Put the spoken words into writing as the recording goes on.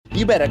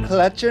You better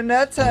clutch your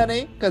nuts,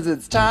 honey, because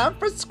it's time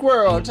for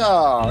Squirrel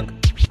Talk.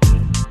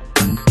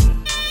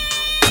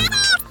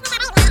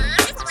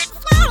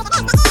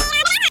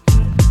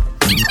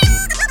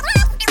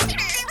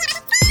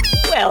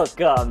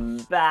 Welcome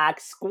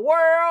back,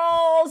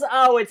 squirrels!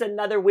 Oh, it's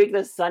another week.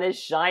 The sun is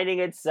shining.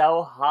 It's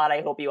so hot. I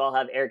hope you all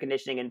have air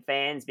conditioning and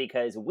fans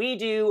because we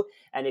do.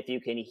 And if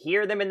you can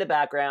hear them in the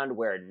background,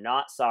 we're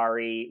not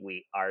sorry.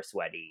 We are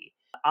sweaty.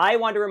 I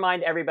want to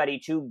remind everybody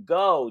to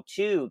go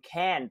to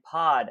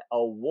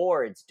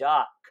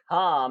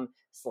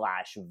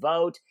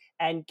canpodawards.com/vote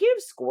and give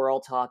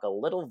Squirrel Talk a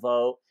little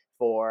vote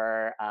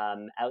for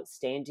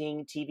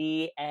outstanding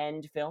TV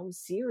and film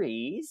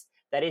series.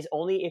 That is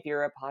only if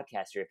you're a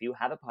podcaster. If you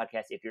have a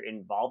podcast, if you're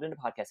involved in a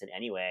podcast in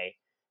any way,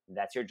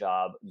 that's your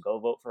job. Go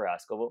vote for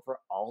us. Go vote for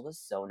all the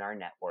Sonar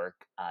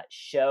Network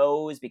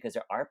shows because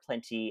there are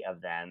plenty of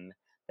them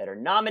that are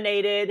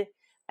nominated.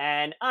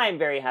 And I'm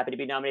very happy to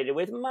be nominated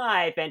with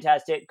my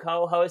fantastic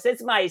co-host.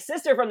 It's my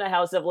sister from the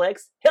House of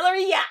Licks,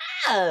 Hillary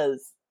Yaz.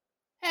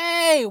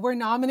 Hey, we're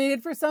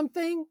nominated for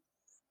something?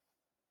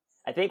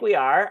 I think we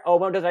are. Oh,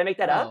 well, did I make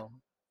that up?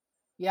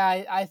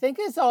 Yeah, I think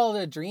it's all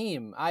a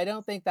dream. I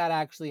don't think that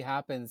actually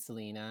happens,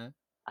 Selena.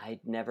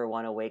 I'd never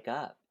want to wake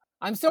up.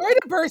 I'm sorry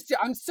to burst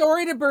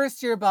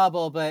your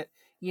bubble, but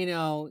you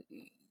know,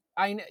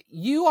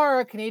 you are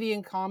a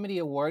Canadian Comedy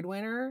Award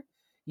winner.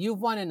 You've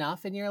won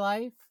enough in your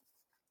life,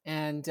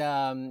 and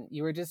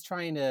you were just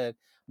trying to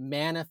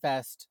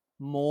manifest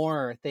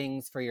more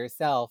things for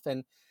yourself,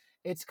 and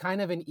it's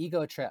kind of an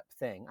ego trip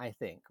thing, I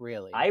think,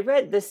 really. I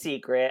read The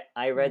Secret.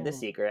 I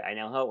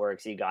know how it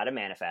works. You got to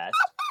manifest.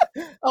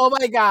 Oh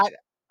my God.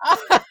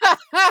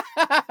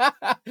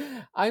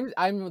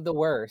 I'm the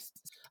worst.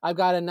 I've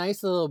got a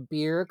nice little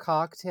beer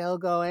cocktail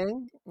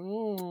going.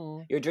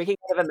 You're drinking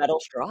out of a metal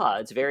straw.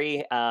 It's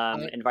very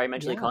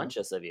environmentally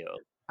conscious of you.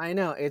 I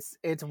know.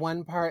 It's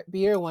 1 part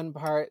beer, 1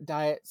 part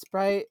Diet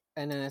Sprite,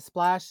 and then a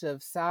splash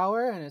of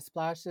sour and a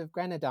splash of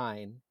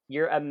grenadine.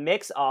 You're a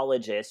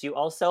mixologist. You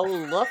also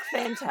look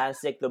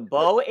fantastic. The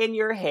bow in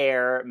your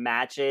hair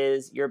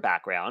matches your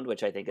background,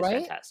 which I think is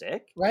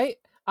fantastic. Right?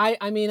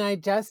 I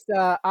just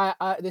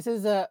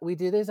we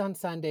do this on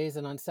Sundays,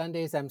 and on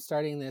Sundays I'm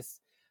starting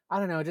this, I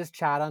don't know, just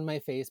chat on my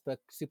Facebook,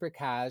 super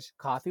cash,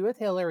 Coffee with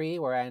Hillary,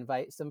 where I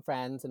invite some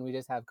friends and we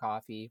just have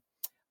coffee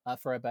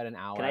for about an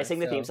hour. Can I sing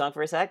the theme song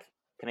for a sec?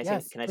 Can I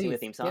sing the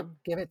theme song?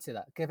 Give it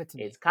to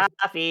me. It's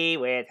Coffee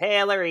with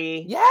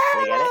Hillary. Yes!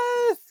 Can I get it?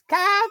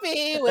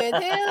 Coffee with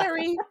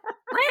Hillary.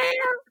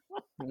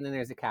 And then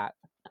there's a cat.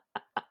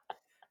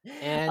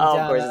 And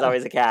of course, there's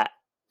always a cat.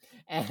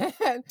 And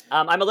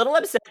I'm a little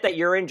upset that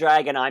you're in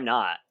drag and I'm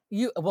not.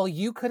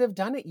 You could have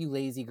done it, you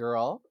lazy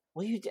girl.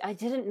 Well, I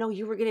didn't know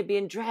you were going to be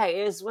in drag.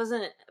 This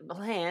wasn't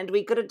planned.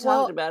 We could have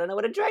talked about it and I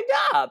would have dragged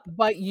up.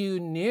 But you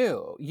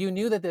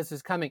knew that this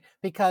was coming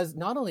because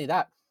not only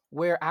that,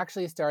 we're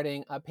actually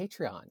starting a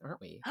Patreon, aren't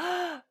we?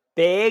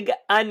 Big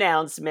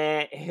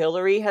announcement.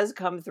 Hillary has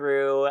come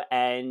through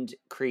and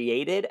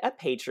created a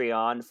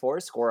Patreon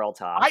for Squirrel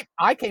Talk.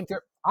 I came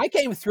through.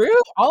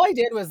 All I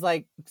did was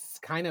like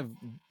kind of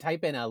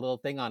type in a little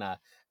thing on a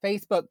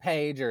Facebook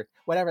page or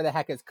whatever the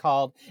heck it's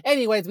called.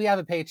 Anyways, we have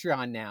a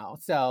Patreon now.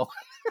 So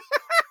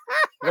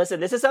listen,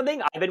 this is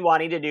something I've been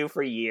wanting to do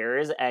for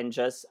years and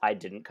I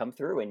didn't come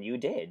through, and you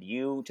did.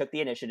 You took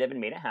the initiative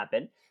and made it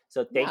happen.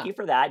 So thank you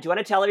for that. Do you want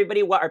to tell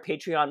everybody what our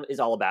Patreon is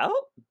all about?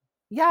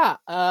 Yeah,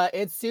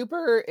 it's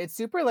super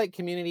like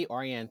community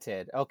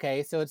oriented.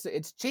 Okay, so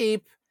it's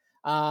cheap,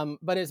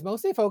 but it's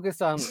mostly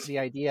focused on the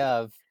idea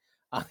of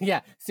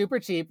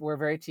super cheap. We're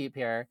very cheap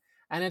here,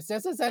 and it's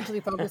just essentially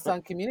focused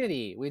on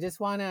community. We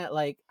just want to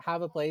like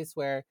have a place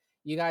where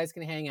you guys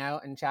can hang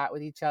out and chat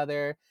with each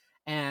other,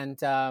 and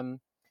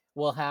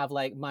we'll have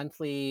like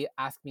monthly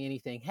Ask Me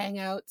Anything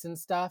hangouts and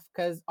stuff.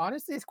 Because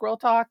honestly, Squirrel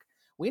Talk,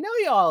 we know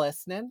you all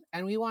listening,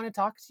 and we want to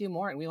talk to you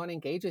more, and we want to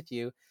engage with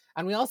you.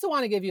 And we also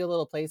want to give you a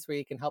little place where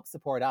you can help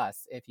support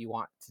us if you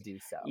want to do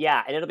so.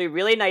 Yeah, and it'll be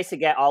really nice to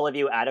get all of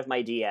you out of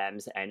my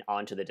DMs and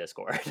onto the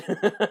Discord.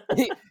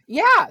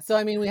 Yeah,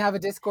 so we have a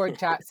Discord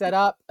chat set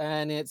up,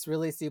 and it's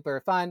really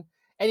super fun.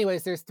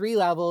 Anyways, there's 3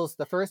 levels.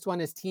 The first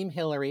one is Team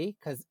Hillary,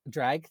 because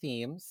drag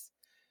themes.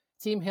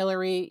 Team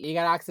Hillary, you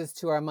got access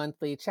to our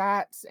monthly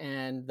chats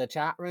and the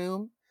chat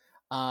room.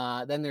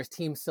 Then there's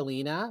Team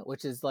Selena,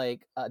 which is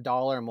like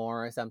 $1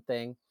 more or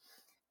something.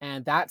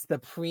 And that's the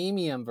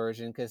premium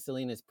version because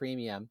Selena's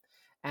premium.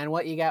 And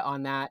what you get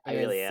on that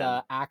is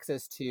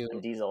access to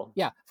Diesel.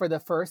 Yeah, for the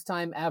first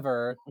time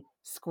ever,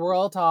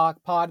 Squirrel Talk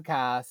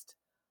podcast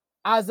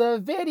as a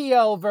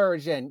video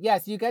version.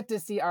 Yes, you get to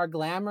see our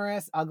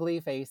glamorous, ugly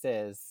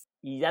faces.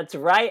 That's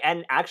right.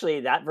 And actually,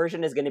 that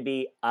version is going to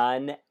be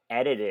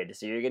unedited.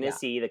 So you're going to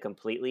see the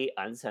completely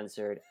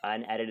uncensored,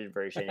 unedited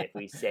version. If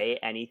we say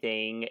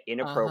anything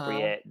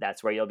inappropriate,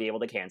 that's where you'll be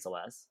able to cancel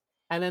us.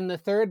 And then the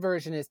third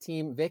version is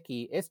Team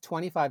Vicky. It's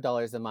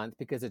 $25 a month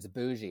because it's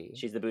bougie.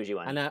 She's the bougie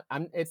one.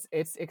 And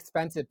it's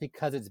expensive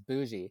because it's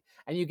bougie.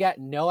 And you get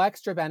no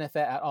extra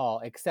benefit at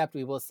all, except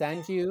we will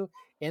send you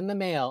in the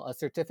mail a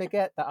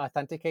certificate that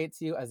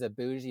authenticates you as a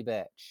bougie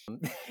bitch.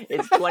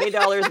 It's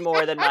 $20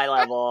 more than my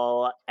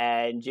level,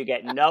 and you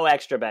get no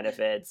extra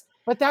benefits.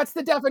 But that's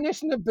the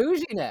definition of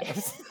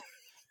bouginess.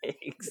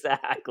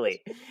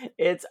 Exactly.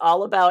 It's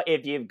all about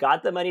if you've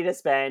got the money to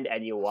spend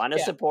and you want to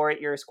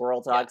support your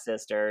Squirrel Talk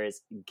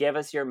sisters, give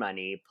us your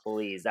money,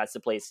 please. That's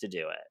the place to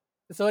do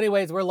it. So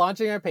anyways, we're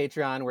launching our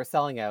Patreon. We're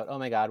selling out. Oh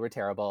my God, we're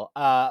terrible.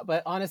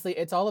 But honestly,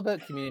 it's all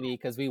about community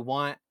because we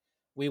want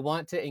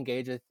to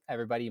engage with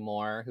everybody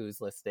more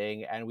who's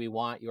listening, and we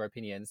want your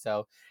opinions.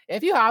 So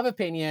if you have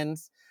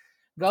opinions,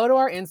 go to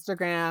our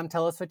Instagram,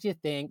 tell us what you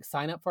think,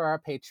 sign up for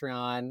our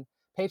Patreon,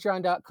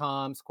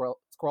 patreon.com,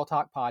 Squirrel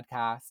Talk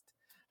Podcast.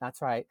 That's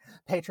right.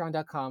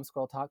 Patreon.com,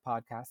 Squirrel Talk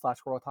Podcast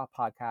 /Squirrel Talk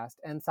Podcast,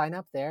 and sign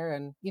up there.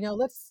 And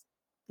let's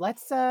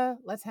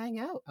hang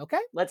out. Okay.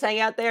 Let's hang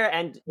out there.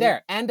 And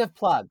there. End of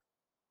plug.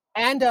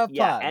 End of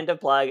plug. End of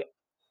plug.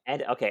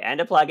 And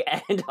end of plug.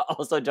 And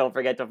also don't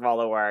forget to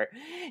follow our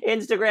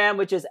Instagram,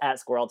 which is at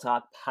Squirrel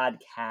Talk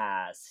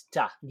Podcast.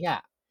 Yeah.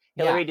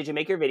 Hillary, did you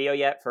make your video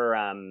yet for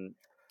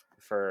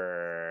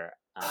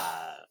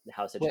the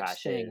House of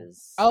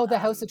Trash's? Oh, the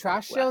House of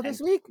Trash show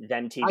this week?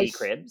 Them TV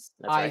Cribs.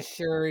 That's right. I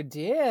sure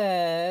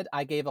did.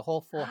 I gave a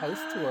whole full house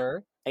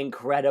tour.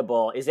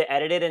 Incredible. Is it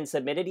edited and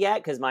submitted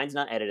yet? Because mine's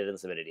not edited and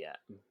submitted yet.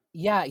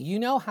 Yeah, you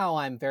know how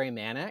I'm very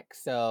manic.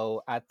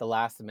 So at the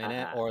last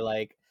minute or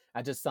like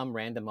at just some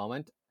random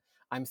moment,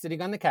 I'm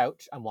sitting on the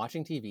couch, I'm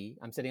watching TV.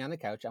 I'm sitting on the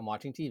couch, I'm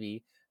watching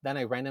TV. Then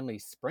I randomly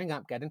spring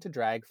up, get into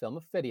drag, film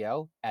a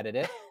video, edit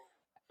it,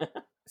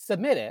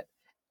 submit it,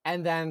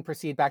 and then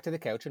proceed back to the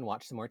couch and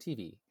watch some more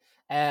TV.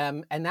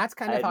 And that's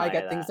kind of how I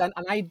get things done.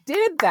 And I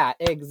did that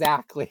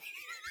exactly.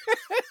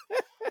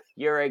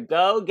 You're a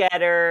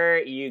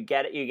go-getter. You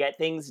get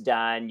things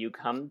done. You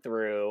come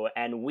through.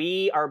 And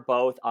we are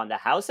both on the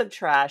House of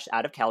Trash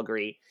out of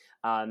Calgary,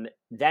 Them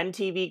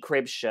TV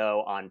Cribs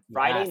show on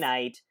Friday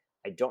night.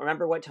 I don't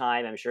remember what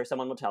time. I'm sure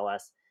someone will tell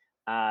us.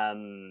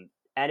 And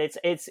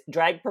it's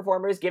drag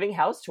performers giving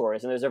house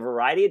tours, and there's a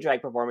variety of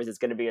drag performers. It's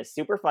going to be a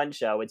super fun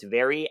show. It's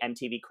very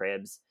MTV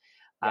Cribs.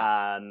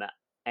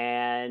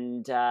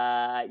 And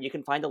you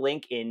can find the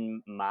link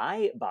in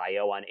my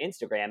bio on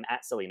Instagram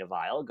at Selena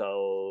Vile.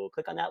 Go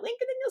click on that link,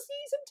 and then you'll see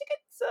some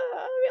tickets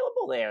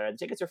available there. The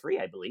tickets are free,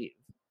 I believe.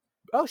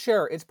 Oh,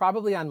 sure. It's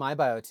probably on my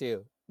bio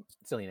too,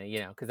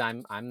 Selena. Because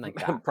I'm like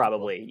that.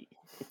 Probably.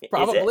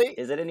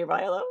 Is it in your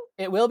bio though?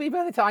 It will be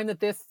by the time that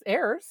this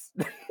airs.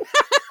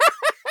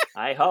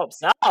 I hope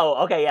so.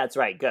 Okay, yeah, that's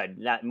right. Good.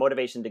 That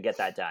motivation to get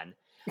that done.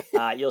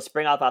 You'll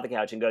spring off the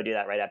couch and go do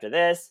that right after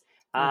this.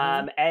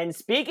 And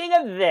speaking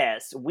of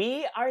this,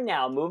 we are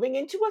now moving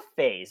into a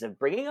phase of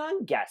bringing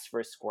on guests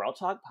for Squirrel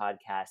Talk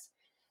Podcast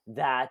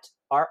that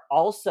are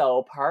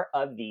also part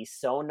of the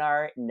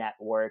Sonar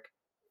Network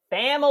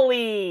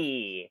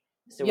family.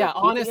 So yeah,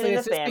 honestly,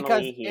 it's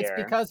it's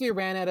because we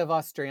ran out of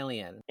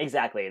Australian.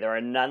 Exactly. There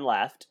are none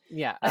left.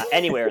 Yeah.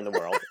 Anywhere in the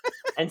world.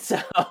 And so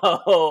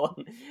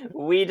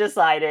we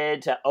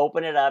decided to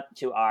open it up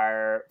to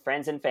our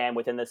friends and fam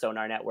within the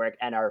Sonar Network.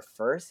 And our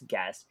first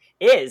guest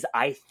is,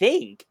 I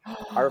think,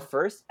 our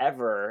first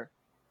ever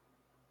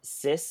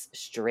cis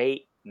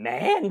straight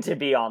man to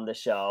be on the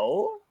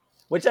show,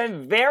 which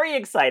I'm very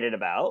excited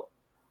about.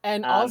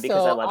 And also,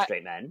 because I love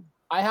straight men.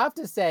 I have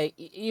to say,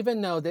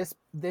 even though this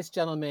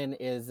gentleman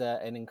is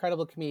an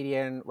incredible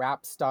comedian,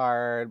 rap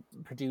star,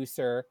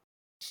 producer,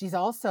 she's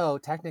also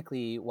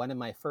technically one of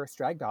my first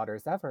drag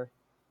daughters ever.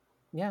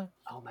 Yeah.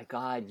 Oh my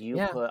God,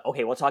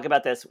 okay, we'll talk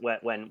about this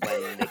when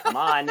they come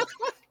on.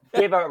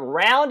 Give a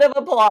round of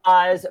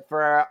applause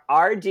for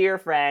our dear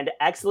friend,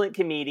 excellent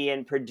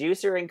comedian,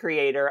 producer and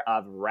creator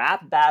of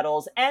Rap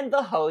Battles, and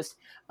the host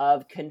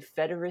of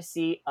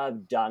Confederacy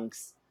of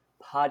Dunks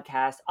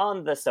podcast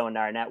on the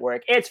Sonar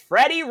Network. It's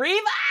Freddie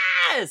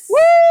Rivas!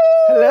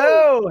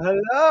 Woo!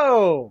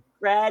 Hello!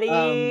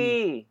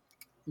 Freddie!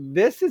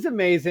 This is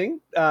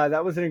amazing.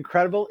 That was an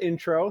incredible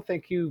intro.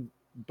 Thank you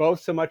both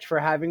so much for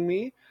having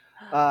me.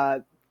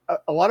 A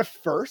lot of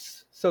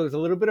firsts, so there's a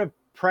little bit of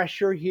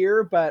pressure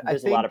here, but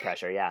there's a lot of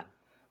pressure, yeah.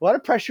 A lot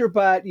of pressure,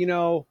 but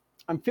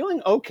I'm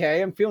feeling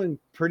okay. I'm feeling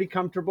pretty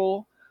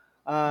comfortable.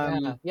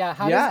 Let's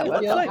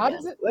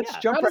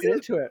jump right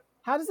into it.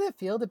 How does it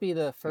feel to be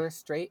the first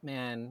straight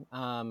man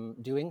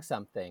doing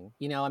something?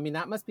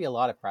 That must be a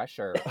lot of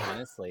pressure,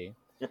 honestly.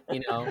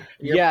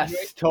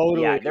 Yes,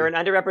 totally. Yeah, they're an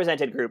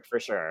underrepresented group for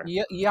sure.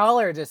 Y'all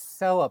are just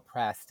so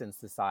oppressed in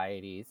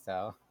society,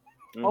 so.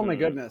 Oh my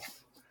goodness.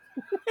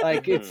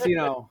 Like it's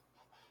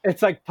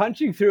it's like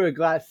punching through a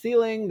glass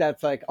ceiling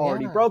that's like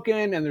already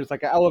broken, and there's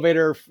like an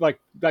elevator like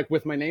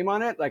with my name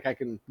on it, like I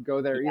can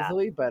go there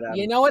easily. But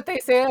you know what they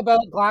say about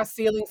glass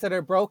ceilings that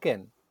are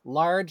broken?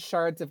 Large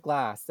shards of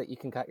glass that you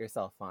can cut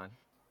yourself on.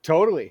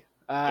 Totally.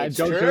 It's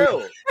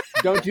true.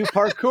 Don't do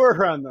parkour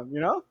around them,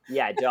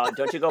 Yeah,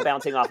 don't you go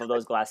bouncing off of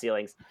those glass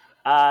ceilings.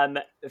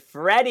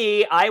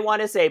 Freddie, I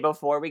want to say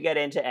before we get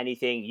into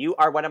anything, you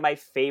are one of my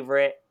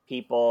favorite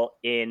people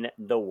in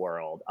the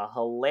world. A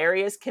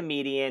hilarious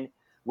comedian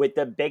with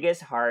the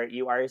biggest heart.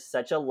 You are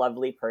such a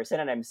lovely person,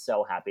 and I'm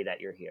so happy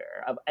that you're here.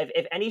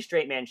 If any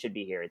straight man should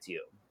be here, it's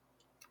you.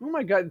 Oh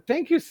my God.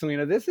 Thank you,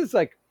 Selena. This is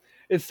like,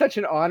 it's such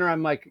an honor.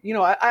 I'm like,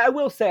 I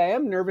will say I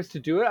am nervous to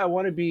do it. I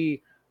want to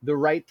be the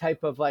right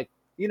type of like,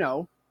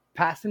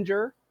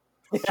 passenger,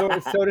 so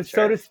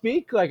to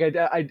speak. Like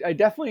I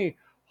definitely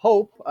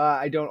hope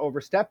I don't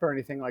overstep or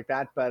anything like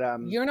that. But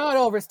You're not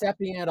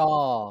overstepping at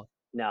all.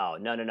 No.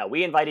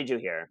 We invited you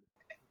here.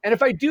 and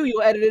if I do,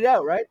 you'll edit it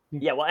out, right?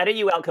 Yeah, we'll edit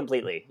you out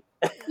completely.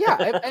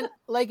 Yeah, and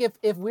like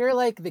if we're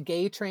like the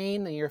gay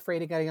train and you're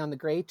afraid of getting on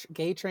the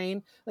gay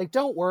train, like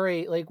don't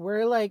worry, like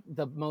we're like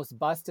the most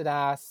busted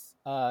ass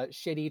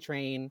shitty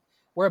train.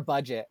 We're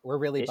budget. We're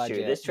really It's budget.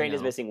 true. This train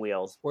is missing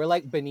wheels. We're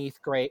like beneath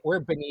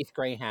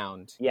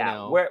Greyhound.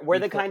 Yeah, we're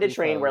the kind of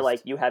train where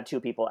like you have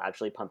two people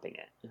actually pumping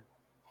it.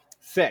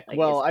 Sick. Like,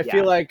 well, I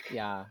feel like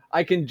yeah,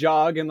 I can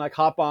jog and like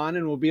hop on,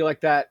 and we'll be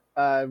like that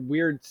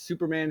weird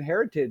Superman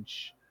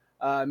Heritage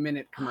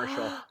minute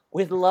commercial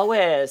with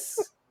Lois.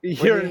 You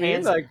know what I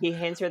mean? Like he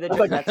hands her the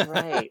dress. That's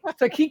right.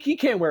 It's like he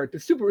can't wear it. The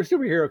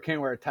superhero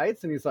can't wear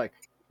tights, and he's like,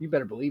 "You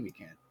better believe he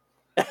can."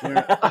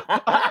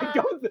 I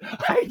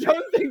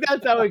don't think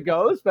that's how it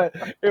goes, but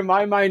in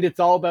my mind, it's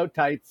all about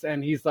tights,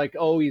 and he's like,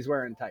 "Oh, he's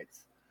wearing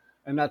tights,"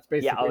 and that's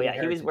basically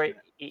he was wearing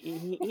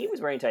he was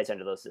wearing tights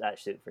under that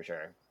suit for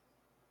sure.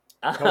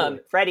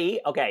 Totally. Freddie,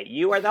 okay,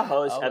 you are the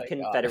host Oh of my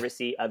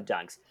Confederacy of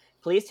Dunks.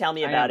 Please tell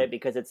me about it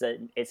because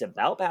it's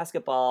about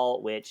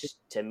basketball, which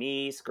to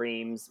me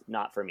screams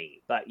not for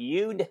me. But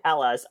you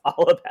tell us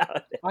all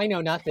about it. I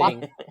know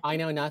nothing. I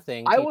know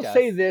nothing. I will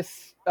say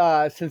this,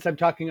 since I'm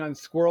talking on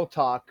Squirrel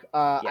Talk,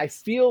 Yes. I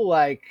feel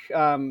like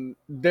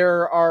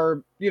there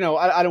are,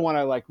 I don't want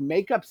to like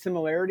make up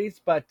similarities,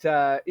 but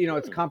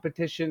it's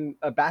competition.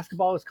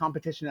 Basketball is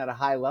competition at a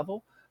high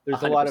level.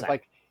 There's 100%. a lot of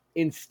like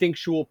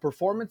instinctual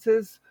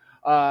performances.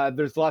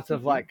 There's lots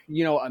of like,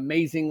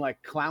 amazing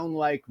like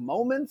clown-like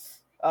moments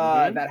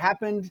that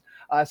happened.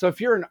 So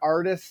if you're an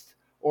artist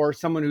or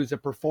someone who's a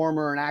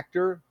performer, an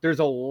actor, there's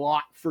a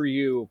lot for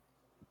you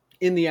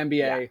in the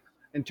NBA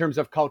in terms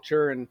of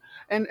culture and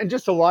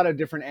just a lot of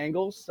different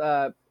angles.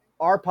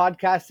 Our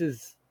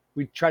podcast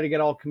we try to get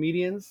all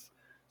comedians.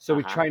 So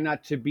we try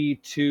not to be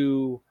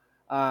too,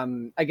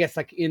 I guess,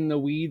 like in the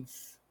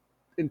weeds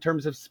in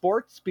terms of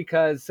sports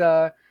because,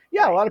 a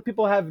lot of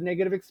people have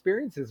negative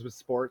experiences with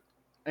sport.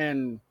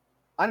 And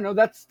I don't know,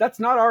 that's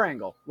not our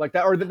angle like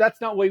that, or that's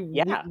not what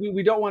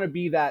we don't want to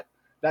be that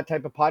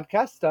type of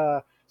podcast.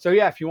 So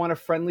if you want a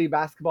friendly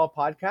basketball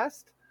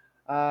podcast,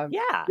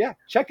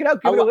 check it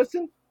out. Give it a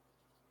listen.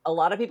 A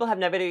lot of people have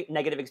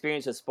negative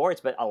experience with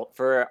sports, but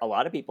for a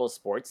lot of people,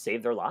 sports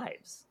saved their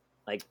lives.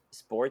 Like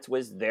sports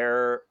was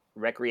their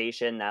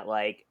recreation that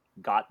like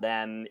got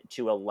them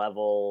to a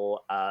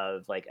level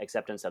of like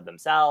acceptance of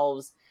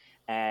themselves.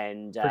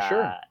 And for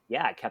sure.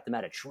 Kept them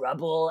out of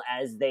trouble,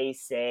 as they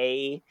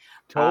say.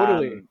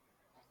 Totally.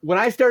 When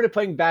I started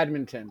playing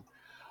badminton,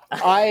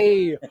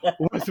 I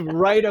was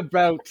right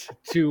about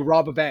to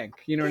rob a bank.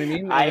 You know what I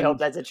mean? I hope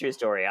that's a true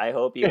story. I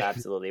hope you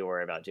absolutely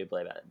were about to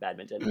play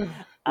badminton.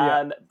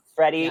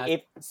 Freddie,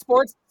 if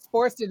sports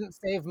didn't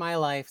save my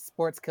life,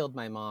 sports killed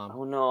my mom.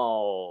 Oh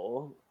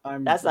no,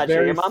 that's not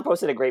true. Your mom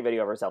posted a great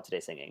video of herself today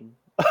singing.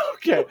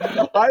 Okay,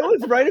 I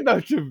was right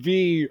about to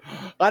be,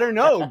 I don't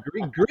know,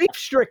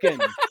 grief-stricken.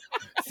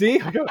 See,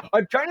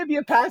 I'm trying to be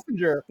a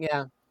passenger.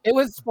 Yeah, it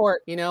was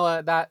sport.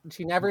 That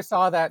she never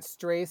saw that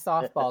stray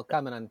softball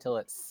coming until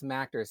it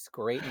smacked her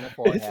straight in the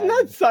forehead. Isn't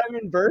that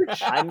Simon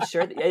Birch? I'm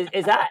sure.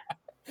 Is that?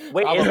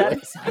 Wait,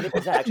 is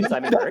that actually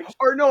Simon Birch?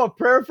 Or no, a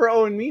prayer for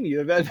Owen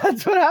Meany.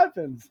 That's what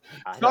happens.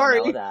 Sorry.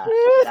 Don't know that.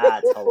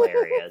 That's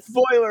hilarious.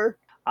 Spoiler.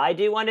 I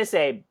do want to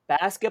say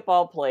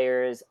basketball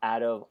players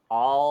out of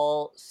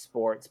all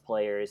sports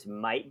players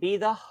might be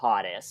the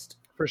hottest.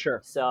 For sure.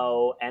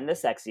 So, and the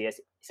sexiest.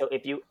 So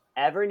if you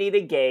ever need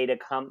a gay to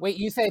come... Wait,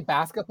 you say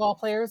basketball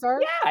players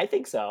are? Yeah, I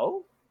think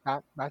so.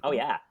 Oh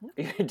yeah,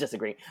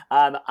 disagree.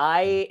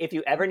 If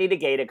you ever need a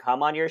gay to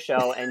come on your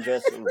show and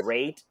just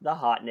rate the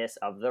hotness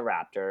of the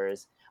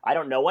Raptors, I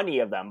don't know any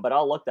of them, but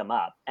I'll look them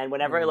up. And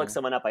whenever I look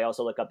someone up, I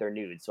also look up their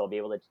nudes, so I'll be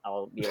able to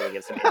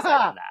give some insight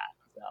on that.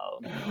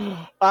 So,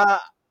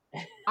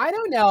 I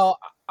don't know.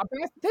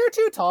 They're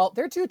too tall.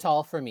 They're too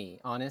tall for me.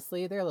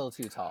 Honestly, they're a little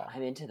too tall.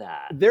 I'm into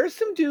that. There's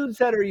some dudes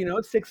that are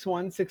 6'1",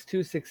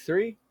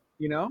 6'2",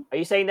 6'3". Are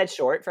you saying that's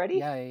short, Freddie?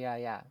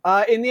 Yeah.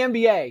 In the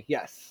NBA,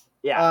 yes.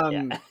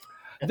 Yeah.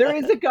 There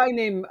is a guy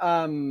named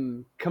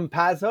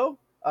Campazzo.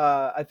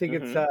 I think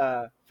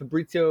it's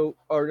Fabrizio,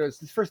 or no,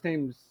 his first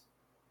name's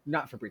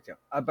not Fabrizio,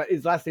 but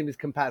his last name is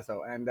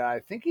Campazzo, and I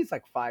think he's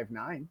like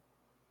 5'9".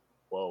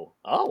 Whoa!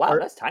 Oh wow,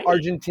 that's tiny.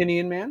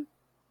 Argentinian man.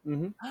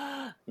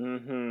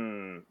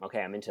 Okay,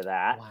 I'm into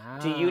that. Wow.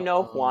 Do you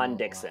know Juan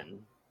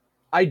Dixon?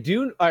 I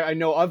do. I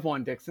know of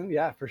Juan Dixon.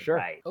 Yeah, for sure.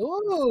 Right.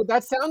 Ooh,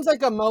 that sounds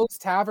like a Moe's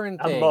Tavern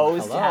thing. A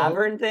Moe's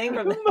Tavern thing?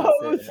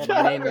 Moe's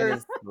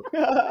Tavern.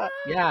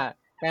 Yeah,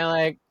 kind of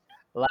like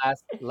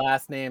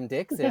Last name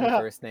Dixon,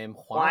 first name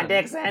Juan. Juan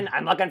Dixon.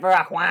 I'm looking for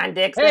a Juan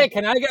Dixon. Hey,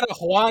 can I get a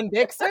Juan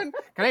Dixon?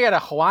 Can I get a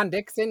Juan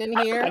Dixon in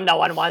here? No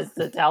one wants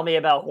to tell me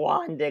about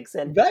Juan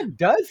Dixon. That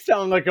does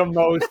sound like a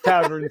Moe's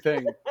Tavern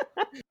thing.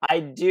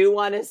 I do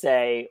want to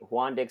say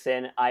Juan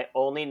Dixon, I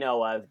only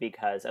know of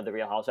because of the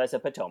Real Housewives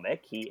of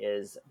Potomac. He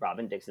is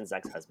Robin Dixon's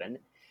ex-husband.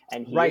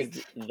 And he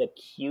is the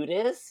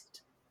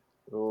cutest,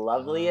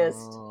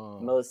 loveliest,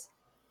 most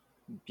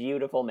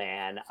beautiful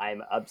man.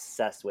 I'm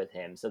obsessed with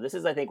him. So this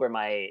is, I think, where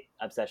my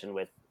obsession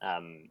with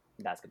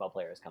basketball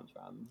players comes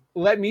from.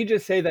 Let me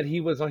just say that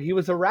he was a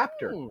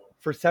Raptor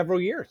for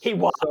several years. He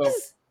was? So,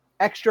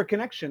 extra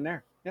connection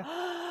there.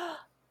 Yeah.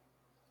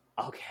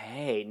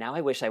 Okay, now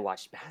I wish I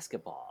watched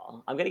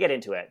basketball. I'm going to get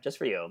into it just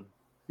for you.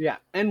 Yeah,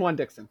 and Juan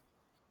Dixon.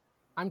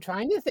 I'm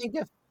trying to think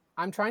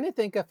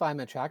if I'm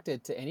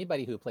attracted to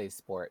anybody who plays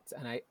sports,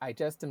 and I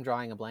just am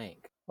drawing a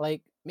blank.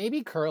 Like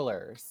maybe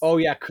curlers. Oh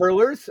yeah,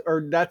 curlers,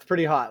 or that's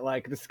pretty hot.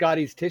 Like the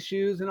Scotty's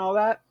tissues and all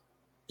that.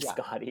 Yeah.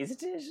 Scotty's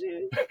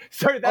tissues.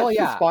 Sorry, that's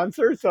the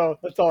sponsor. So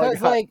that's all I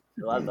got. I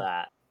love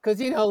that.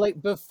 Because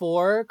like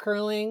before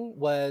curling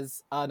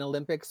was an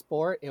Olympic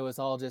sport, it was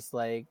all just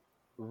like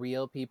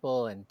real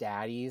people and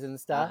daddies and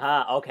stuff.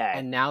 Okay.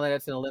 And now that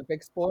it's an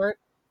Olympic sport,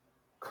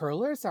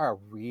 curlers are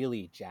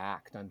really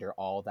jacked under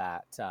all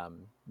that,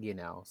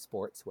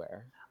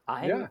 sportswear.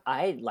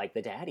 I like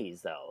the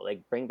daddies though.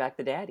 Like bring back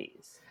the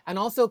daddies. And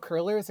also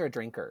curlers are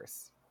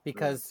drinkers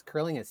because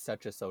curling is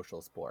such a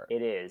social sport.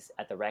 It is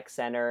at the rec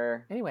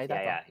center. Anyway,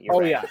 that's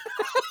right.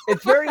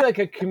 It's very like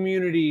a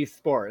community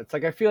sport. It's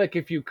like I feel like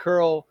if you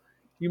curl,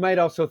 you might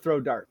also throw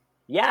dart.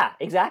 Yeah,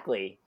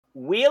 exactly.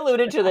 We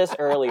alluded to this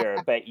earlier,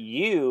 but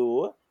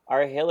you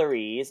are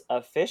Hillary's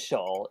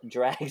official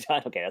drag.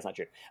 Okay, that's not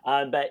true.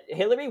 But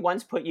Hillary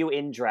once put you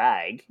in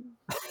drag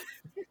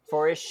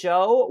for a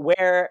show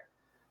where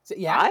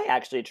I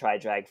actually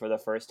tried drag for the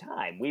first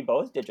time. We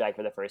both did drag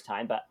for the first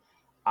time, but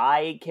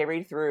I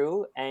carried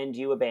through and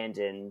you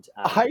abandoned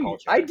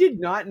culture. I did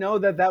not know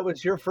that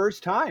was your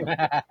first time.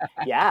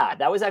 Yeah,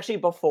 that was actually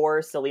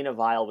before Selena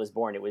Vile was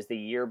born. It was the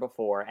year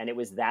before, and it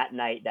was that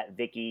night that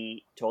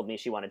Vicky told me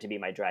she wanted to be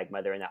my drag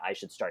mother and that I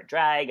should start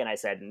drag, and I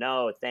said,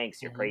 no,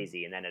 thanks, you're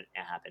crazy, and then it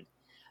happened.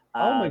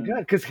 Oh my God,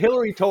 because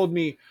Hillary told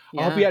me,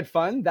 I hope you had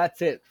fun,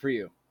 that's it for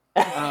you.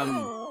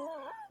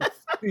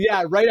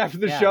 Yeah, right after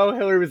the show,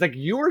 Hillary was like,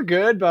 you were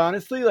good, but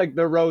honestly, like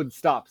the road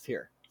stops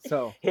here.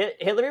 So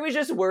Hillary was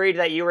just worried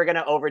that you were going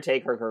to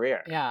overtake her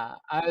career. Yeah,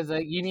 I was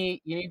like, you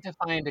need to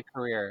find a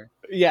career.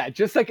 Yeah,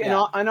 just like an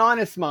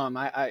honest mom.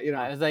 I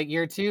was like,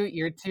 you're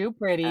too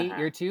pretty,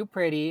 you're too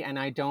pretty, and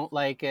I don't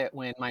like it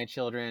when my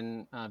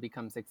children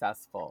become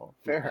successful.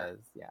 Fair.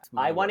 Because,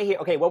 I want to hear.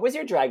 Okay, what was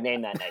your drag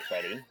name that night,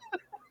 Freddie?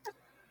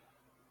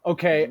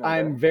 Okay,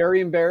 I'm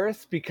very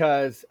embarrassed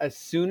because as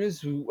soon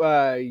as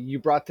you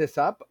brought this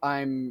up,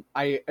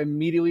 I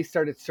immediately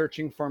started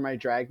searching for my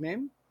drag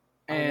name,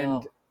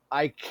 and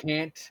I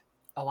can't.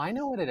 Oh, I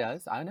know what it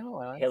is. I know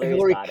what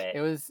Hillary got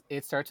it.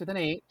 It starts with an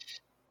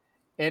H.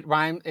 It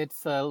rhymes.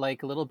 It's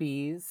like little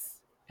bees.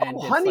 And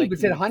honey.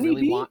 Was it honey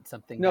really bee? Want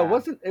something? No, it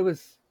wasn't. It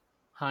was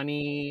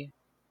honey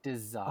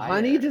desire.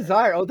 Honey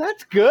desire. Oh,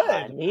 that's good.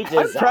 Honey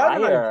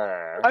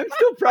desire. I'm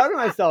still proud of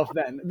myself.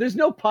 Then there's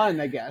no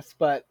pun, I guess,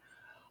 but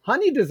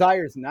honey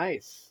desire is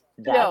nice.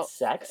 That's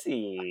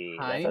sexy.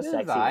 Honey that's a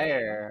sexy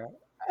desire.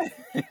 Do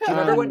you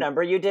remember what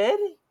number you did?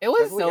 It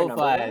was so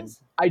fun.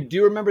 I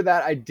do remember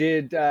that. I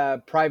did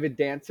Private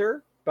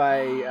Dancer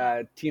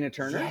by Tina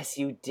Turner. Yes,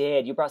 you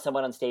did. You brought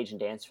someone on stage and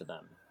danced for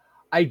them.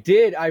 I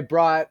did. I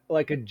brought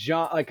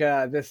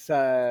this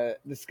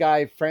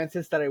guy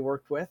Francis that I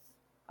worked with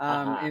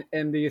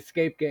in the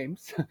Escape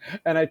Games,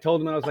 and I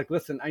told him, I was like,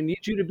 listen, I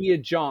need you to be a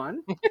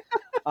John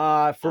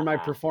for my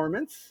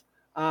performance.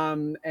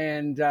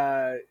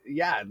 The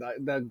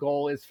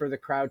goal is for the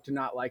crowd to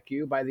not like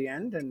you by the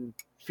end and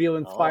feel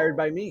inspired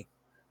by me.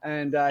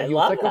 And he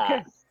was like,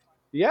 okay.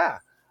 Yeah.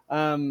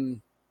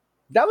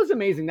 That was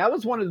amazing. That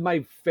was one of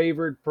my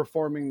favorite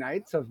performing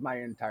nights of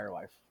my entire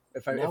life.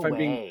 If I'm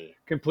being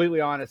completely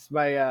honest,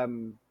 my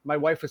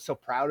wife was so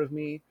proud of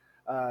me.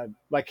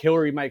 Like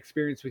Hillary, my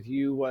experience with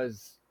you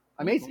was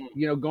amazing.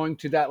 You know, going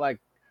to that like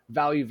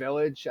Value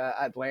Village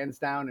at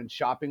Lansdowne and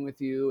shopping with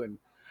you, and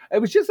it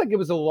was just like it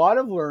was a lot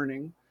of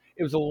learning.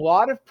 It was a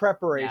lot of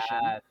preparation,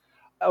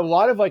 a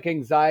lot of like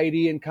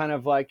anxiety, and kind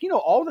of like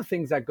all the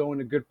things that go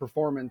into good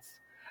performance.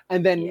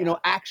 And then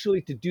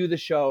actually to do the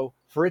show,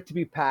 for it to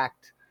be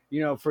packed,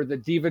 for the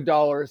diva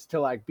dollars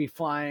to like be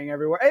flying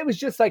everywhere. It was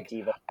just like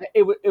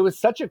it was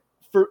such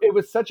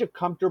a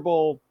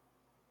comfortable,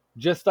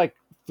 just like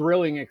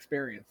thrilling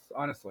experience.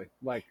 Honestly,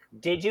 like.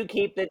 Did you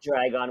keep the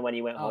drag on when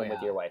you went home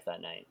with your wife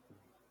that night?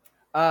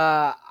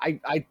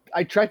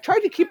 I tried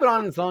to keep it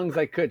on as long as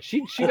I could.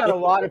 She got a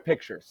lot of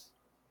pictures.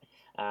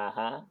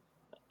 Oh,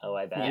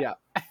 I bet. Yeah.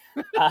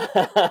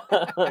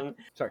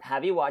 Sorry.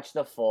 Have you watched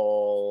the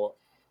full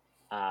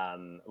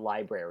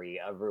library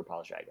of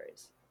RuPaul's Drag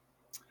Race?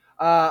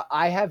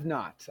 I have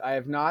not. I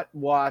have not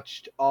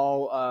watched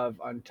all of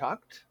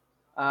Untucked.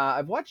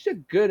 I've watched a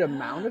good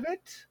amount of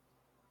it.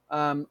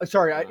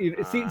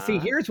 Sorry, see,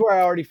 here's where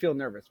I already feel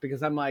nervous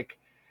because I'm like,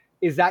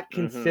 is that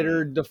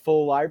considered the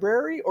full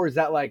library or is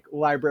that like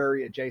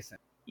library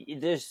adjacent?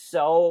 There's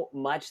so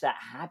much that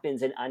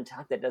happens in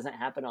Untucked that doesn't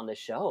happen on the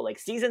show. Like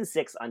season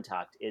 6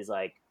 Untucked is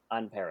like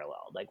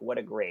unparalleled. Like what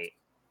a great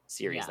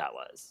series that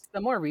was.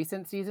 The more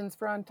recent seasons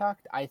for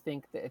Untucked, I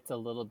think that it's a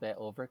little bit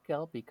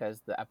overkill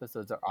because the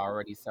episodes are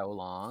already so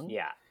long.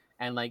 Yeah.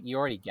 And like you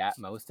already get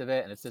most of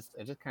it and it just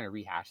kind of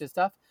rehashes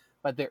stuff.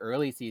 But the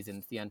early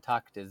seasons, the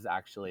Untucked is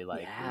actually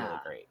like really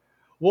great.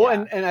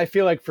 Well, and I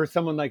feel like for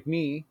someone like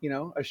me, you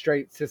know, a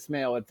straight cis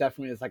male, it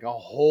definitely is like a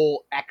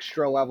whole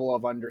extra level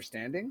of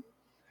understanding.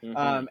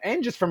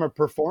 And just from a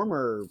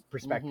performer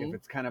perspective,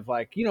 it's kind of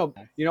like, you know,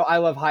 I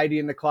love Heidi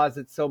in the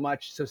Closet so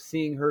much. So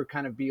seeing her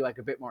kind of be like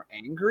a bit more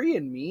angry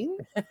and mean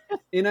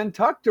in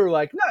Untucked, or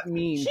like not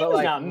mean, she but was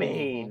like not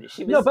mean.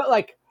 She was no, but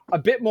like a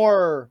bit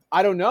more,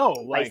 I don't know,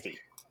 like icy.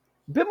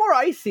 A bit more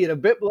icy and a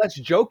bit less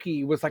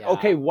jokey. Was like,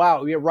 okay,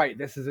 wow, you're right.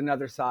 This is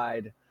another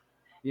side,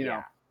 you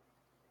know.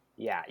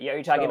 Yeah,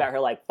 you're talking about her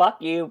like,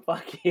 fuck you,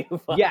 fuck you,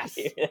 fuck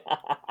you.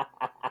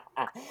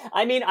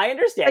 I mean, I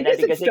understand that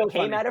because it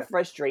came out of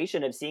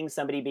frustration of seeing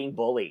somebody being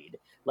bullied.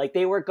 Like,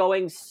 they were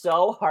going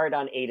so hard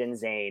on Aiden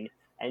Zane,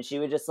 and she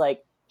was just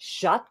like,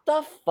 shut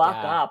the fuck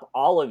up,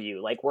 all of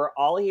you. Like, we're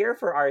all here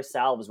for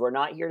ourselves. We're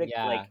not here to,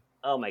 like,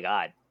 oh my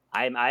God.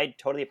 I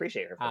totally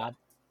appreciate her for that.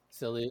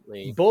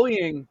 Absolutely.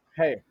 Bullying,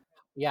 hey.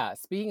 Yeah,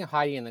 speaking of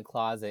Heidi in the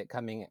Closet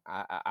coming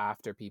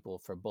after people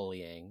for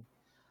bullying,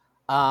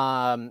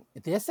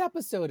 this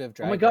episode of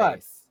Drag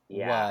Race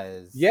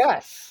was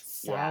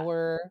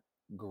sour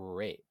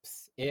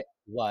grapes. It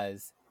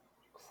was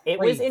crazy. It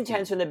was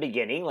intense from the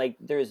beginning. Like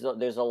there's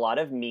a lot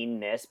of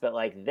meanness, but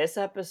like this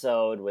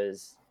episode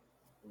was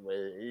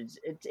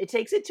it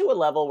takes it to a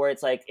level where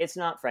it's like it's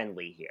not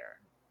friendly here.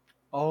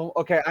 Oh,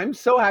 okay. I'm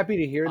so happy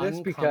to hear this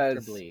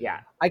because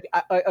I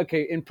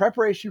okay, in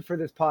preparation for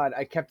this pod,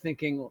 I kept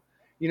thinking,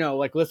 you know,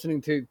 like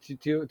listening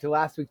to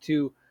last week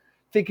too,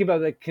 thinking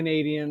about the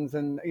Canadians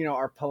and, you know,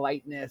 our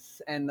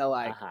politeness and the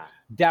like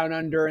down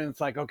under, and it's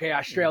like, okay,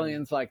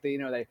 Australians like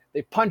they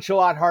punch a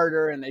lot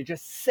harder and they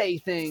just say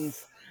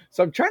things.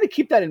 So I'm trying to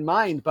keep that in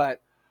mind,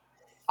 but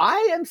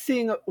I am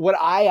seeing what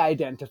I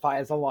identify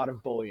as a lot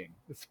of bullying.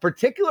 It's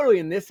particularly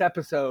in this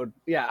episode.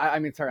 Yeah, I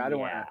mean, sorry, I don't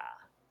want to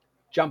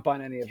jump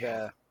on any of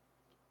the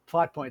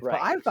plot points,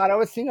 but I thought I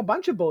was seeing a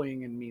bunch of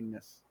bullying and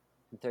meanness.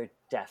 There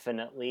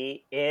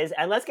definitely is.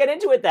 And let's get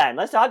into it then.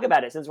 Let's talk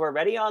about it since we're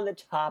already on the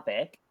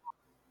topic.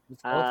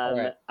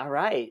 All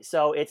right.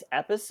 So it's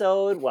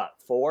episode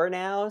 4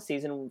 now?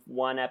 Season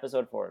 1,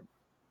 episode 4.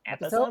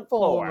 Episode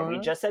 4. We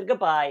just said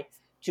goodbye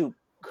to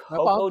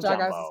Coco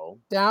Jumbo.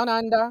 Down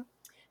Under.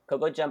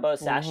 Coco Jumbo,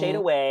 Sashayed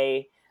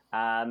Away,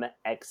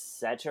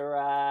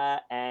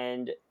 etc.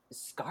 And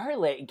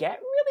Scarlett get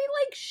really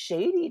like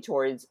shady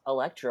towards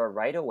Elektra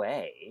right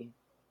away.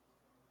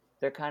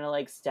 They're kind of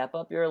like, step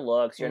up your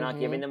looks. You're not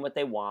giving them what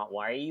they want.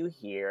 Why are you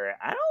here?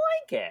 I don't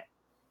like it.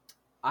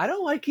 I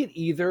don't like it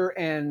either.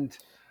 And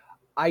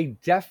I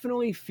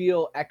definitely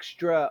feel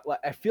extra, like,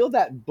 I feel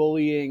that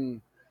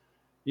bullying,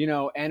 you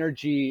know,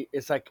 energy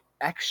is like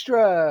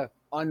extra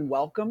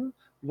unwelcome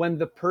when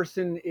the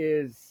person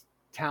is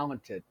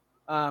talented.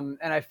 And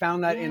I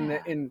found that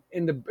in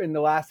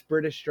the last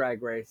British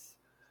Drag Race,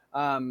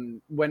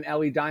 when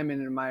Ellie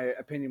Diamond, in my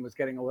opinion, was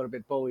getting a little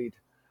bit bullied.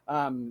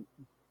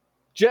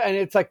 And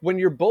it's like when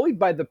you're bullied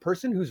by the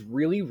person who's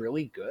really,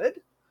 really good,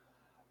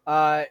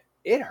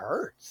 it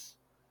hurts.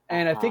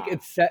 And I think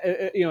it's,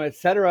 you know,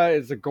 etc.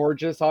 is a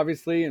gorgeous,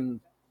 obviously, and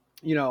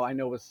you know, I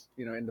know was,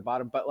 you know, in the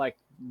bottom, but like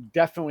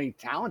definitely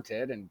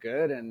talented and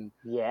good, and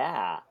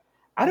I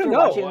don't know.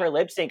 Watching her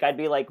lip sync, I'd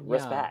be like,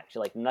 respect,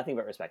 like nothing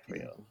but respect for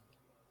you.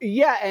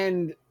 Yeah,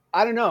 and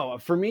I don't know.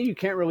 For me, you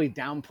can't really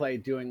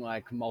downplay doing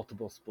like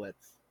multiple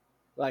splits.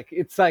 Like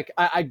it's like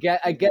I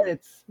get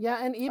it's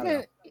and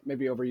even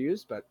maybe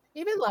overused, but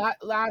even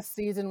last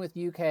season with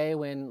UK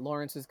when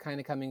Lawrence was kind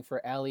of coming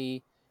for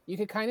Ellie, you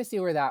could kind of see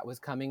where that was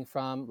coming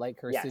from, like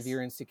her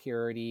severe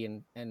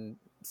insecurity and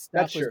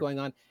stuff was going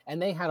on,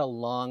 and they had a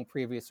long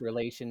previous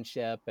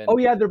relationship. And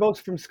they're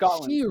both from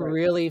Scotland. She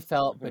really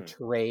felt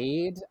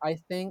betrayed, I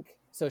think.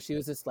 So she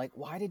was just like,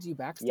 "Why did you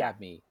backstab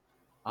me?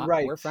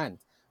 We're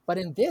friends." But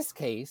in this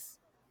case,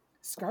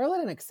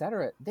 Scarlett and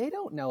etc., they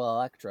don't know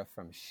Elektra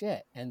from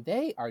shit, and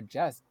they are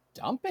just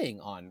dumping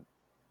on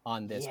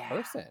this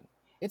person.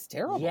 It's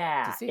terrible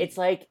to see. It's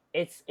like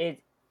it's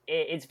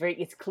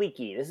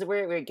cliquey. This is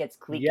where it gets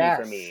cliquey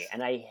for me,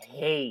 and I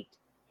hate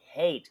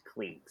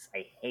cliques.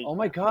 I hate. Oh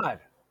my God,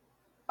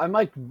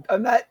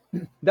 that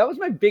was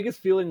my biggest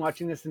feeling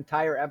watching this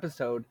entire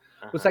episode.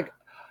 Was like,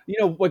 you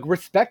know, like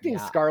respecting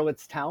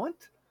Scarlett's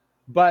talent,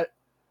 but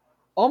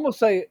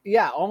almost like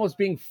almost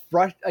being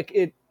frustrated. Like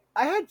it,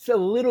 I had a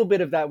little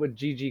bit of that with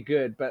Gigi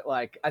Good, but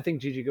like I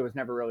think Gigi Good was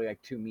never really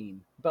like too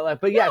mean. But I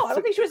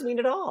don't think she was mean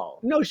at all.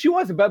 No, she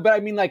wasn't. But I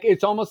mean, like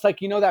it's almost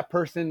like, you know, that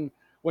person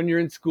when you're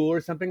in school or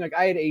something. Like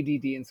I had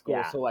ADD in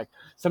school, so like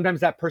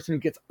sometimes that person who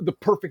gets the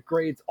perfect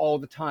grades all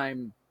the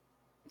time,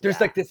 there's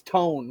like this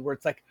tone where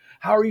it's like,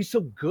 how are you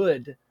so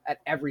good at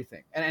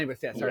everything. And anyways,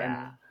 yeah, sorry,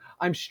 Yeah.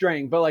 I'm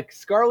straying, but like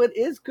Scarlett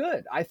is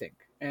good, I think,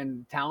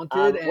 and talented.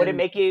 Would it And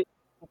make you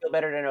feel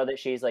better to know that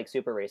she's like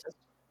super racist?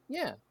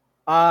 Yeah.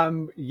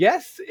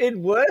 yes, it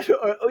would.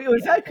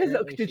 Was that because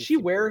Apparently did she's she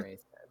super wear?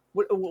 racist.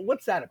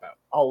 What's that about?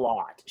 A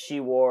lot. She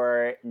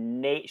wore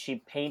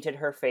she painted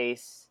her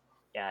face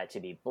to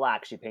be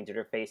black. She painted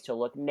her face to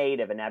look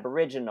native and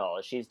aboriginal.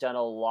 She's done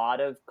a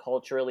lot of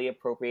culturally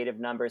appropriative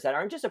numbers that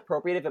aren't just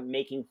appropriative but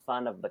making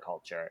fun of the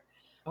culture.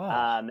 Oh.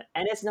 And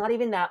it's not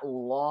even that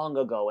long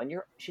ago, and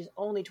she's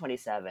only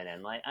 27,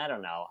 and like I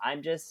don't know.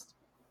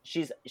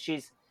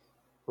 She's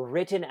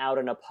written out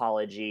an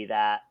apology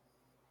that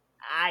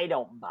I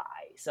don't buy.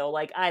 So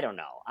like I don't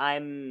know.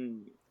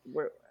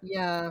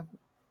 Yeah.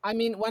 I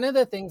mean, one of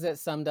the things that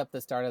summed up the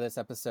start of this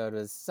episode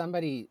was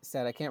somebody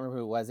said, I can't remember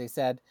who it was. They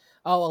said,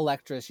 "Oh,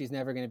 Elektra, she's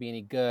never going to be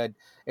any good.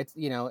 It's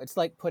it's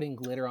like putting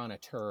glitter on a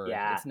turd.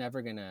 Yeah. It's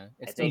never gonna.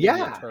 It's I still think gonna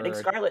be a Yeah. turd." I think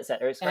Scarlett said,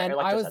 and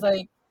Electra I was said that.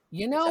 like,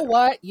 you know Etc.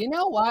 what? You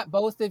know what?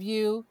 Both of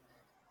you,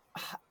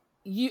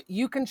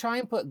 you can try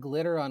and put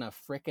glitter on a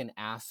frickin'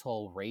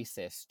 asshole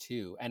racist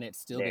too, and it's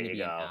still There going to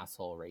you be an go.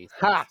 asshole racist.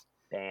 Ha!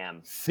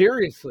 Damn.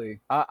 Seriously.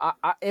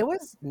 It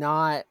was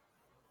not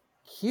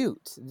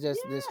cute, just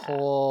this Yeah.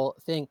 whole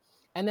thing.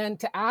 And then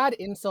to add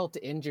insult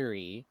to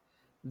injury,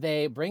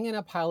 they bring in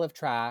a pile of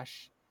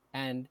trash,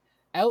 and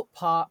out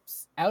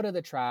pops out of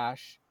the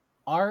trash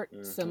Art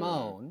Mhm.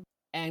 Simone.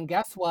 And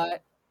guess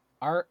what?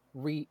 Art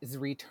is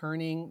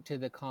returning to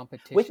the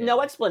competition With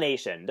no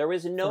explanation. There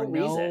was no for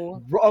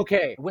reason.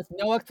 Okay. with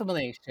no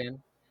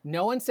explanation.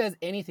 No one says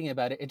anything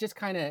about it. It just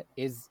kind of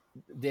is.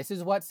 This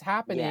is what's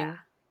happening. Yeah.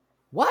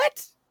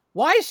 What?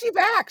 Why is she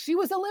back? She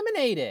was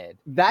eliminated.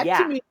 That Yeah.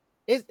 to me,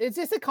 Is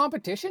this a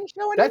competition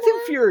show anymore? that's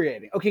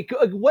infuriating. Okay,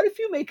 what if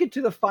you make it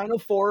to the final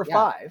 4 or Yeah.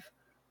 5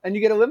 and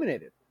you get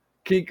eliminated?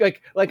 Can you,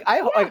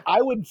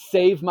 I would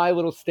save my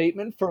little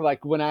statement for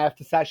like when I have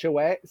to sashay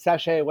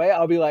away.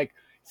 I'll be like,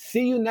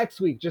 see you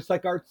next week, just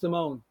like Art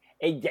Simone.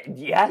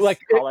 Yes. Like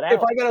Call it out.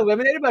 if I get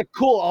eliminated, I'm like,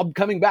 cool, I'm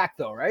coming back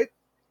though, right?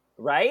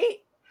 Right?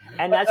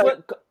 And that's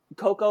what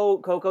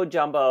Coco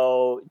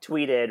Jumbo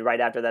tweeted right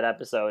after that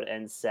episode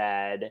and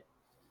said,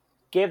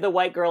 "Give the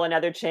white girl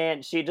another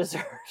chance. She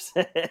deserves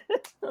it."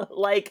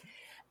 Like,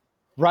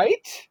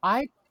 right?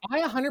 I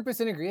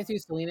 100% agree with you,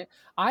 Selena.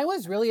 I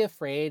was really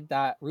afraid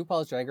that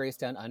RuPaul's Drag Race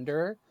Down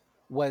Under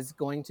was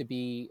going to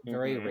be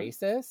very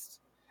racist.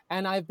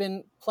 And I've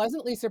been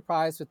pleasantly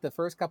surprised with the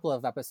first couple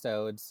of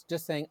episodes,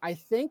 just saying, I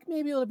think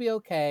maybe it'll be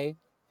okay.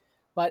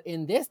 But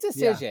in this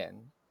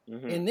decision,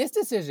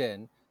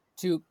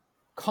 to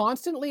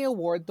constantly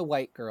award the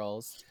white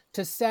girls,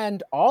 to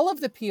send all of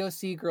the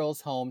POC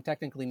girls home,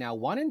 technically now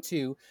 1 and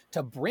 2,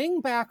 to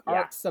bring back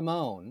Art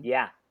Simone.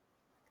 Yeah.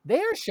 They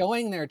are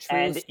showing their true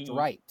And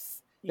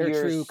stripes, their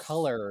true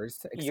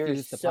colors. You're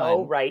Excuse the so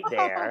pun. right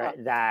there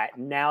that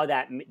now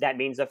that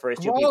means the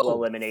first 2 people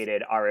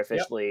eliminated are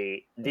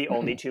officially the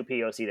only 2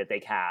 POC that they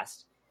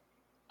cast.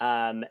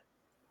 And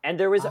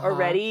there was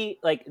already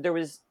there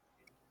was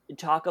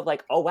talk of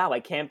like, oh wow, I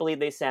can't believe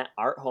they sent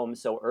Art home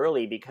so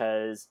early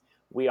because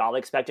we all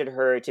expected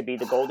her to be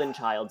the golden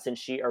child since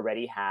she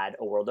already had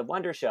a World of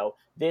Wonder show.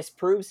 This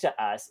proves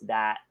to us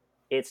that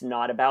it's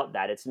not about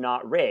that. It's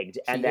not rigged.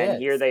 And then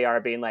here they are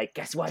being like,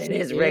 guess what? It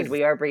is rigged.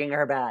 We are bringing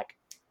her back.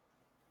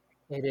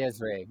 It is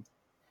rigged.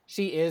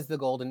 She is the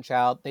golden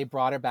child. They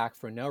brought her back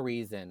for no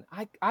reason.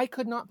 I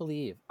could not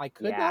believe. I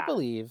could not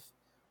believe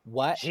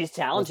what she's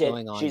talented. Was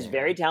going on she's there.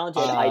 very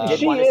talented. I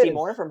did want to see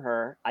more from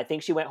her. I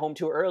think she went home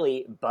too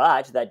early,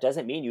 but that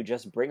doesn't mean you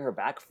just bring her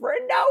back for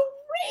no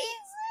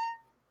reason.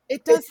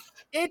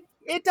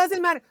 It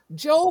doesn't matter.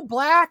 Joe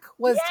Black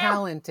was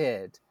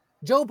talented.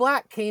 Joe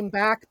Black came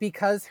back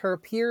because her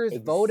peers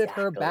voted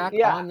her back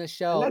on the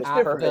show. And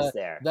that's purpose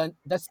there.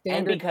 The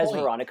standard and because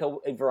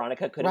point.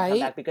 Veronica couldn't come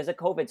back because of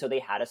COVID, so they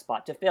had a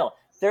spot to fill.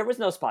 There was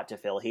no spot to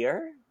fill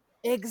here.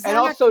 Exactly. And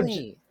also,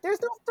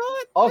 there's no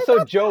thought.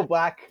 Also, Joe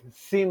Black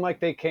seemed like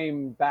they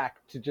came back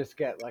to just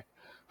get like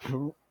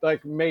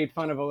made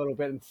fun of a little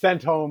bit and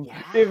sent home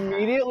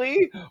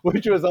immediately,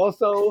 which was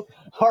also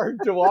hard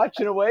to watch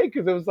in a way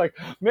because it was like,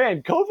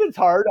 man, COVID's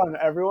hard on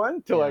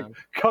everyone to like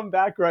come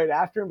back right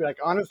after and be like,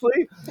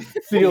 honestly,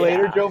 see you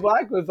later, Joe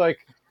Black was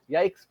like,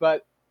 yikes.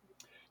 But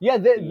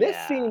this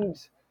seemed,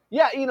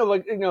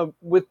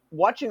 with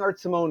watching Art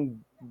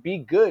Simone be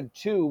good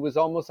too was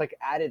almost like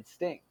added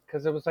sting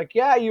because it was like,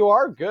 yeah, you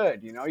are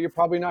good, you're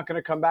probably not going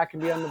to come back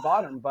and be on the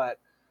bottom, but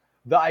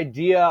the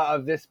idea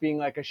of this being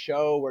like a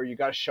show where you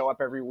got to show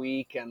up every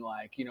week and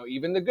like,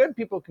 even the good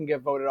people can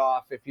get voted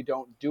off if you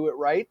don't do it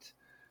right.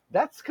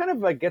 That's kind of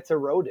like gets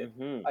eroded,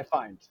 I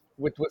find,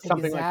 with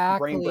something like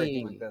brain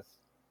breaking like this.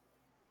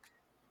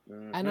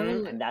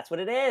 And that's what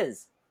it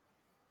is.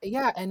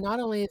 Yeah, and not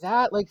only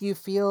that, like you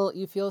feel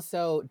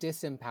so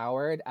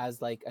disempowered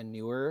as like a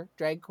newer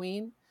drag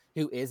queen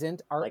who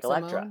isn't Art Simone.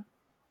 Elektra.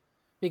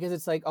 Because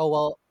it's like, oh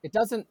well, it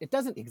doesn't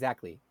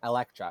exactly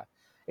Elektra.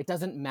 It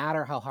doesn't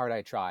matter how hard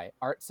I try.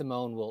 Art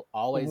Simone will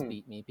always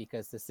beat me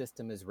because the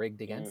system is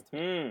rigged against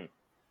me.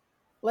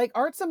 Like,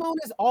 Art Simone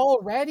is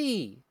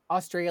already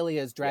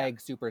Australia's drag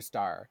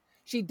superstar.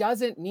 She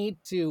doesn't need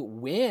to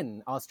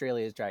win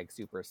Australia's drag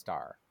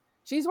superstar.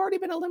 She's already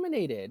been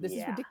eliminated. This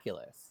is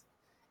ridiculous.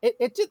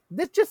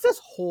 This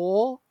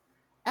whole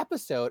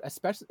episode,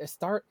 especially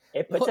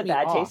it puts a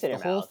bad taste in the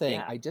your whole mouth. thing.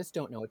 Yeah. I just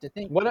don't know what to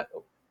think.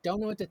 Don't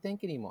know what to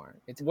think anymore.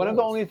 It's one of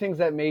the only things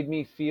that made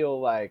me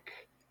feel like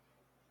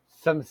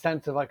some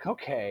sense of like,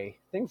 okay,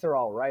 things are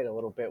all right a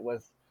little bit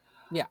was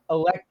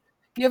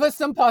give us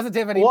some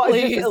positivity,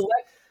 please.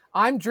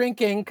 I'm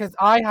drinking because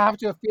I have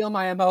to feel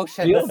my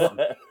emotions.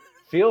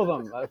 Feel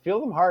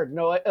them hard.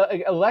 No,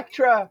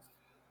 Electra,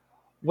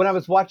 when I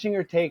was watching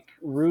her take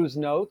Rue's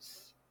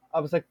notes, I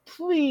was like,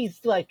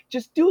 please, like,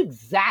 just do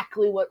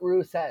exactly what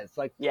Rue says.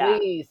 Like,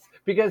 please.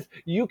 Because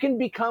you can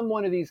become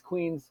one of these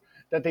queens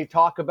that they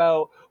talk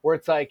about where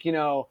it's like, you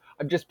know,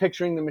 I'm just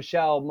picturing the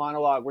Michelle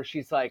monologue where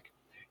she's like,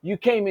 you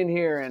came in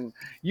here and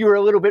you were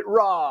a little bit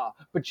raw,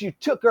 but you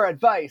took our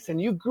advice and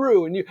you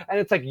grew and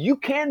it's like, you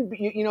can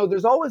be, you know,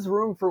 there's always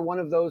room for one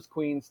of those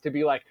queens to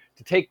be like,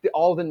 to take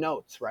all the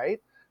notes,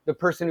 right? The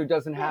person who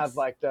doesn't have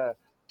like the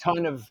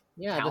ton of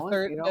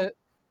talent,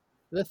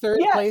 the third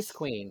place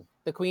queen,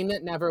 the queen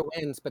that never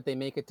wins, but they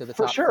make it to the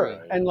top three.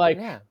 And like,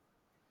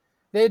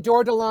 the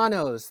Adore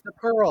Delanos, the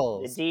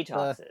Pearls, the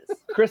Detoxes,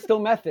 Crystal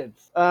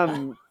Methods.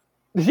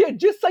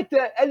 Just like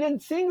that. And then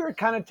seeing her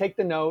kind of take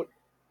the note,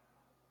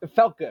 it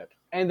felt good.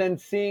 And then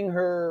seeing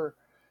her,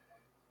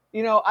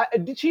 you know,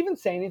 did she even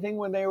say anything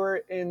when they were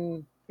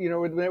in, you know,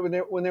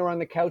 when they were on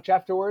the couch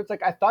afterwards?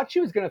 Like, I thought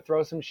she was going to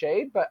throw some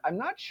shade, but I'm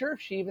not sure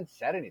if she even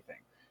said anything.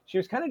 She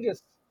was kind of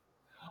just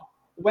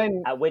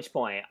At which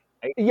point?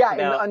 In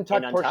the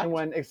Untucked portion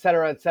when et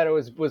cetera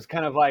was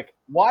kind of like,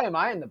 why am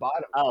I in the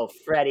bottom? Oh,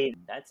 Freddie,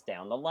 that's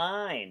down the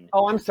line.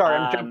 Oh, I'm sorry.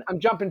 I'm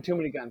jumping too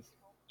many guns.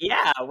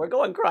 Yeah, we're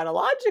going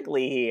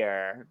chronologically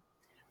here.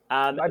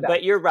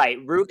 But you're right.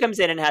 Rue comes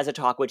in and has a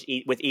talk with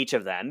each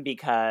of them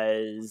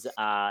because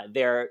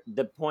they're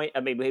the point. I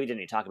mean, we didn't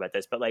even talk about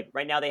this, but like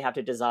right now they have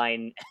to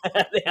design.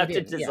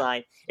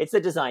 Design. It's the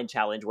design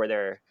challenge where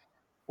they're.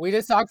 We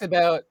just talked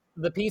about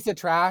the piece of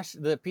trash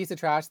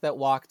that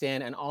walked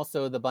in, and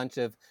also the bunch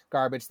of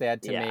garbage they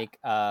had to make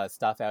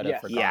stuff out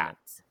of for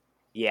garments.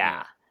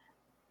 Yeah.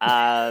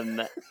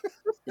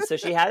 So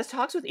she has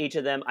talks with each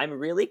of them. I'm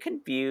really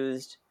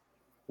confused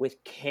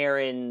with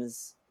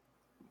Karen's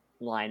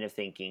line of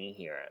thinking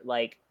here,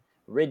 like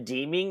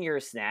redeeming your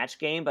snatch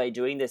game by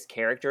doing this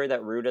character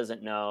that Rue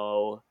doesn't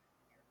know,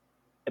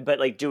 but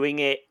like doing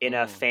it in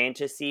a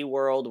fantasy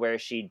world where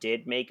she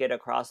did make it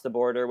across the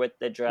border with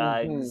the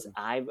drugs.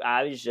 I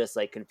was just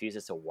like confused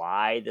as to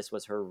why this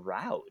was her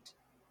route.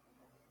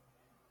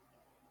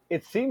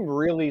 It seemed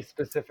really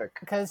specific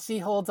because she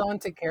holds on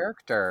to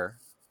character.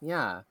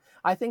 Yeah,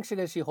 I think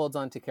she holds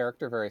on to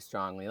character very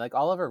strongly. Like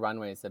all of her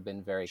runways have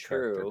been very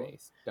character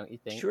based, don't you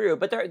think? True,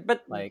 but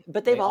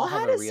they've all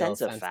had a sense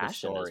of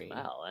fashion as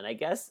well, and I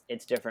guess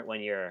it's different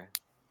when you're.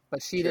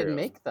 But she didn't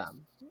make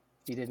them.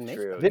 She didn't make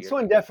them. This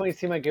one definitely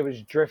seemed like it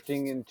was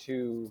drifting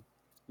into,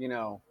 you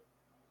know,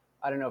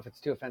 I don't know if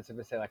it's too offensive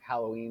to say like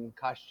Halloween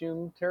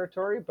costume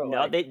territory, but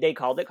no, like, they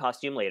called it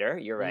costume later.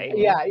 You're right.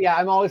 Yeah.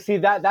 I'm always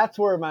that's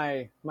where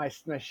my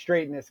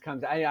straightness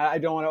comes. I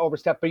don't want to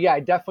overstep, but yeah,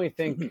 I definitely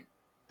think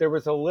there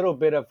was a little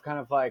bit of kind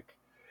of like,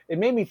 it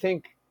made me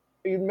think.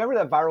 You remember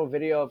that viral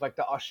video of like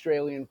the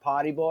Australian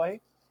potty boy,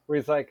 where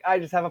he's like, I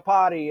just have a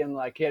potty, and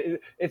like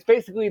it's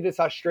basically this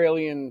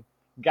Australian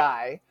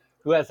guy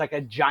who has like a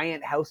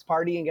giant house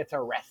party and gets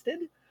arrested.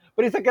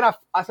 But he's like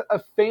a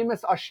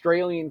famous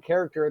Australian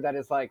character that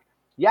is like,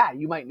 yeah,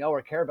 you might know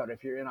or care about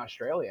if you're in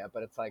Australia,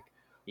 but it's like,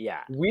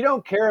 we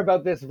don't care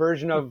about this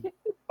version of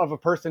a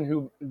person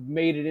who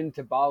made it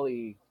into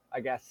Bali,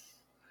 I guess.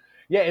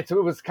 Yeah, it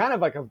was kind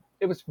of like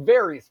it was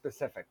very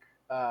specific.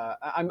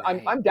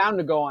 I'm down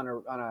to go on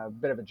a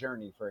bit of a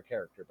journey for a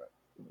character, but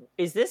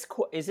is this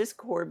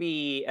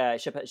Corby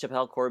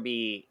Chappelle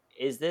Corby?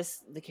 Is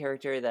this the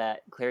character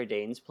that Claire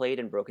Danes played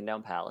in Broken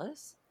Down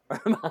Palace?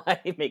 Or am I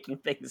making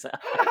things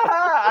up?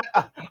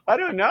 I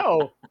don't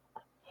know.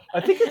 I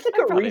think it's like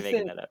a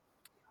recent.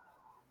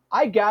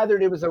 I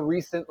gathered it was a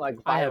recent like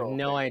viral I have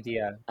no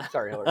idea.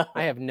 Sorry, Hillary.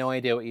 I have no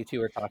idea what you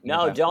two are talking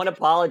about. No, don't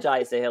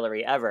apologize to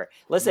Hillary ever.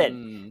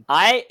 Listen,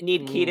 I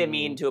need Keita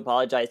Mean to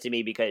apologize to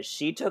me because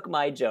she took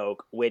my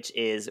joke, which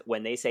is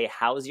when they say,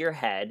 how's your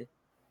head?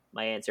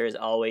 My answer is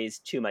always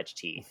too much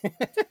teeth.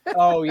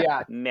 Oh,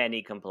 yeah.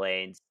 Many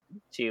complaints.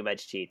 Too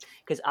much teeth.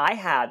 Because I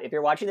have, if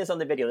you're watching this on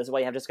the video, this is why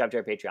you have to subscribe to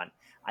our Patreon.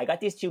 I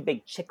got these two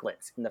big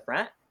chiclets in the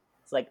front.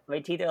 It's like my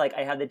teeth are like,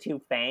 I have the two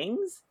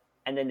fangs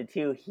and then the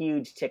two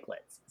huge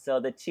chiclets. So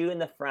the two in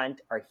the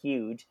front are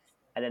huge.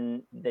 And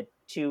then the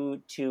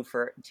two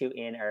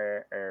in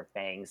are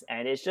fangs.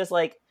 And it's just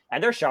like,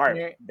 and they're sharp.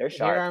 They're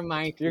sharp. Here are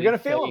my You're going to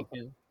feel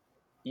them.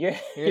 You're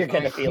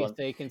going to feel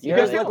them. You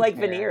guys look like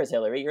veneers,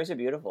 Hillary. Yours are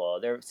beautiful.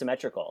 They're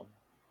symmetrical.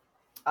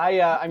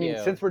 I mean,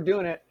 since we're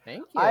doing it,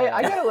 thank you.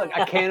 I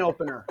got a can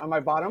opener on my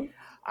bottom.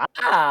 Look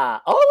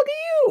at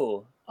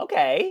you.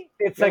 Okay.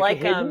 It's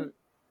like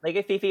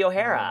a Fifi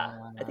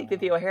O'Hara. I think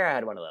Fifi O'Hara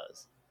had one of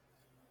those.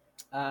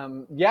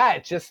 Yeah,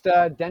 it's just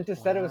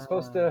dentist said it was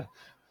supposed to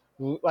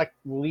like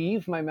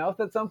leave my mouth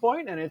at some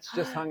point, and it's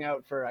just hung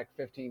out for like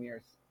 15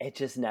 years. It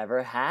just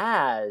never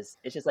has.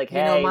 It's just like, You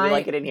know, hey, we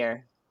like it in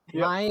here.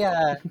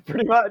 my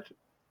Pretty much.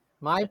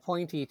 my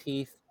pointy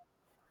teeth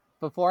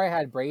before I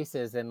had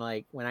braces and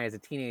like when I was a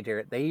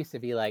teenager, they used to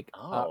be like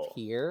up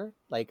here,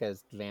 like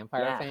as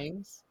vampire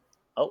fangs.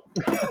 Oh,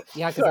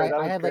 yeah, because Sorry,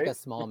 I had great. like a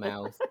small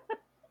mouth.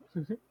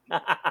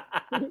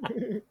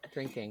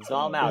 Drinking.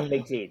 Small mouth,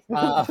 big teeth.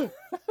 Yeah,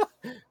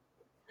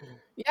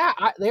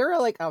 they were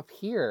like up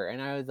here,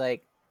 and I was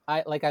like,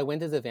 I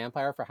went as a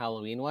vampire for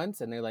Halloween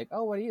once, and they're like,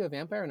 "Oh, what are you, a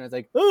vampire?" And I was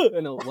like, "Ugh!"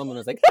 And a woman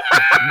was like,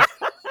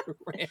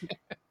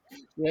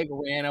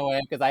 ran away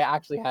because I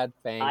actually had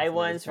fangs. I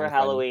once for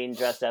Halloween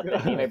dressed up.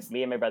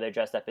 Me and my brother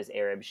dressed up as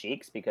Arab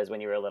sheiks because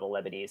when you were a little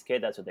Lebanese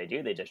kid, that's what they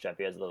do. They just dress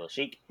you as a little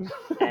sheik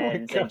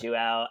and send you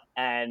out.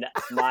 And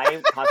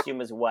my costume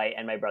was white,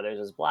 and my brother's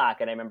was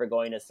black. And I remember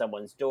going to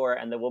someone's door,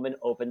 and the woman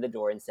opened the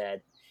door and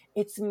said,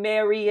 "It's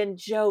Mary and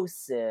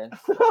Joseph."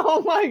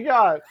 Oh my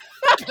god!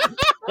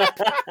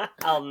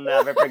 I'll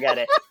never forget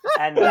it.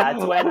 And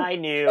that's when I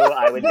knew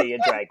I would be a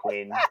drag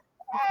queen.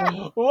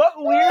 What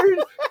weird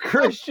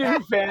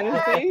Christian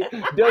fantasy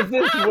does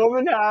this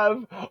woman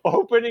have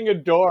opening a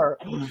door?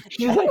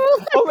 She's like,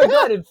 oh my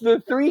god, it's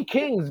the three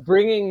kings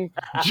bringing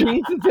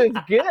Jesus'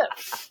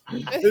 gifts.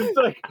 It's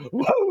like,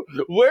 whoa,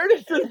 where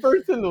does this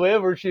person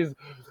live where she's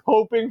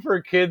hoping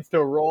for kids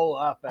to roll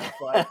up as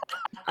like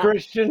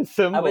Christian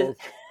symbols?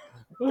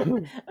 I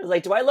was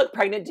like, do I look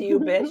pregnant to you,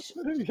 bitch?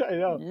 I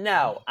know.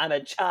 No, I'm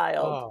a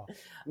child. Oh,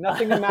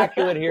 nothing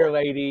immaculate here,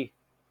 lady.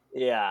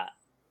 Yeah.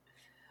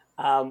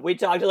 We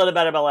talked a little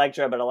bit about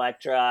Elektra, but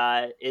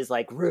Elektra is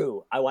like,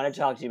 Rue, I want to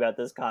talk to you about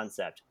this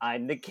concept.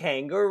 I'm the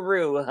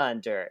kangaroo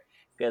hunter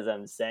because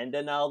I'm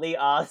sending all the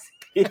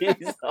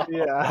Aussies home.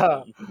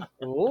 Yeah.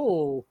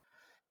 Ooh.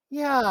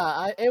 Yeah,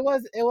 I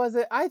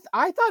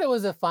thought it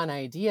was a fun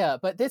idea,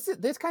 but this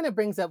kind of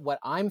brings up what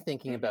I'm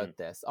thinking about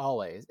this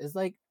always is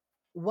like,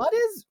 what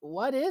is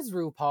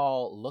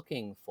RuPaul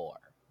looking for,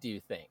 do you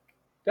think?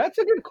 That's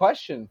a good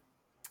question.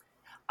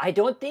 I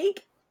don't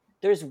think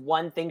there's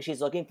one thing she's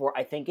looking for.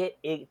 I think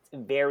it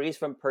varies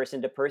from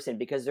person to person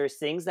because there's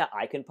things that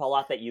I can pull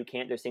off that you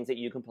can't. There's things that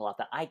you can pull off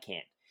that I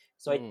can't.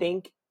 So I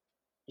think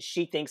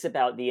she thinks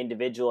about the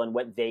individual and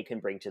what they can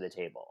bring to the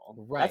table.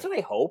 Right. That's what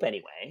I hope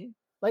anyway.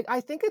 Like, I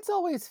think it's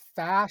always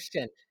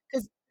fashion.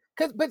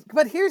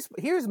 But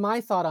here's my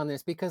thought on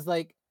this because,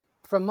 like,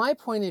 from my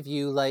point of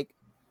view, like,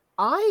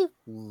 I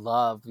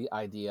love the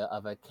idea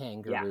of a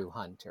kangaroo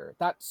hunter.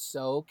 That's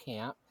so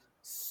camp,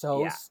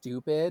 so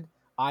stupid.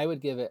 I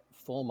would give it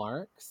full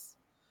marks.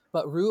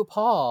 But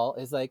RuPaul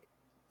is like,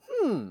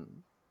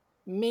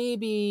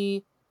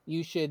 maybe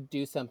you should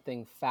do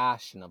something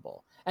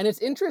fashionable. And it's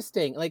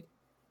interesting, like,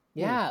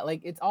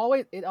 like it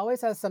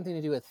always has something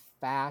to do with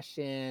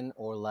fashion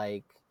or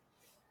like,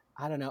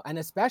 I don't know. And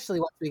especially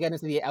once we get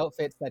into the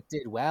outfits that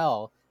did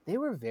well, they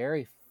were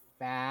very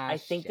fashion. I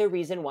think the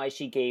reason why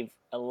she gave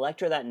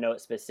Elektra that note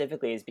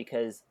specifically is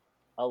because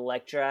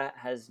Elektra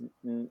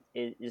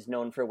is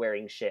known for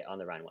wearing shit on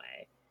the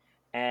runway.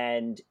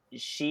 And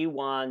she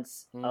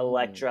wants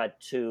Elektra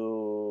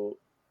to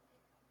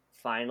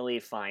finally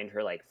find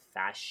her like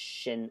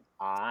fashion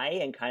eye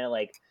and kind of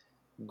like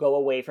go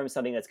away from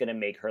something that's going to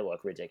make her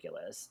look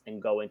ridiculous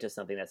and go into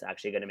something that's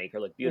actually going to make her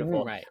look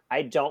beautiful. Right.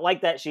 I don't like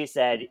that she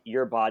said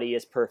your body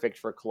is perfect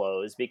for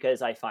clothes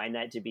because I find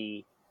that to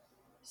be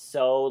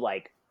so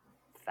like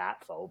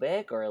fat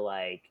phobic or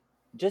like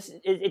just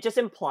it just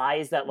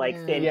implies that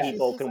like thin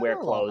people can wear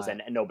clothes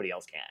and nobody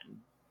else can.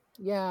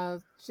 Yeah,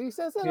 she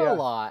says that a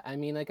lot. I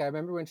mean, like, I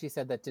remember when she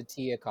said that to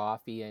Tia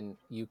Coffee in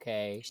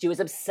UK. She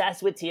was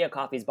obsessed with Tia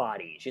Coffee's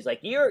body. She's like,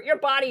 your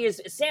body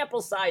is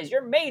sample size.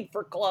 You're made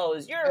for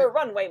clothes. You're a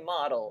runway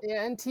model.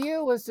 Yeah, and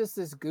Tia was just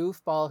this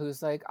goofball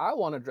who's like, I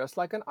want to dress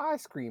like an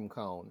ice cream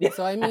cone.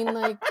 So, I mean,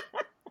 like,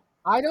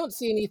 I don't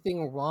see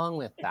anything wrong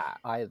with that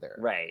either.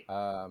 Right.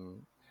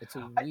 It's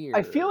weird.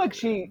 I feel like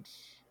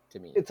to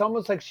me. It's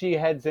almost like she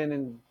heads in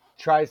and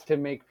tries to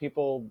make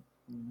people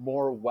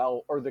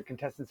the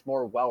contestants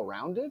more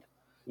well-rounded.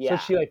 So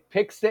she like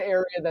picks the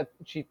area that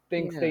she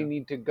thinks they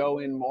need to go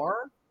in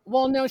more.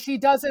 Well, no, she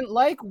doesn't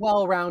like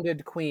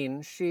well-rounded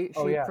queens. She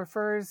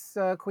prefers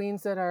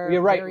queens that are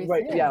very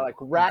thin. Yeah, like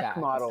rack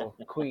model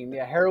queen.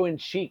 Yeah, heroin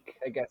chic,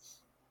 I guess.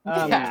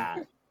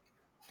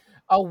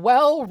 A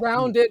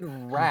well-rounded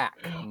rack.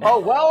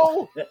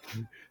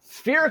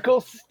 Spherical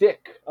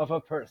stick of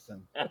a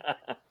person.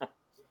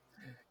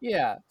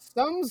 Yeah,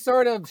 some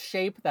sort of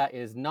shape that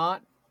is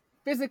not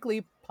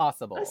physically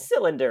possible. A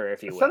cylinder,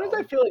 if you will. Sometimes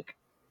I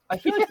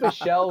feel like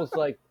Michelle's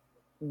like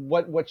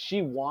what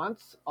she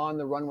wants on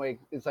the runway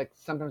is like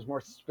sometimes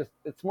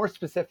it's more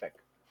specific.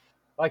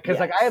 Like because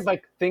like I have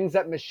like things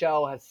that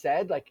Michelle has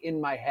said like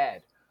in my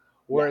head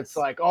where it's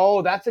like,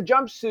 oh, that's a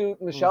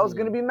jumpsuit. Michelle's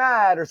gonna be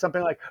mad or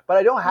something like. But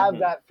I don't have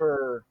that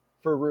for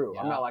Rue.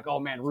 I'm not like, oh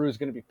man, Rue's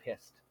gonna be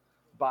pissed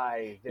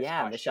by this.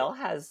 Yeah, question.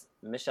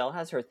 Michelle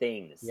has her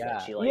things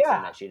that she likes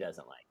and that she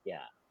doesn't like. Yeah.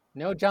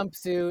 No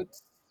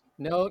jumpsuits.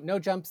 No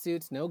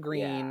jumpsuits. No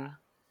green.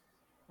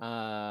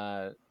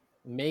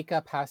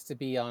 Makeup has to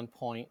be on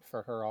point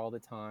for her all the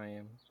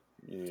time.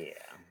 Yeah.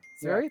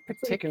 It's very pretty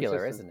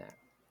particular, consistent. isn't it?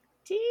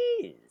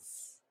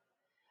 Tease.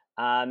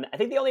 I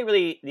think the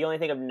only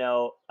thing of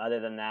note other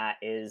than that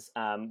is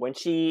when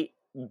she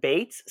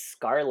baits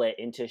Scarlet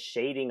into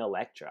shading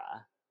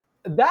Elektra.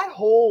 That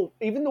whole,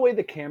 even the way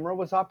the camera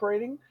was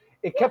operating,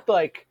 it kept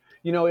like,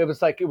 you know, it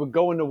was like it would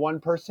go into one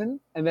person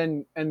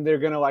and they're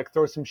gonna like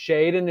throw some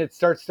shade and it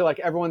starts to like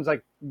everyone's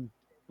like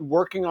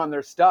working on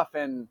their stuff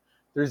and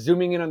they're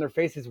zooming in on their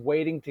faces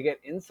waiting to get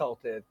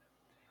insulted.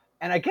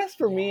 And I guess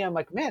for me, I'm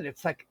like, man,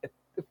 it's like I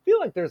feel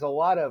like there's a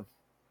lot of,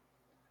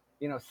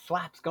 you know,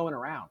 slaps going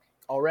around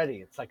already.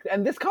 It's like,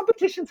 and this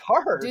competition's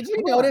hard. Did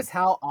you notice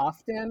how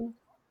often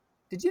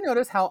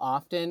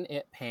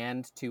it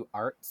panned to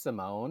Art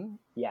Simone?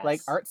 Yes.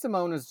 Like Art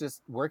Simone was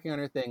just working on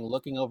her thing,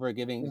 looking over,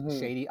 giving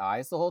shady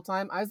eyes the whole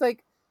time. I was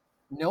like,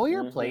 know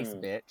your place,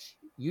 bitch.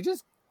 You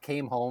just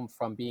came home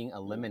from being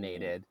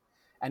eliminated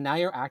and now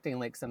you're acting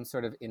like some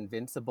sort of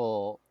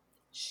invincible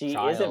She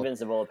child. is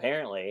invincible,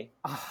 apparently.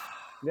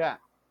 Yeah.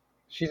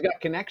 She's got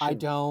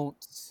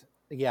connections.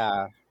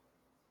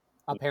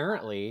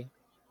 Apparently.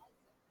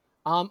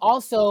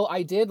 Also,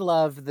 I did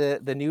love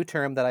the new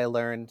term that I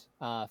learned,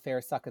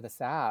 fair suck of the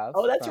salve.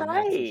 Oh, that's from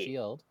right. Max and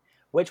Shield.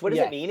 What does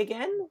it mean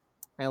again?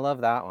 I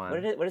love that one.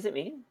 What does it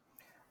mean?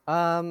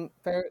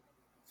 Fair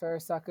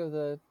suck of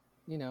the,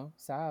 you know,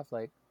 salve,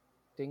 like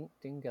dinky.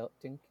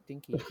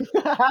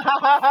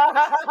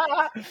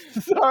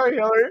 Sorry,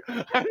 Hillary.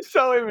 I'm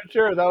so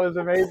immature. That was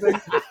amazing.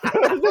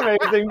 That was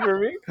amazing for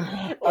me.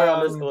 We're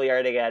on the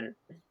schoolyard again.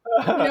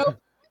 You know,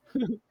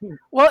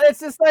 well, it's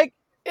just like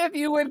if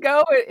you would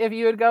go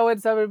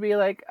and someone would be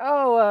like,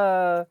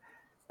 "Oh,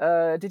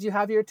 did you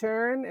have your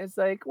turn?" It's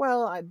like,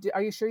 "Well,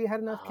 are you sure you had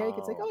enough cake?"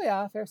 It's like, "Oh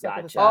yeah, fair suck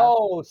of the salve."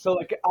 Oh, so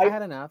like I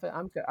had enough.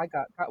 I'm good. I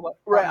got what?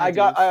 Right.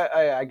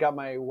 I got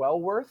my well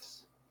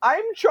worths.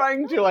 I'm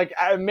trying to like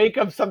make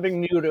up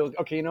something new to.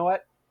 Okay, you know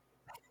what?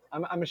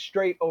 I'm a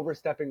straight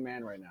overstepping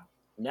man right now.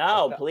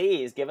 No,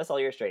 please give us all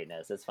your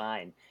straightness. It's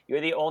fine.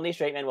 You're the only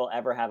straight man we'll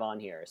ever have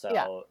on here.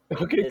 So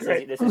okay,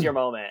 this is your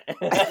moment.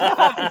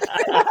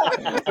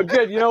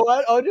 Good. You know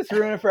what? I'll just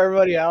ruin it for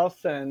everybody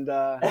else. And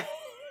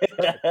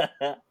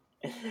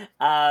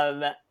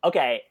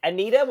okay,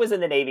 Anita was in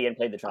the Navy and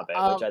played the trumpet,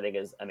 which I think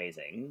is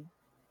amazing.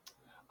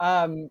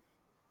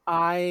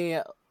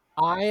 I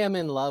am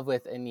in love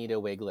with Anita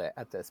Wiglet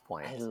at this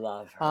point. I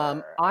love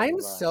her. I'm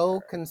so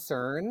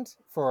concerned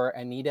for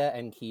Anita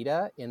and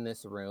Kita in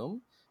this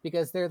room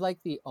because they're like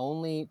the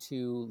only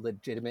two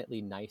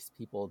legitimately nice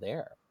people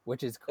there,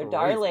 which is crazy. They're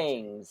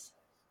darlings.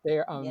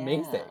 They're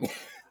amazing.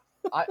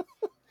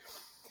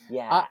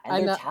 Yeah,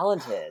 and they're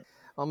talented.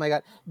 Oh my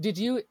God. Did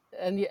you,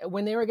 and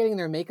when they were getting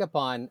their makeup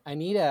on,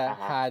 Anita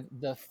had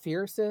the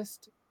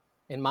fiercest,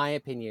 in my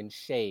opinion,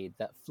 shade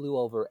that flew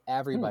over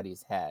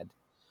everybody's head.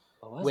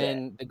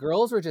 When the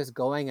girls were just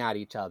going at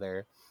each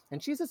other,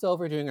 and she's just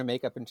over doing her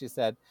makeup, and she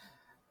said,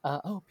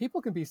 "Oh,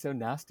 people can be so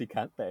nasty,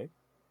 can't they?"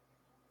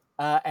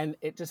 And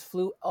it just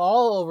flew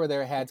all over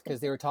their heads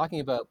because they were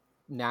talking about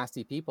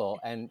nasty people,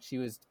 and she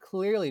was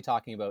clearly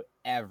talking about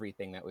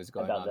everything that was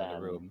going on in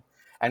the room.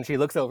 And she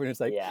looks over and it's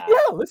like, yeah,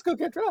 let's go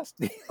get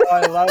dressed. Oh,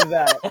 I love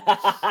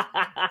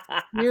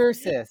that.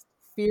 Fiercest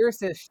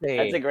shade.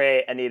 That's a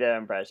great Anita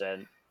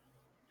impression.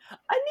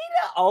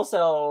 Anita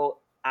also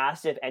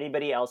asked if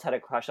anybody else had a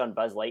crush on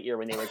Buzz Lightyear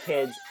when they were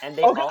kids, and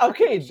they all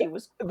think she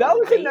was crazy. That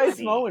was a nice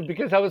moment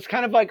because I was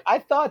kind of like, I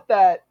thought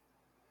that,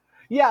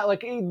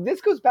 like this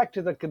goes back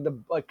to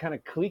the like kind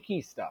of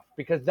cliquey stuff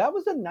because that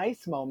was a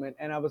nice moment,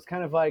 and I was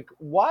kind of like,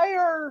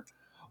 I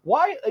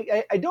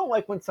don't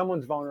like when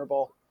someone's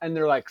vulnerable and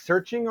they're like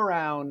searching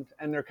around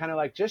and they're kind of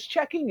like just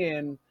checking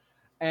in,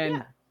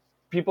 and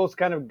people's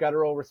kind of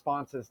guttural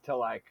responses to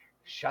like,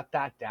 shut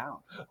that down.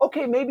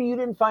 Okay, maybe you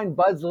didn't find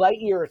Buzz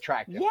Lightyear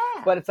attractive.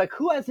 Yeah. But it's like,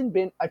 who hasn't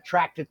been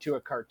attracted to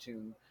a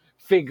cartoon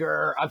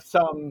figure of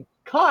some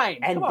kind?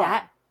 And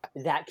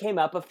that came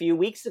up a few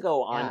weeks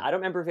ago on, I don't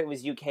remember if it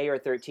was UK or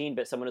 13,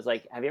 but someone was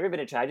like, have you ever been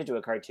attracted to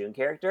a cartoon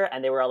character?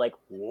 And they were all like,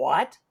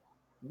 what?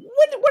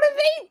 What are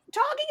they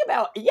talking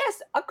about?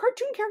 Yes, a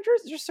cartoon character,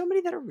 there's so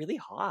many that are really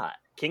hot.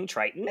 King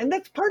Triton. And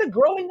that's part of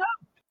growing up.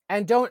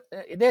 And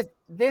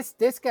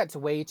this gets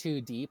way too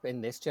deep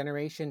in this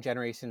Generation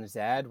Z,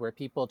 where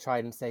people try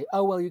and say,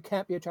 oh, well, you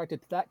can't be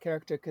attracted to that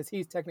character because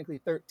he's technically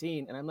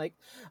 13. And I'm like,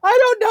 I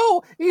don't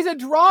know. He's a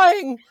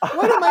drawing.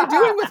 What am I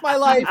doing with my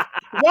life?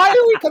 Why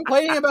are we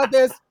complaining about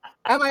this?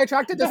 Am I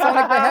attracted to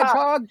Sonic the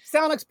Hedgehog?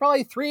 Sonic's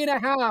probably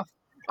 3.5.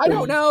 I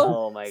don't know.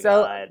 Oh my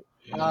God.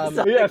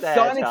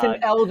 Sonic's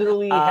an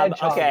elderly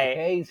hedgehog.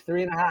 Okay, he's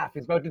 3.5.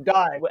 He's about to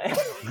die.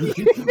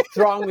 What's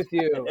wrong with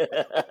you?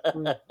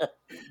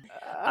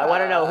 I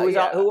want to know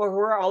who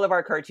are all of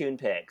our cartoon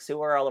picks?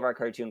 Who are all of our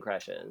cartoon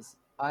crushes?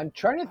 I'm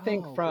trying to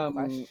think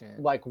from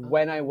like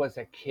when I was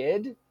a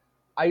kid.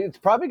 It's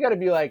probably got to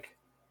be like,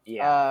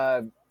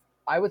 I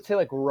would say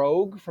like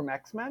Rogue from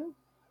X-Men,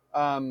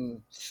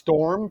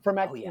 Storm from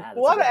X-Men. A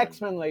lot of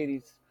X-Men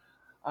ladies.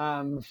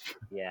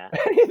 Yeah.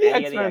 The Any of the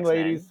X-Men X-Men.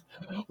 ladies.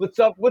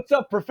 What's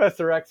up,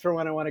 Professor X, for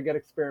when I want to get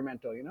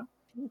experimental, you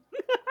know?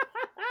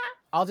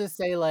 I'll just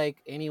say, like,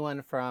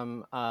 anyone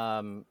from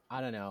I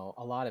don't know,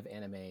 a lot of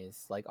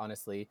animes. Like,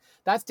 honestly,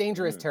 that's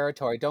dangerous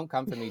territory. Don't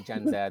come for me,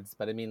 Gen Zs.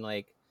 But I mean,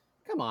 like,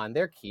 come on,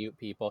 they're cute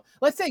people.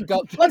 Let's say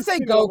Goku.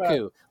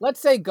 Let's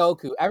say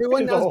Goku.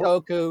 Everyone knows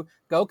Goku.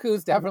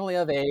 Goku's definitely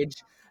of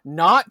age.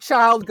 Not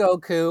child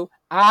Goku,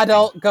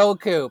 adult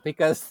Goku,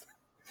 because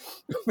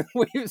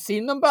we've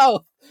seen them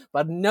both.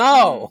 But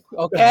no,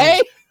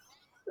 okay?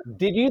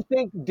 Did you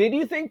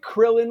think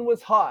Krillin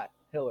was hot,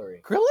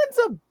 Hillary? Krillin's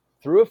a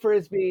Threw a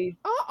frisbee.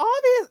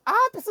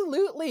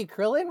 Absolutely.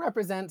 Krillin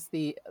represents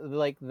the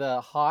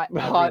hot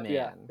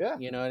everyman. Yeah.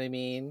 You know what I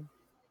mean?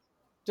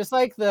 Just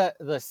like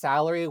the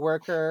salary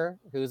worker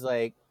who's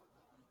like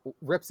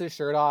rips his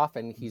shirt off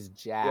and he's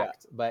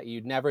jacked, but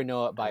you'd never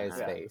know it by his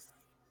face.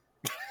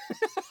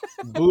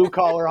 Blue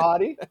collar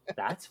hottie.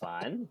 That's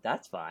fun. I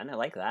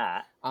like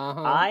that.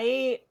 Uh-huh.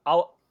 I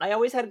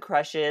always had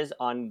crushes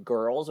on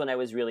girls when I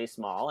was really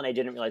small, and I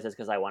didn't realize this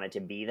because I wanted to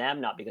be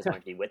them, not because I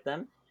wanted to be with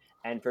them.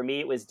 And for me,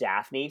 it was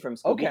Daphne from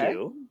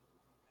Scooby-Doo.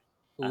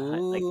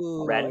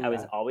 Okay. I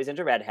was always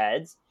into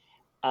redheads.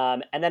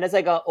 And then as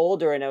I got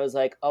older, and I was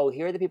like, oh,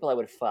 here are the people I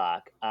would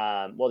fuck.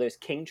 Well, there's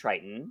King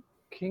Triton.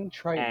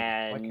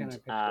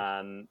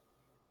 And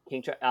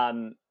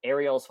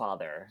Ariel's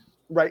father.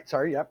 Right.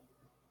 Sorry. Yep.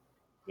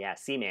 Yeah,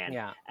 Seaman.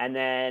 Yeah. And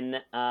then,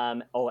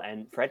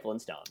 and Fred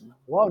Flintstone.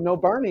 Whoa, no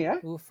Barney, eh?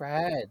 Ooh,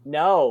 Fred.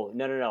 No.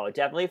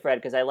 Definitely Fred,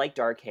 because I like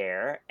dark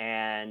hair,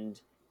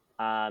 and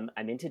I'm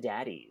into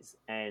daddies,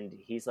 and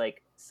he's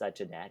like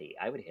such a daddy.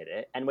 I would hit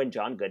it. And when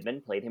John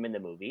Goodman played him in the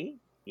movie,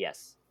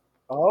 yes.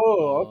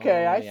 Oh,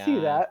 okay. I see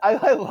that.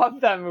 I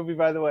love that movie,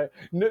 by the way.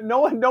 No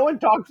one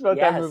talks about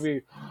that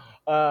movie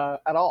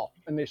at all,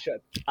 and they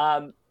should.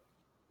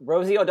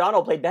 Rosie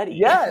O'Donnell played Betty.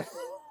 Yes.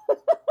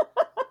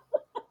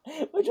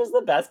 Which was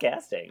the best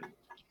casting.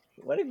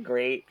 What a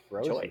great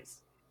choice.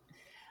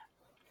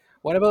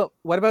 What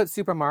about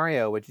Super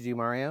Mario? Would you do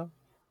Mario?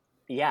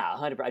 Yeah,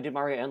 100%. I did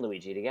Mario and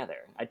Luigi together.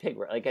 I'd pick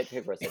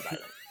roasted by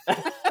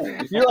them.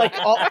 You're like,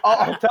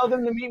 I'll tell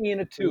them to meet me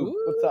in a tube. Ooh.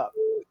 What's up?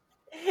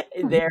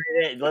 There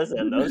it is.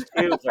 Listen, those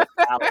tubes are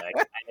phallic.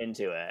 I'm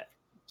into it.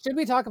 Should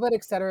we talk about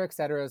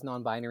Etcetera's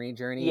non-binary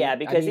journey? Yeah,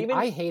 because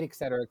I hate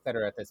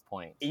Etcetera at this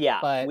point. Yeah,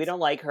 but we don't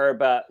like her,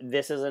 but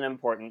this is an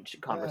important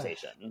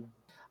conversation.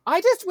 I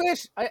just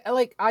wish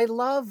I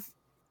love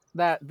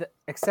that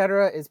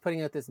Etcetera is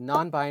putting out this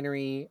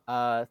non-binary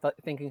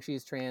thinking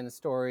she's trans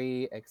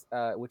story,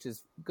 which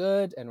is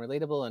good and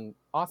relatable and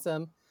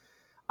awesome.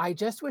 I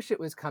just wish it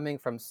was coming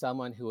from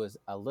someone who was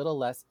a little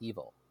less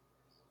evil.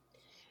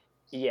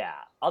 Yeah,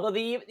 although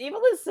the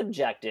evil is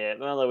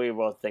subjective, although we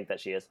both think that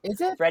she is.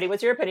 Is it? Freddie,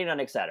 what's your opinion on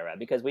Etcetera?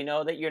 Because we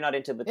know that you're not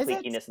into the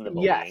cliquiness and the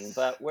bullying,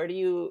 but where do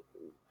you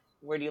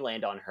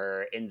land on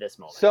her in this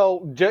moment?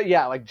 So,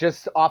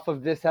 just off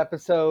of this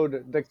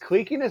episode, the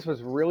cliquiness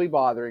was really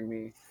bothering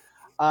me.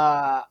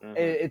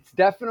 It's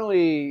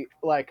definitely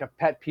like a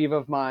pet peeve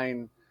of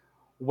mine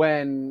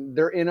when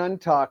they're in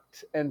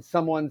Untucked and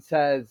someone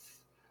says,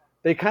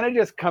 they kind of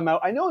just come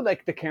out. I know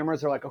like the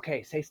cameras are like,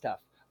 okay, say stuff,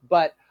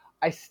 but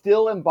I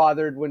still am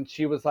bothered when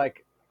she was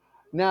like,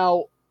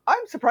 now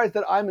I'm surprised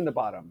that I'm in the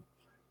bottom,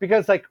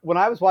 because like when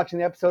I was watching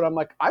the episode, I'm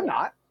like, I'm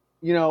not,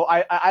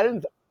 I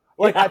didn't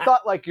like, I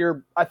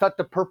thought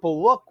the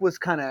purple look was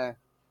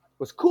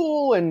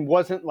cool and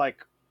wasn't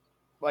like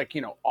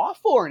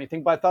awful or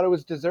anything, but I thought it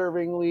was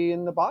deservingly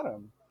in the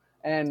bottom.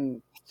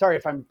 And sorry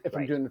if I'm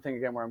doing the thing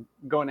again where I'm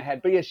going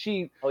ahead, but yeah,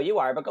 Oh, you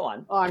are, but go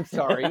on. Oh, I'm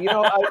sorry.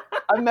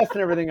 I'm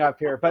messing everything up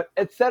here, but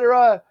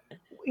Etcetera.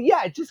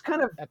 Yeah, it just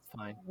kind of that's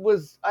fine.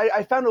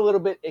 I found a little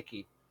bit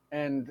icky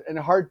and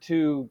hard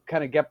to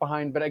kind of get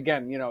behind. But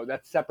again,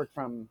 that's separate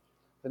from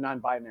the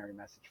non-binary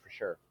message for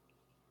sure.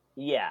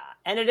 Yeah,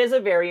 and it is a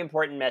very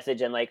important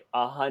message, and like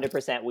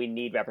 100% we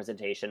need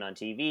representation on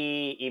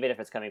TV, even if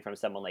it's coming from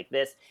someone like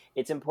this.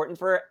 It's important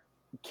for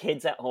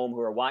kids at home who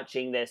are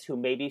watching this, who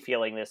may be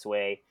feeling this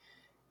way,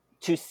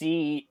 to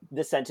see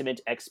the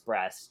sentiment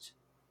expressed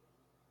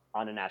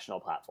on a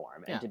national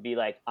platform and to be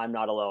like, I'm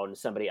not alone,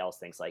 somebody else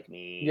thinks like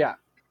me.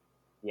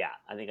 Yeah,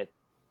 I think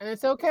and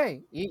it's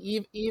okay.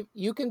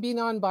 You can be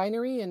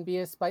non-binary and be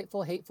a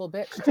spiteful, hateful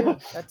bitch too.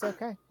 That's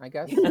okay, I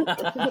guess.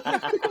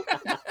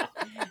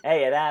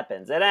 Hey, it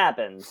happens.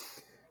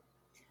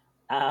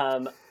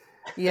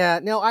 Yeah,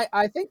 no,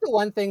 I think the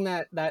one thing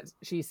that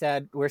she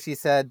said, where she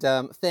said,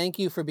 thank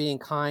you for being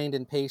kind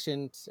and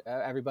patient,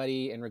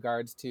 everybody, in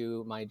regards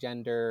to my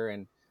gender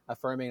and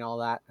affirming all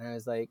that. And I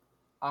was like,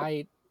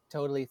 I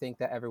totally think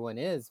that everyone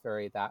is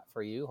very that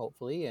for you,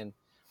 hopefully.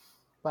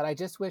 But I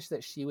just wish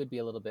that she would be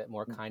a little bit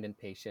more kind and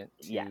patient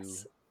to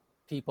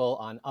people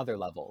on other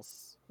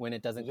levels when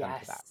it doesn't come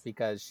to that,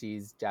 because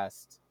she's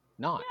just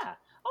not. Yeah.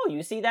 Oh,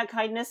 you see that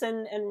kindness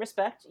and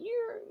respect?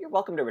 You're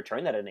welcome to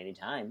return that at any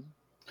time.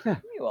 You're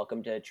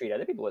welcome to treat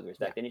other people with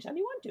respect anytime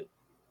you want to.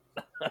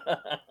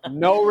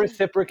 No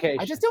reciprocation.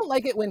 I just don't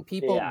like it when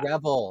people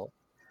revel.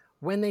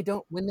 When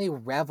they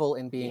revel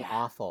in being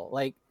awful.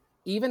 Like,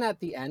 even at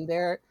the end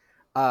there,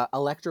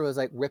 Electra was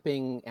like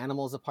ripping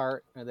animals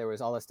apart. There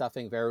was all the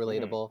stuffing, very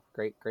relatable.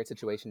 Great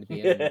situation to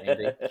be in when you're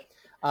angry.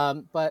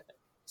 But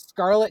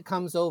Scarlet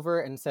comes over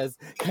and says,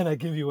 "Can I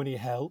give you any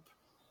help?"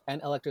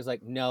 And Electra's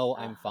like, "No,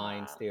 I'm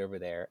fine. Stay over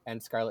there."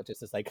 And Scarlet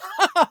just is like,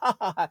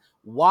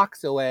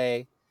 walks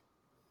away.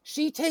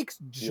 She takes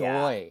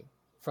joy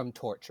from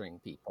torturing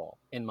people,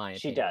 in my opinion.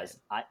 She does.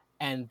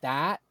 And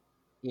that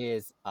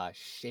is a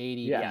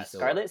shady piece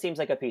Scarlet seems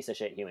like a piece of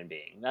shit human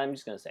being. I'm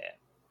just going to say it.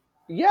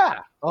 Yeah.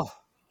 Oh,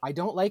 I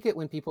don't like it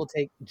when people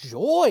take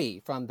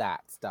joy from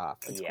that stuff.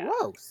 It's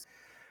gross.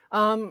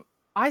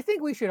 I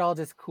think we should all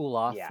just cool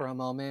off for a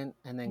moment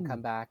and then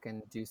come back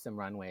and do some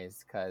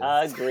runways.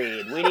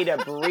 Agreed. We need a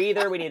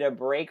breather. We need a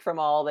break from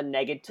all the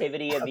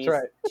negativity of these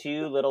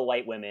two little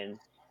white women.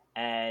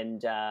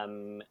 And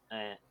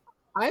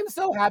I'm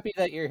so happy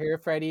that you're here,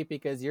 Freddie,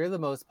 because you're the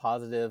most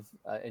positive,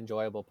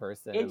 enjoyable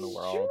person in the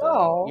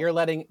world. You're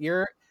letting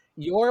your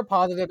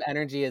positive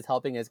energy is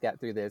helping us get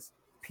through this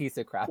piece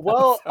of crap.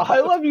 Well, episode. I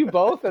love you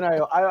both, and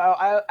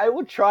I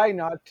will try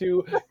not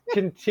to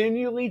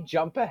continually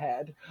jump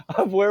ahead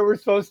of where we're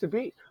supposed to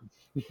be.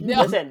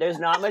 Listen, there's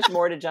not much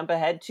more to jump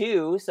ahead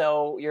to,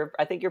 so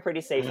I think you're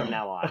pretty safe from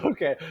now on.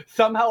 Okay.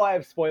 Somehow I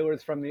have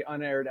spoilers from the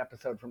unaired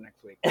episode from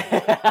next week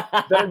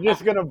that I'm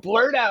just gonna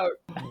blurt out.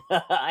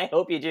 I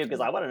hope you do,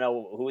 because I want to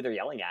know who they're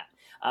yelling at.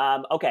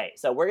 Okay,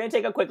 so we're gonna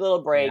take a quick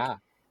little break. Yeah.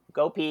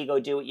 Go pee, go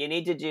do what you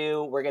need to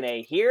do. We're gonna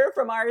hear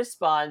from our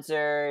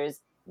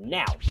sponsors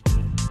now.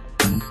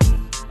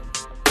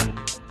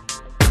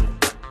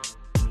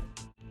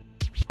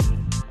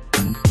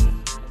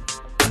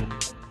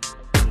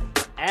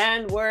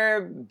 And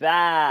we're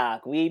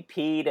back. We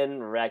peed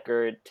in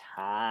record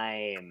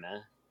time.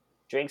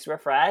 Drinks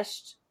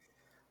refreshed?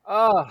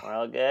 Oh, We're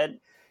all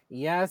good?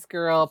 yes,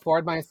 girl.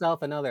 Poured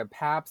myself another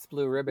Pabst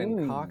Blue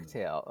Ribbon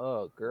cocktail.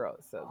 Oh, girl,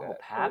 so good. Oh,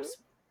 Pabst?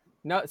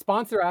 No,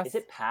 sponsor us. Is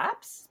it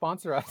Pabst?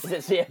 Sponsor us.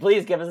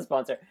 Please give us a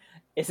sponsor.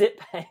 Is it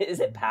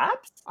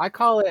Pabst? I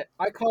call it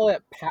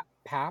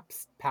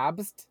Pabst.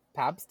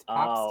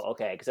 Oh,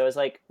 okay. Because I was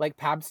like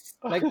Pabst,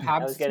 I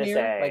was gonna smear,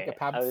 say, like a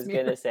Pabst I was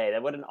smear. gonna say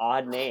that. What an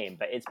odd name,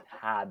 but it's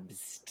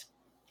Pabst.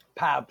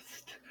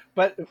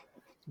 But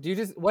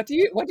what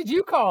did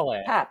you call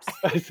it? Pabst.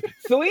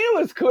 Selena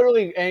was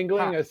clearly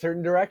angling a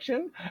certain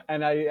direction,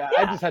 and I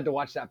just had to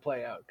watch that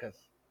play out because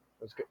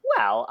it was good.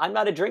 Well, I'm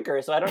not a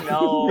drinker, so I don't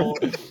know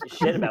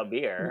shit about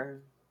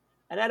beer,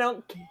 and I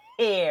don't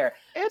care.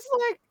 It's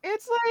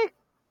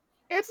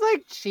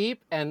like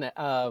cheap and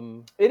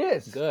It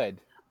is good,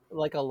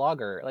 like a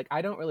lager. Like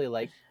I don't really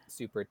like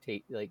super.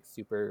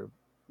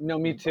 No,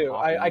 me too.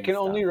 I can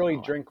only really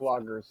drink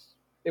lagers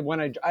when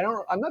I'm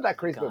not that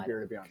crazy about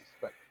beer, to be honest,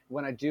 but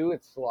when I do,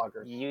 it's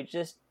lagers. You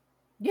just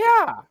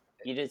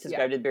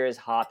described the beer as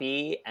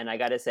hoppy, and I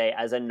gotta say,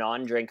 as a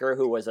non-drinker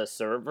who was a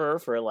server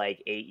for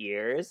like 8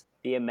 years,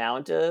 the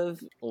amount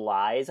of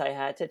lies I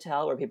had to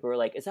tell where people were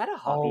like, "Is that a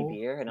hoppy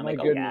beer?" And I'm like,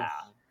 "Oh yeah."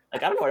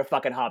 Like, I don't know what a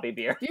fucking hoppy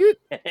beer. Do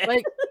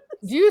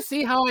you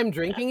see how I'm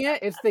drinking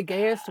it? It's the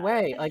gayest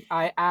way. Like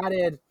I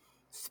added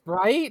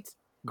Sprite,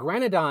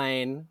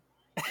 grenadine.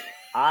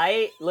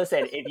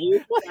 Listen, if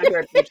you go to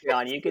our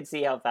Patreon, you could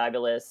see how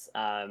fabulous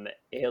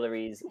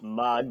Hillary's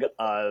mug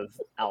of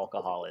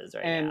alcohol is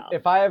right now. And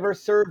if I ever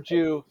served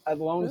you at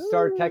Lone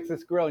Star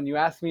Texas Grill and you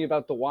asked me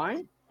about the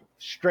wine,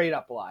 straight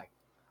up lie.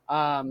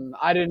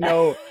 I didn't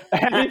know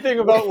anything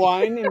about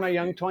wine in my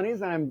young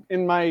 20s, and I'm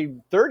in my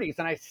 30s,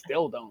 and I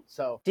still don't.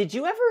 So, did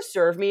you ever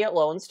serve me at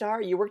Lone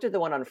Star? You worked at the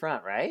one on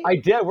front, right? I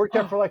did. I worked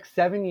there for like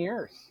 7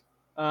 years.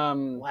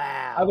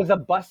 Wow. I was a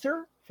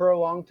busser for a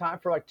long time,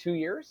 for like 2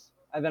 years.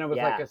 And then I was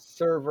like a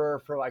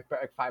server for like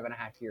 5.5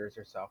 years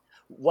or so.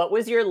 What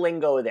was your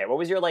lingo there? What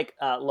was your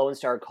Lone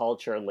Star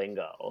culture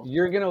lingo?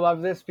 You're going to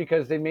love this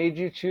because they made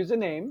you choose a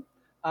name.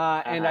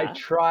 And I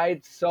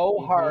tried so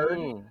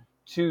hard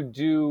to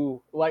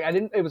do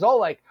it was all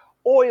like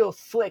oil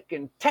slick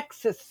and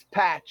Texas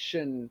patch.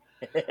 And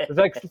it was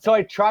like, so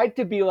I tried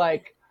to be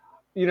like,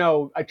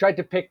 I tried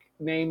to pick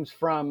names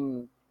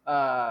from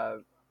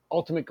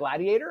Ultimate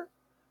Gladiator.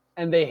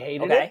 And they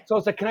hated it. So I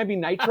was like, can I be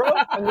Nitro?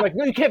 And they're like,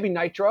 no, you can't be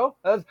Nitro.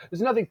 There's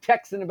nothing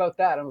Texan about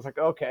that. I was like,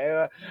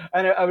 okay.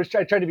 And I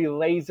tried to be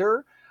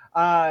Laser.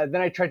 Then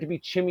I tried to be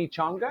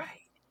Chimichanga.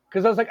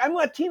 Because I was like, I'm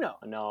Latino.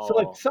 No. So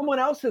like someone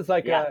else is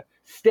like a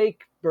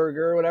steak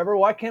burger or whatever.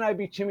 Why can't I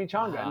be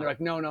Chimichanga? And they're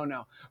like,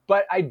 no.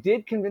 But I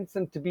did convince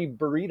them to be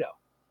Burrito.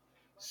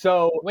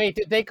 So. Wait,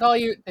 did they call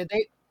you,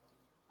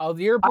 Oh,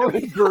 you're Burrito? I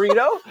was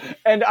Burrito.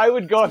 And I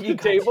would go up to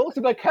tables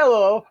and be like,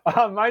 hello,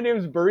 my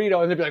name's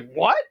Burrito. And they'd be like,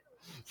 what?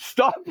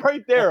 Stop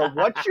right there.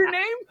 What's your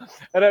name?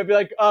 And I'd be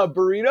like,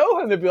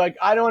 Burrito. And they'd be like,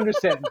 I don't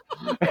understand.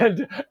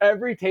 And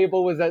every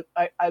table was at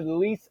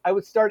least, I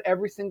would start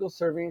every single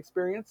serving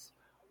experience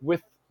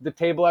with the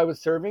table I was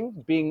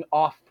serving being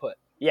off-put.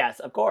 Yes,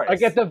 of course.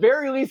 Like at the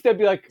very least, I'd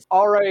be like,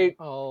 all right,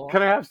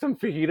 can I have some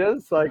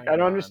fajitas? Like, I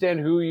don't understand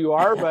who you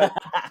are, but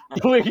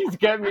please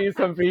get me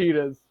some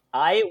fajitas.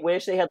 I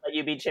wish they had let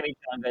you be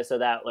chimichanga so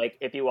that, like,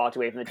 if you walked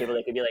away from the table,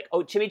 they could be like,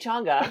 "Oh,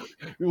 chimichanga."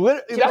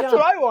 That's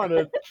what I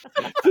wanted.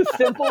 It's a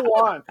simple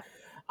want.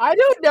 I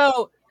don't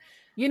know.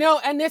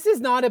 And this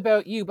is not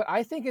about you, but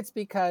I think it's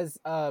because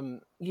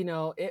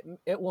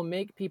it will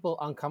make people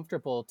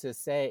uncomfortable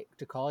to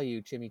call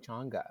you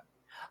chimichanga.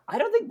 I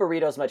don't think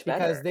burrito's much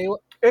better. Because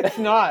it's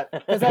not.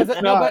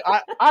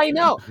 I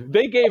know.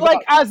 They gave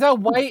like up. as a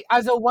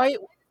white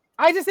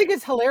I just think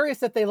it's hilarious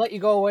that they let you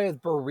go away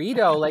with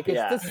burrito. Like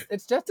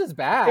it's just as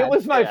bad. It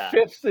was my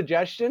fifth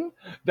suggestion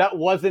that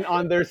wasn't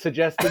on their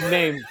suggested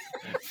names.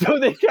 So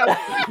they kept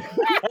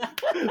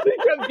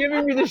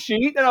giving me the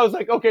sheet, and I was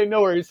like, okay,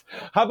 no worries.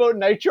 How about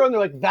nitro? And they're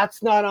like,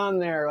 that's not on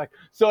there. Like,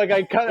 so like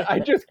I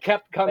just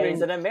kept coming.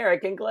 He's an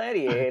American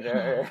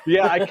Gladiator.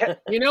 Yeah, I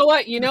kept. You know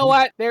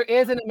what? There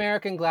is an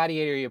American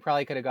Gladiator you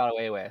probably could have got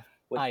away with.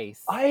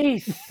 Ice.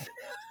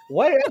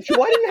 Why didn't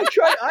I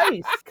try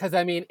ice? Because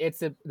I mean,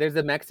 there's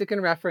a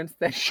Mexican reference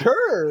there.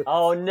 Sure.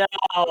 Oh no!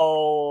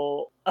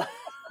 Oh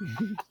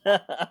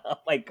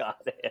my God,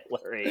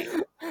 Hillary!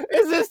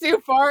 Is this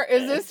too far?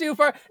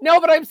 No,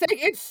 but I'm saying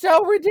it's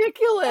so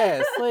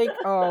ridiculous. Like,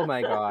 oh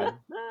my God,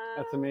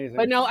 that's amazing.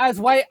 But no, as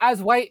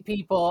white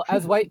people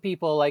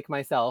like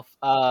myself,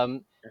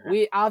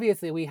 we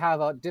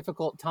have a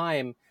difficult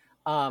time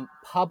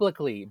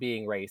publicly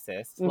being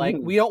racist. Mm-hmm. Like,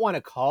 we don't want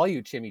to call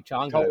you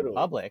chimichanga in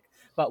public,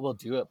 but we'll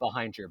do it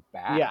behind your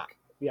back.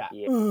 Yeah.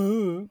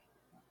 Mm-hmm.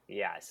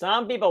 Yeah,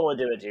 some people will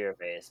do it to your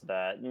face,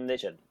 but they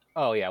shouldn't.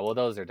 Oh yeah, well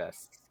those are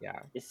just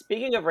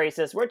Speaking of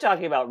racist, we're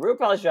talking about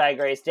RuPaul's Drag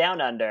Race Down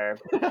Under.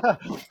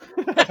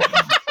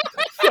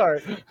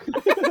 Sorry.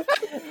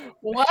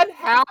 What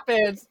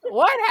happened?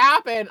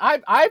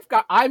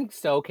 I'm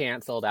so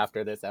canceled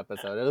after this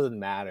episode. It doesn't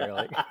matter.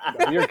 Like,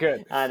 no, you're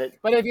good.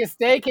 But if you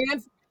stay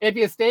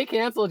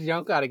canceled, you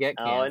don't gotta get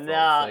canceled. Oh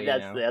no, so,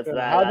 that's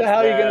that. How the hell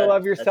are you gonna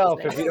love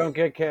yourself if you don't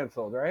get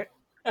canceled, right?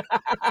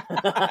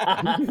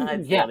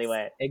 That's the only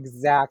way.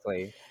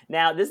 Exactly.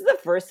 Now, this is the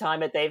first time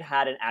that they've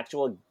had an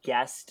actual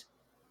guest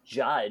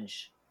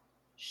judge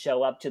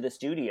show up to the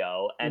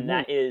studio, and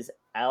that is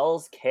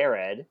Els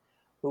Carid,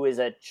 who is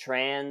a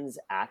trans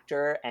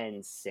actor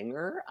and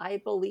singer, I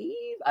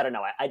believe. I don't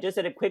know. I just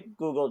did a quick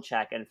Google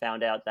check and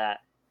found out that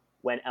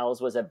when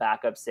Els was a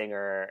backup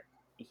singer,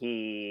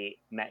 he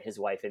met his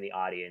wife in the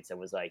audience and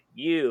was like,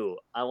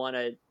 I want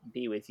to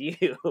be with you.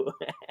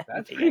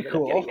 That's pretty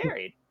cool. Getting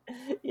married.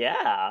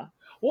 Yeah.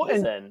 Well,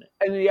 and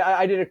yeah,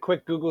 I did a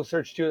quick Google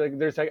search too. Like,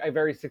 there's like a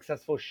very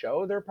successful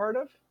show they're part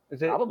of.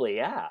 Is it? Probably,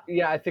 yeah.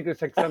 Yeah, I think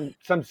there's like some.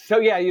 So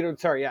yeah,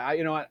 sorry, yeah,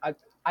 you know what?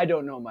 I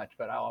don't know much,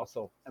 but I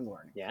also am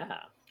learning.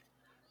 Yeah.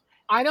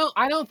 I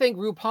don't think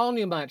RuPaul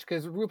knew much,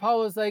 because RuPaul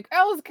was like,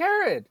 Els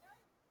Carid,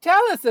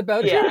 tell us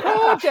about your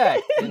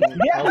project.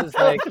 Yeah, tell us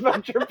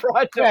about your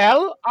project.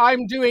 Well,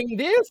 I'm doing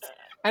this,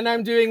 and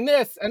I'm doing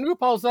this. And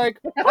RuPaul's like,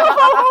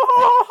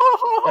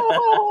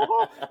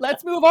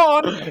 let's move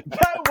on.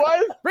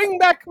 Bring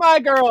back my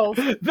girls.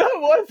 That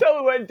was how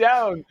it went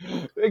down.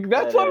 Like,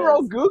 that's what we're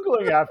all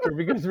Googling after,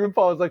 because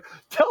RuPaul was like,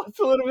 tell us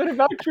a little bit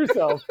about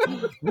yourself.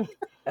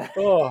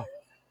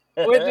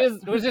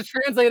 Which is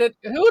translated,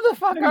 who the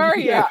fuck are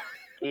you?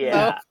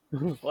 Yeah.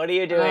 What are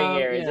you doing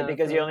here? Is it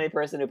because you're the only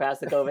person who passed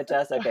the COVID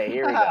test? Okay,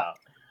 here we go.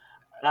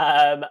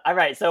 All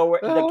right, so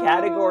the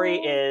category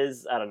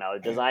is, I don't know,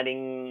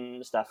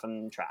 designing stuff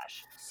from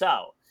trash.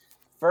 So,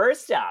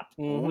 first up,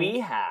 we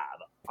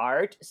have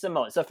Art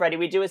Simone. So, Freddie,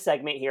 we do a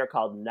segment here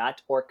called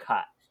Nut or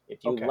Cut.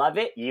 If you love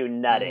it, you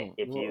nut it.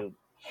 If you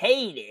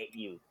hate it,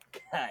 you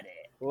cut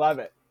it. Love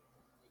it.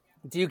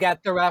 Do you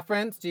get the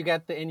reference? Do you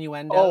get the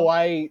innuendo? Oh,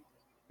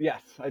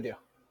 yes, I do.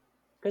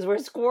 Because we're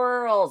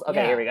squirrels.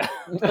 Okay, here we go.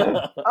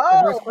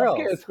 We're squirrels.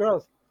 Okay,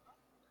 squirrels.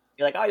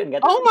 You're like, I didn't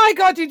get that. Oh my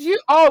God, did you?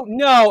 Oh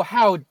no,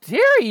 how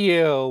dare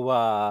you?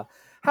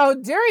 How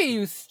dare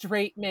you,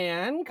 straight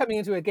man, coming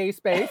into a gay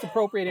space,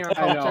 appropriating our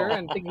culture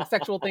and thinking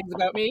sexual things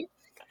about me?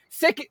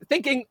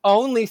 Thinking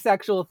only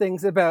sexual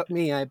things about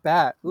me, I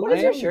bet. What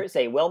does your shirt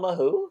say? Wilma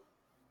who?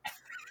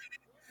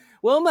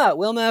 Wilma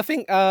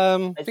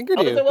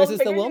Fingerdew. This is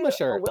the Wilma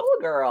shirt.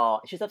 Wilma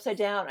girl. She's upside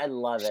down. I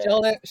love it.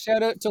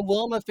 Shout out to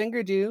Wilma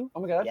Fingerdew.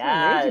 Oh my God,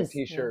 that's an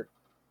amazing t-shirt.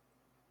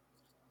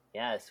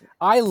 Yes.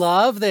 I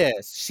love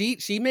this.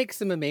 She makes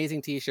some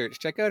amazing t-shirts.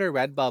 Check out her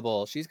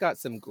Redbubble. She's got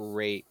some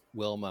great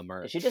Wilma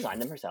merch. Did she design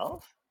them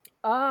herself?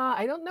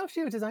 I don't know if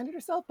she designed it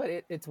herself, but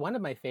it's one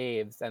of my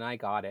faves, and I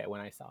got it when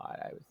I saw it.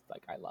 I was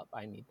like,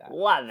 I need that.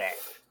 Love it.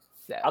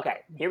 So, okay,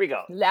 here we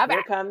go. Love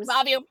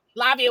you,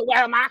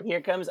 Wilma.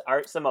 Here comes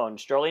Art Simone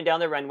strolling down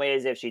the runway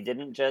as if she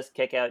didn't just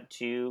kick out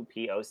 2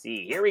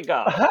 POC. Here we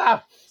go.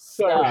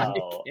 Sorry.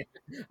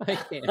 I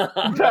can't.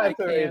 That's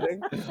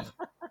amazing.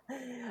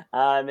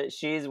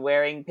 She's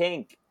wearing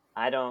pink.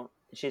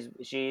 She's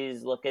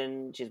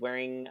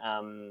wearing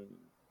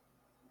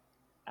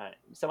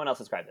someone else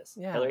describe this.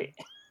 Yeah. Hillary.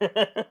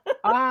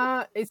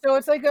 So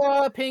it's like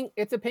a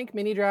pink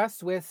mini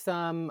dress with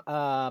some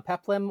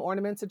peplum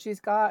ornaments that she's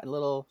got and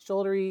little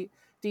shouldery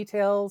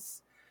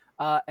details.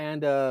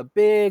 and a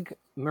big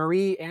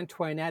Marie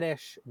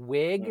Antoinette-ish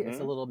wig. It's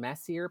a Mhm. little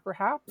messier,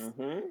 perhaps.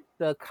 Mm-hmm.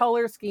 The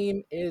color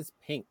scheme is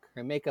pink.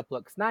 Her makeup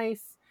looks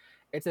nice.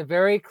 It's a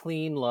very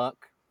clean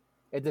look.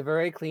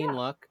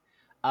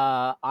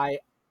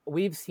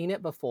 We've seen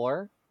it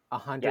before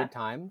 100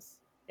 times.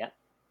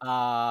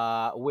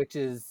 Which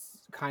is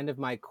kind of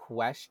my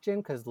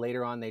question, because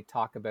later on they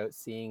talk about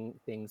seeing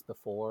things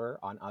before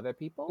on other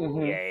people.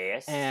 Mhm.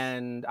 Yes.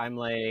 And I'm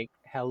like,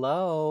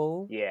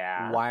 hello.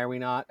 Yeah. Why are we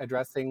not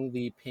addressing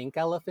the pink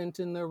elephant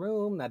in the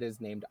room that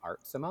is named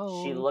Art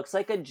Simone? She looks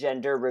like a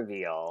gender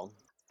reveal.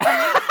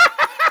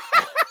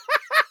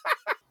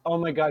 Oh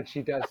my God,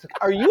 she does.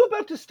 Are you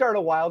about to start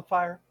a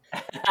wildfire?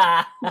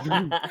 Are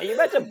you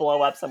about to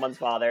blow up someone's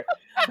father?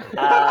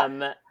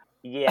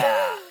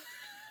 Yeah.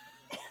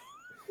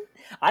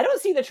 I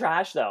don't see the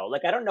trash though.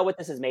 Like, I don't know what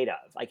this is made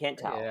of. I can't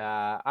tell.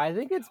 Yeah, I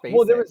think it's basic.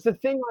 Well, there was the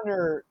thing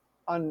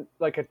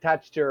like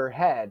attached to her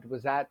head.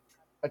 Was that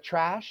a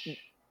trash?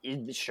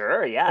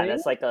 Sure, yeah. thing?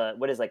 That's like a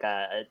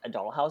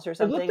dollhouse or It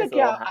something. looked like, It's a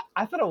little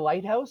I thought a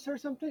lighthouse or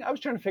something. I was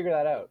trying to figure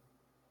that out.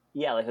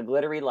 yeah, like a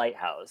glittery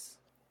lighthouse.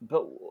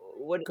 But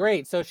what?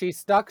 Great. So she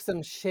stuck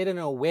some shit in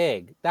a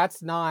wig.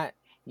 That's not.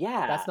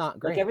 Yeah, That's not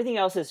great. Like everything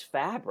else is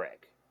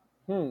fabric.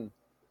 Yeah.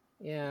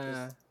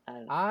 Just, I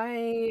don't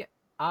know.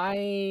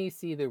 I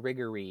see the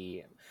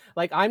riggery.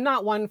 Like, I'm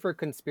not one for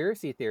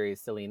conspiracy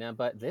theories, Selena,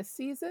 but this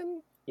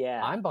season,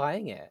 Yeah, I'm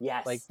buying it.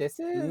 Yes. Like, this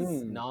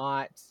is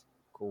not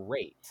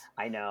great.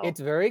 I know. It's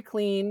very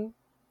clean.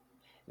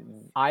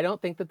 I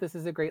don't think that this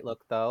is a great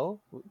look, though,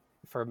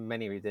 for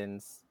many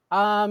reasons.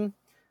 Now,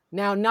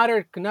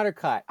 Nutter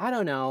cut. I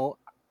don't know.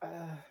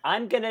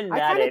 I'm gonna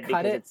nut I it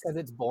cut it because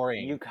it's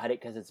boring. You cut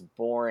it because it's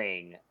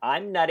boring.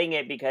 I'm nutting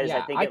it because Yeah,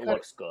 I think it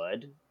looks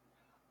good.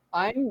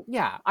 I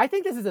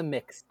think this is a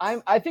mix.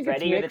 I think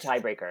Freddie, it's mixed. you're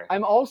the tiebreaker.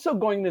 I'm also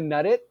going to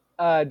nut it,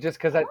 just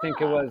because I think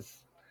it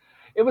was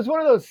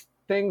one of those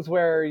things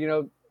where, you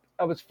know,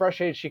 I was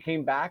frustrated she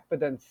came back,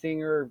 but then seeing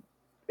her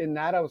in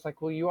that, I was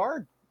like, well, you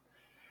are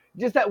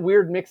just that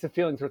weird mix of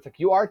feelings where it's like,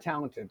 you are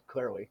talented,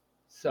 clearly.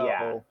 So,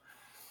 Yeah.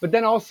 But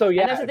then also, And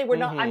that's the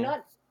thing.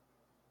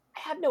 I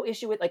have no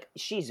issue with, like,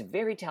 she's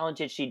very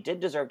talented. She did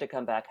deserve to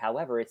come back.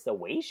 However, it's the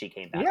way she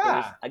came back.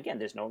 Yeah.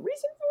 There's no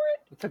reason for it.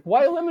 It's like,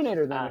 why eliminate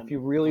her then if you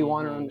really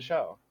want her on the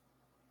show?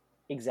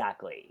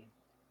 Exactly.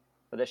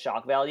 For the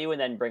shock value, and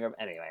then bring her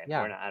anyway.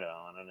 Yeah. I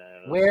don't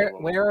know.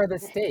 Where are the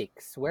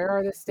stakes? Where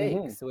are the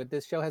stakes? So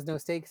this show has no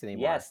stakes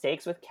anymore. Yeah,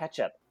 steaks with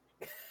ketchup.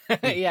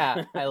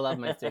 Yeah, I love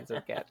my steaks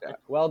with ketchup.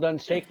 Well done,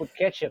 steak with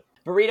ketchup.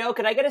 Burrito,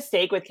 can I get a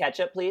steak with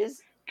ketchup,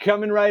 please?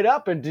 Coming right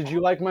up. And did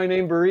you like my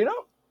name, Burrito?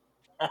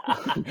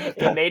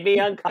 It made me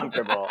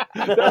uncomfortable.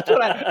 That's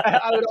what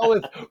I would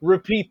always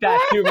repeat that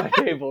to my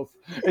tables.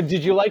 And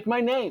did you like my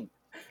name?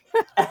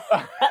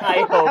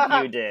 I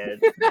hope you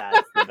did.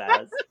 That's the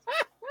best.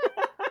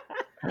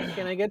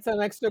 Can I get some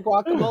extra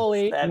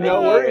guacamole?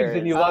 No worries.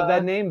 And you love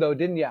that name, though,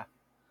 didn't you?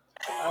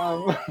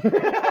 They're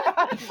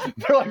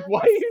like,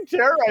 why are you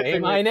terrorizing Say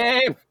my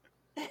name.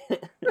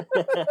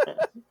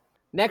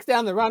 Next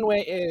down the runway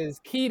is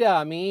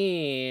Kita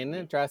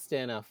Mean, dressed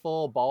in a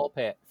full ball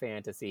pit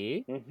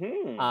fantasy.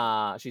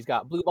 Mm-hmm. She's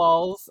got blue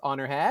balls on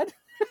her head.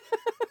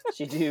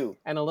 She do.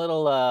 And a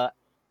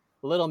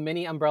little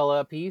mini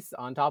umbrella piece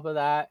on top of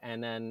that.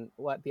 And then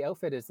the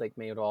outfit is like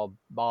made of all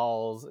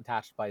balls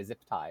attached by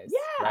zip ties.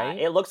 Yeah. Right?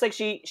 It looks like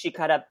she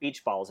cut up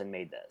beach balls and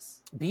made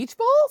this. Beach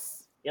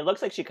balls? It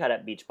looks like she cut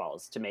up beach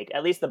balls to make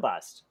at least the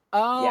bust.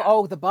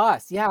 Oh, the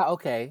bust. Yeah,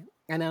 okay.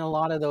 And then a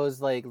lot of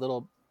those like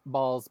little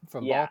balls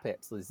from ball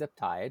pits, zip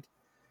tied.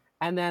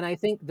 And then I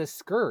think the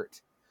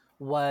skirt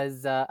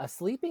was a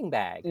sleeping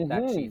bag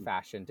that she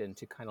fashioned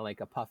into kind of like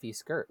a puffy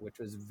skirt, which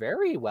was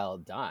very well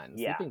done.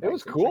 Yeah, it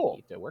was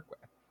cool to work with.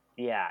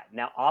 Yeah.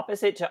 Now,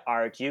 opposite to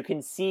Art, you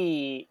can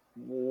see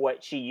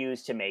what she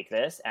used to make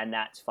this, and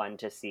that's fun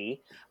to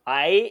see.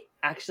 I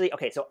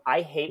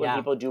hate when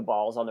people do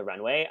balls on the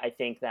runway. I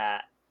think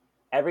that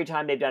every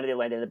time they've done it, they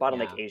landed in the bottom,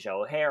 like Asia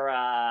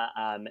O'Hara,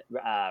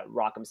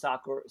 Rock'em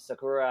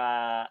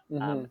Sakura,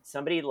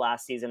 somebody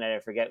last season, I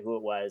forget who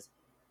it was.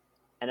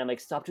 And I'm like,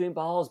 stop doing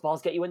balls.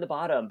 Balls get you in the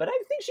bottom. But I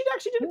think she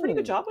actually did a pretty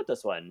good job with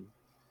this one.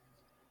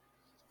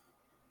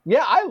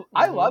 Yeah,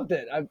 I loved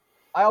it.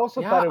 I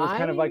also thought it was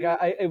kind of like,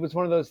 it was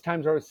one of those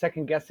times where I was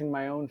second guessing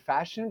my own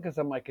fashion, because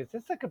I'm like, is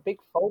this like a big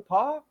faux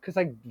pas? Because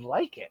I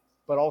like it,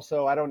 but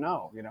also I don't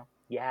know, you know?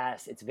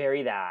 Yes, it's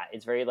very that.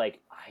 It's very like,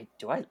 I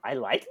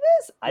like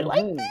this? I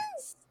like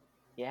this?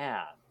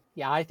 Yeah.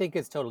 Yeah, I think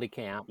it's totally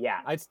camp.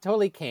 Yeah. It's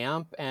totally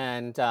camp,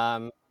 and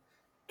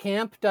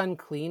camp done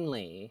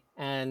cleanly.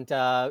 And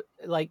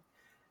like,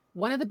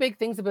 one of the big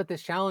things about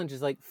this challenge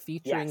is like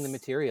featuring the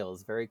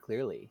materials very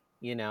clearly,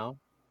 you know?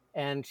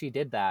 And she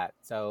did that.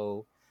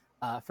 So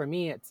for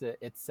me, it's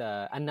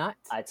a nut.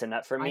 It's a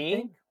nut for me. I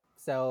think.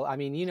 So, I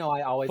mean, you know,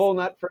 I always full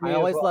nut for me. I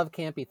always love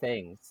campy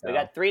things. So. We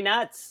got 3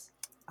 nuts.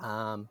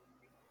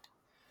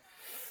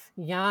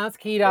 Yes,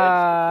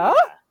 Kita.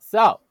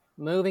 So,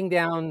 moving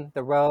down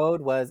the road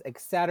was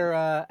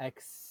etc.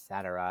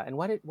 etc. And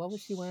what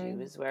was she wearing?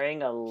 She was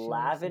wearing a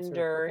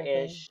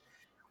lavender-ish.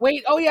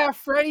 Wait, oh yeah,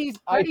 Freddie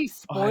I know.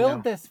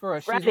 spoiled this for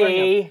us. She's wearing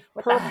Freddie,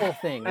 a purple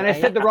thing, And I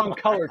right? said the wrong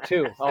color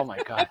too. Oh my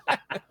god.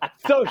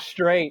 So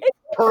straight.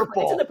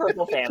 Purple. It's in the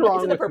purple What's family. wrong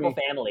It's in the with purple me?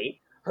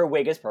 family. Her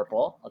wig is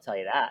purple. I'll tell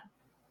you that.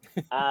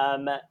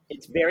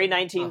 It's very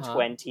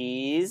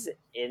 1920s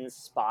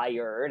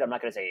inspired. I'm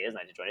not going to say it is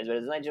 1920s, but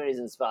it's 1920s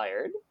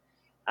inspired,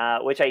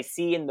 which I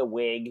see in the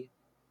wig.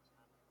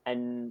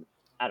 And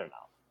I don't know.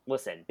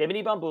 Listen,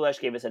 Bimini Bamboulash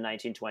gave us a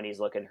 1920s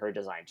look in her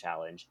design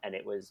challenge, and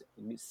it was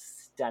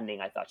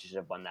stunning. I thought she should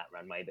have won that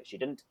runway, but she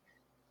didn't.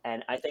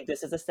 And I think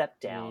this is a step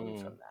down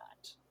from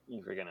that.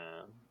 If we're going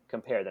to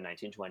compare the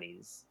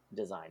 1920s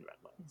design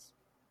runways.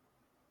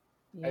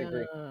 Yeah, I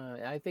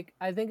agree.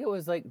 I think it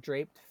was like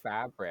draped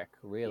fabric,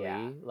 really.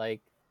 Yeah.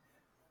 Like,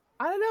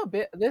 I don't know,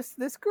 but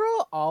this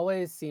girl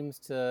always seems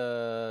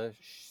to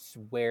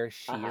wear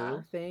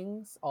sheer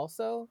things.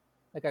 Also,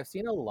 like I've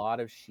seen a lot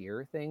of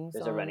sheer things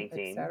There's a running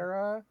theme.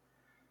 etc.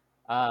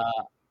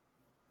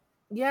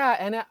 Yeah,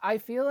 and I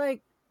feel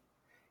like,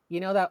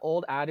 you know, that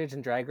old adage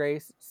in Drag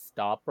Race,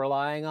 stop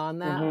relying on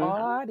that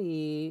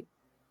body,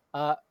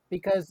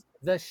 because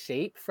the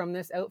shape from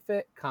this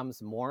outfit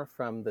comes more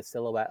from the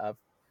silhouette of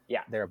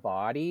their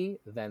body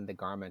than the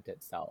garment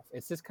itself.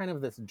 It's just kind of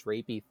this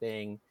drapey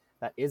thing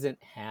that isn't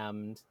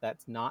hemmed,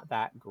 that's not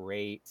that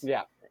great.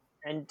 Yeah.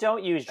 And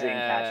don't use dream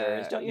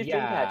catchers. Don't use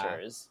dream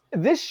catchers.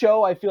 This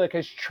show, I feel like,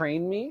 has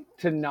trained me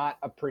to not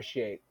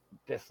appreciate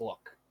this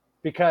look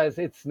because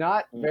it's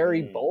not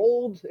very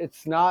bold.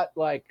 It's not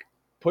like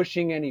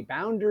pushing any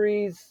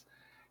boundaries.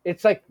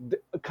 It's like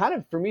kind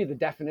of, for me, the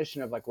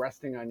definition of like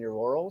resting on your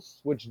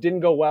laurels, which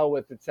didn't go well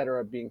with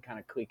etc. being kind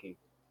of cliquey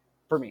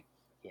for me.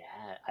 Yeah,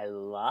 I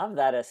love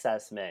that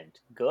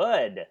assessment.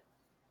 Good.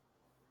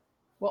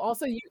 Well,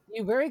 also you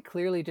very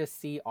clearly just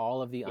see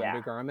all of the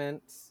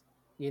undergarments,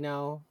 you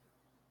know,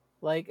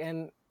 like,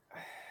 and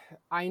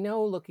I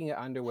know looking at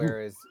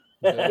underwear is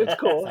good It's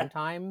cool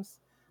sometimes,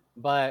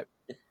 but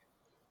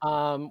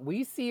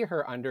we see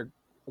her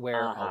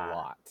underwear a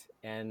lot,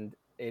 and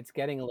it's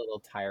getting a little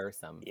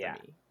tiresome for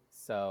me.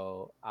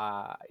 So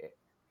I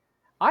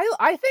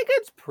think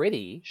it's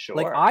pretty. Sure.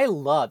 Like I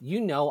love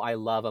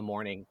a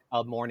morning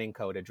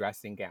coat, a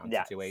dressing gown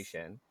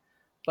situation,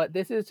 but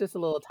this is just a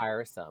little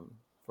tiresome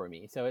for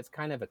me. So it's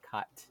kind of a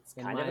cut. It's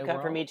kind of a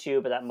cut for me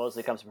too, but that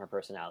mostly comes from her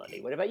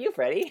personality. What about you,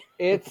 Freddie?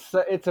 It's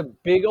a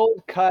big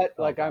old cut.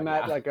 Like I'm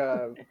at like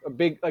a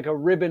big, like a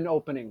ribbon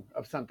opening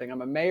of something.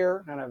 I'm a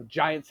mayor and I have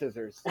giant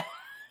scissors.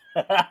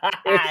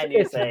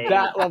 It's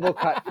that level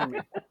cut for me.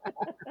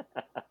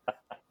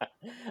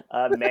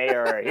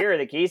 Mayor, here are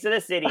the keys to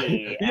the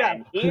city. Yeah.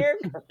 And here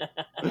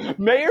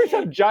mayors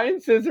have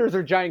giant scissors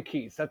or giant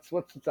keys. That's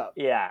what's up.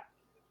 Yeah.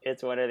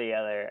 It's one or the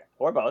other.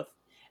 Or both.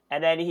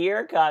 And then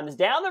here comes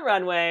down the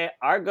runway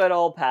our good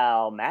old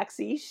pal,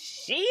 Maxie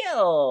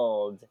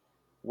Shield,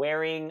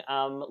 wearing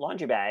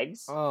laundry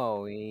bags.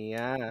 Oh,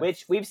 yeah.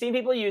 Which we've seen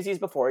people use these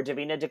before.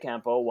 Davina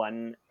DeCampo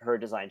won her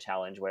design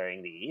challenge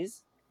wearing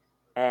these.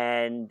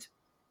 And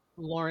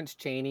Lawrence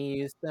Chaney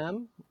used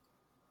them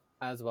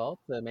as well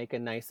to make a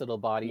nice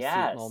little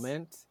bodysuit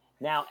moment.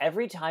 Now,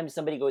 every time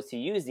somebody goes to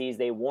use these,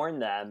 they warn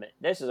them,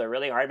 this is a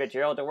really hard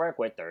material to work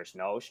with. There's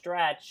no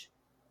stretch.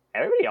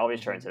 Everybody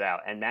always turns it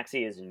out, and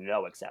Maxie is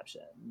no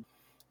exception.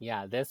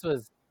 Yeah, this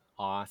was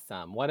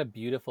awesome. What a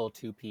beautiful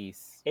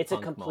two-piece. It's a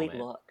complete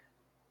look.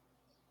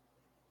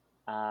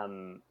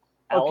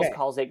 Els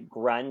calls it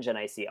grunge, and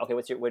I see. Okay,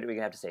 what do we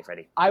gonna have to say,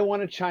 Freddie? I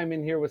want to chime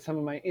in here with some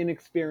of my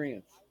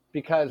inexperience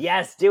because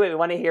yes, do it. We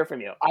want to hear from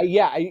you.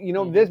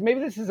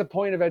 This is a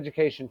point of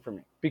education for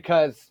me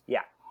because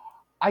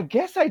I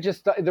guess I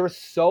just thought there was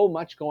so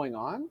much going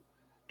on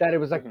that it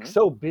was like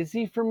so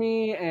busy for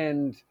me,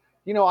 and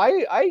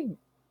I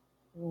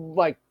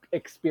like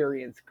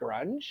experience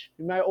grunge.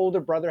 My older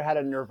brother had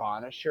a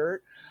Nirvana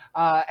shirt,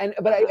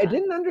 but I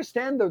didn't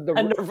understand the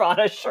a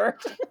Nirvana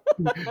shirt.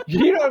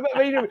 You know what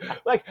I mean?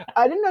 Like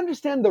I didn't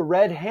understand the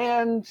red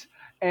hand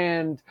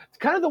and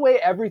kind of the way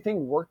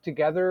everything worked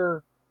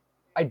together.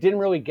 I didn't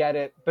really get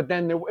it, but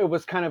then it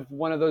was kind of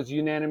one of those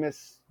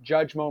unanimous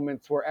judge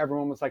moments where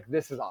everyone was like,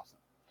 "This is awesome."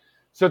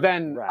 So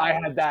then I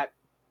had that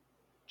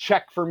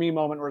check for me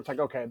moment where it's like,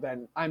 okay,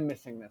 then I'm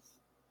missing this.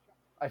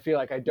 I feel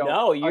like I don't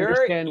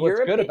understand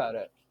what's good about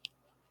it.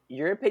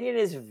 Your opinion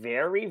is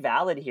very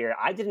valid here.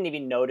 I didn't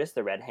even notice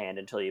the red hand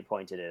until you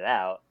pointed it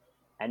out,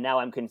 and now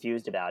I'm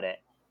confused about it.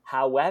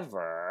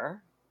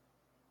 However,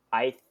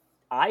 I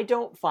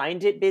don't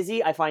find it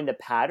busy. I find the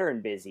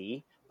pattern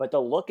busy, but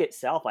the look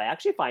itself I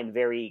actually find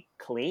very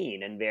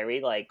clean and very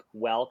like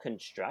well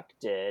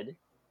constructed.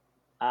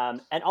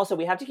 And also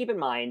we have to keep in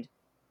mind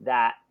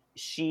that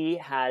she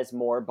has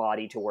more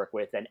body to work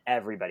with than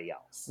everybody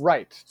else.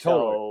 Right,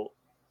 totally.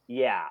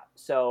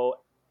 So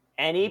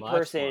any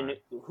person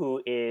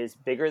who is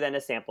bigger than a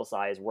sample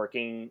size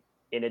working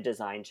in a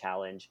design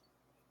challenge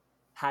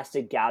has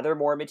to gather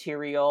more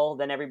material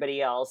than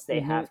everybody else. They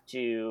have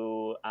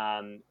to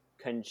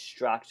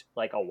construct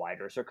like a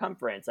wider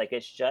circumference. Like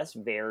it's just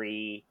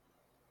very,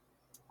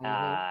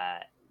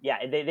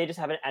 they just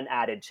have an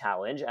added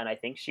challenge. And I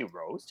think she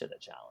rose to the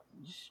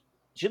challenge.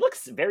 She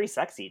looks very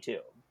sexy too.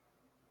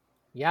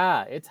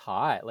 Yeah, it's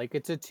hot. Like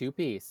it's a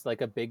two-piece,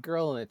 like a big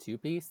girl in a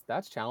two-piece.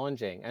 That's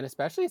challenging, and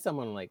especially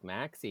someone like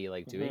Maxie,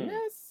 like doing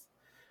this.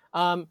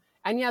 And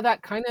yeah,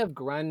 that kind of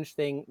grunge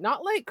thing,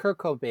 not like Kurt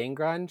Cobain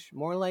grunge,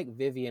 more like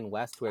Vivienne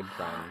Westwood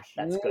grunge,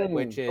 That's good.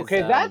 which is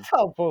Okay, that's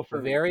helpful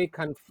for me.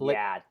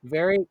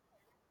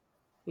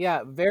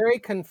 Yeah. very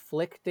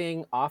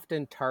conflicting,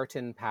 often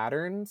tartan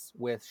patterns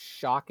with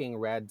shocking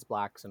reds,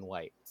 blacks, and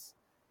whites.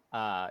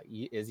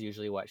 Is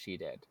usually what she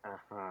did.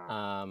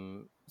 Uh-huh.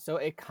 So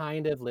it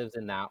kind of lives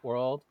in that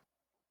world,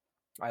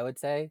 I would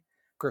say.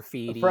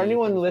 Graffiti, For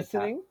anyone things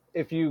listening,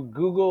 if you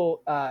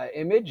Google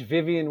image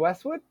Vivienne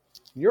Westwood,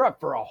 you're up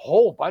for a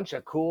whole bunch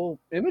of cool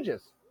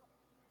images.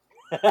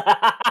 Just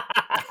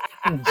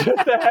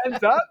a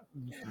heads up.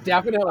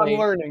 Definitely. I'm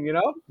learning, you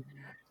know?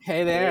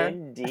 Hey there.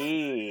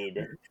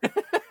 Indeed.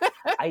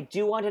 I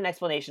do want an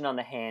explanation on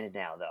the hand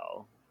now,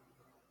 though.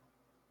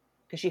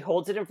 Because she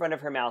holds it in front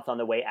of her mouth on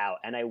the way out,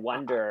 and I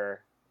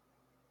wonder...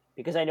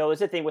 Because I know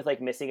it's a thing with,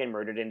 like, missing and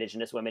murdered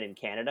Indigenous women in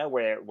Canada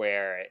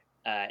where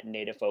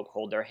Native folk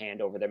hold their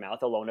hand over their mouth.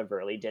 Alona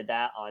Verley did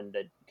that on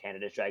the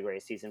Canada's Drag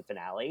Race season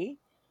finale.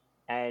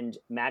 And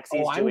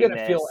Maxie's I'm doing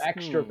gonna feel this...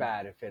 extra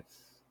bad if it's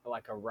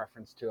like a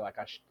reference to like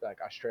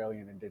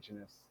Australian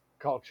Indigenous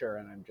culture,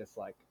 and I'm just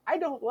like, I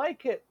don't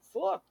like it.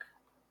 Look.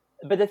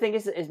 But the thing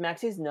is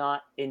Maxie's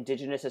not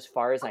Indigenous as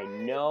far as I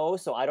know,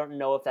 so I don't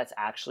know if that's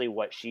actually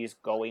what she's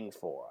going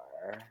for.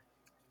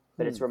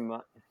 But it's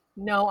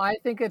No, I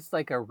think it's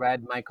like a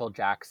red Michael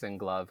Jackson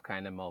glove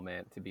kind of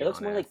moment, to be it looks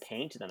honest. more like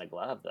paint than a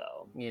glove,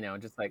 though. You know,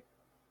 just like,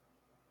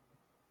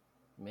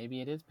 maybe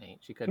it is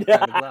paint. She could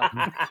have a glove.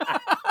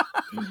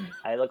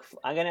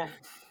 I'm gonna...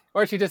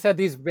 Or she just had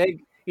these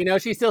big, you know,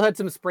 she still had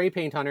some spray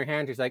paint on her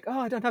hand. She's like, oh,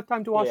 I don't have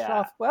time to wash it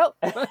off. Well,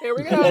 here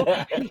we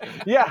go.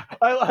 Yeah,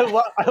 I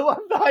love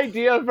the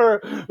idea of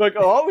her, like,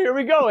 oh, here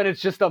we go. And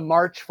it's just a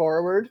march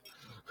forward.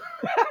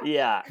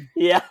 Yeah.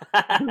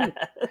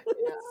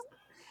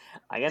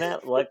 I'm gonna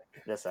look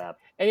this up.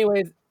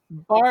 Anyways,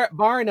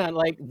 bar none,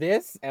 like,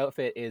 this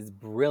outfit is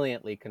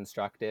brilliantly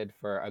constructed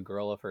for a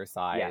girl of her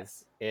size.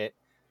 Yes. It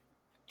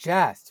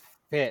just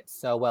fits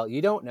so well.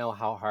 You don't know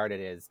how hard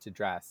it is to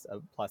dress a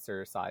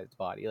pluser sized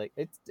body. Like,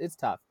 it's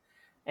tough.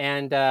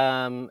 And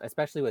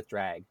especially with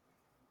drag,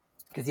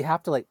 because you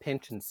have to like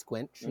pinch and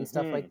squinch and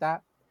stuff like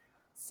that.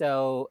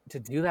 So to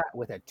do that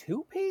with a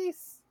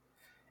two-piece,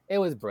 it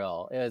was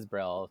brill.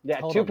 Yeah,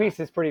 two-piece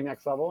is pretty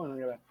next level, and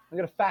I'm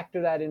gonna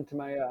factor that into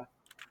my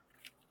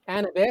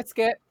and a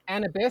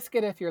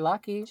biscuit if you're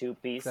lucky.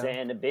 Two-piece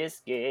and a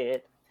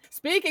biscuit.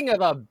 Speaking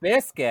of a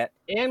biscuit,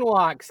 in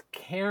walks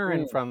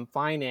Karen from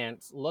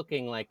finance,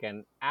 looking like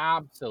an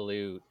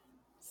absolute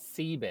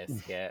sea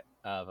biscuit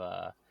of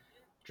a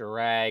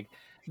drag.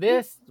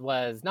 This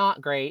was not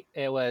great.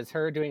 It was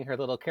her doing her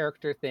little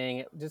character thing.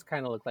 It just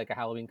kind of looked like a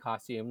Halloween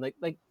costume.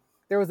 Like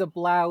there was a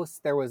blouse,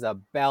 there was a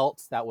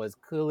belt that was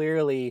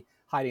clearly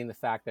hiding the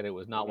fact that it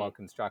was not well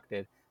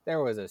constructed.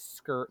 There was a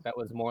skirt that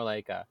was more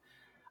like a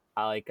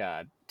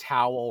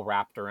towel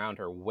wrapped around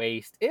her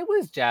waist. It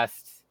was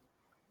just...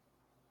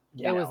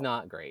 it was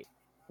not great.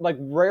 Like,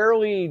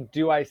 rarely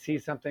do I see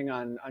something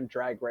on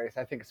Drag Race.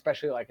 I think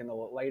especially like in the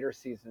later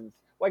seasons.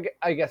 Like,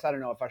 I guess I don't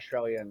know if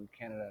Australia and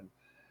Canada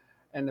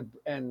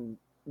and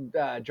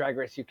Drag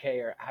Race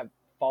UK have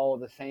follow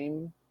the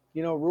same,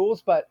 you know,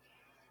 rules, but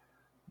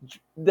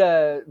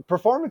the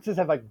performances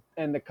have like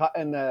and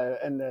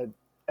the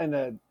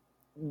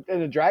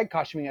drag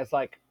costuming has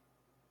like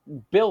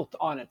built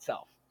on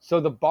itself. So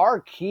the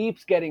bar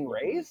keeps getting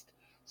raised.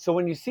 So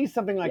when you see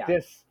something like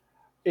this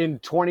in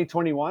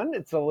 2021,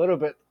 it's a little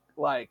bit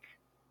like,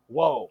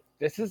 whoa,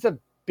 this is a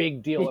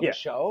big deal of a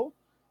show.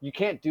 You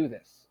can't do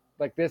this.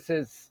 Like, this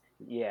is...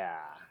 Yeah,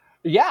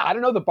 I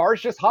don't know. The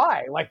bar's just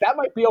high. Like, that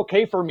might be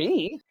okay for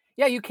me.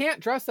 Yeah, you can't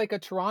dress like a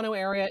Toronto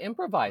area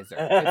improviser.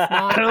 It's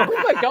not...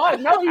 oh my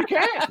God, no, you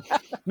can't.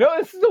 No,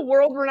 this is a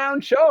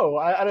world-renowned show.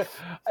 I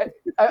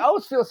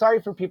always feel sorry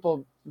for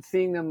people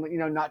seeing them, you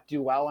know, not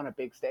do well on a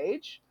big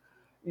stage.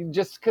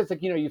 Just because,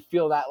 like, you know, you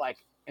feel that, like,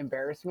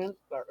 embarrassment,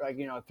 or, like,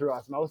 you know, through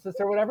osmosis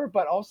or whatever.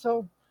 But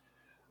also,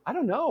 I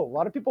don't know. A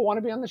lot of people want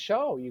to be on the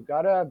show. You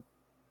got to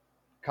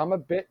come a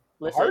bit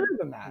harder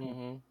than that.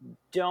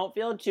 Don't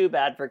feel too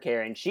bad for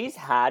Karen. She's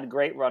had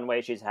great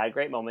runway. She's had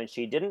great moments.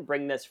 She didn't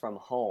bring this from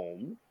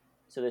home.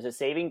 So there's a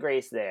saving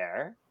grace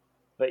there.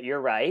 But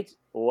you're right.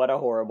 What a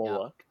horrible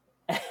look.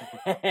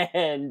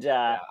 And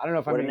I don't know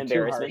if I'm being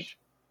too harsh.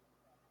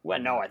 Well,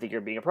 no, I think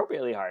you're being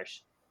appropriately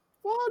harsh.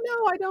 Well,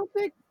 no, I don't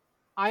think...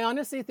 I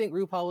honestly think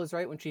RuPaul was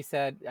right when she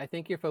said, I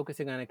think you're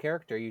focusing on a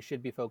character. You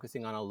should be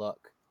focusing on a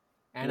look.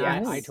 And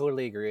I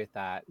totally agree with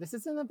that. This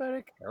isn't about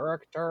a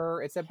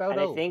character. It's about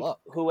a look. I think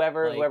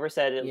whoever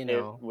said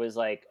it was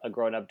like a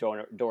grown-up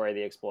Dora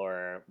the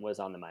Explorer was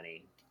on the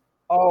money.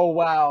 Oh,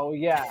 wow.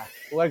 Yeah.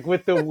 Like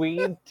with the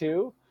weed,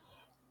 too?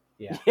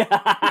 Yeah.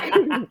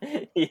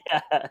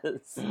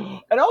 Yes.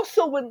 And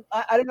also when,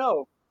 I don't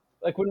know,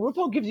 like when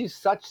RuPaul gives you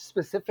such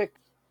specific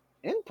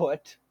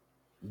input,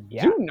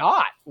 do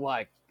not,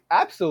 like,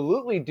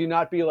 absolutely do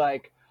not be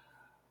like,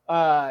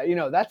 you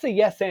know, that's a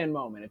yes and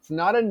moment. It's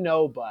not a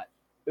no but.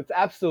 It's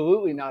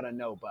absolutely not a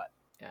no but.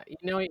 Yeah,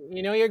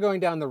 you're going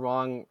down the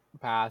wrong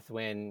path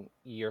when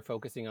you're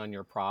focusing on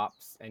your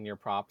props, and your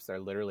props are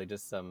literally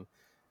just some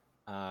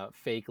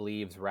fake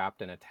leaves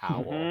wrapped in a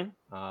towel.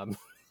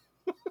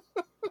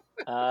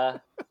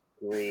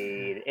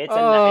 Agreed. It's a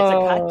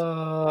cut.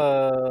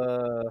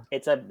 Oh,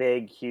 It's a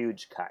big,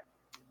 huge cut.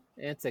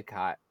 it's a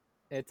cut.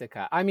 It's a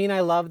cut. I mean, I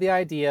love the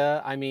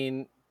idea. I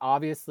mean,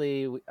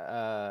 obviously,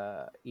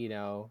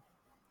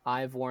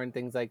 I've worn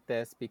things like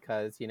this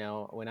because,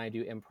 when I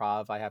do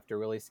improv, I have to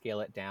really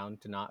scale it down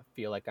to not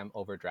feel like I'm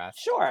overdressed.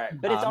 Sure,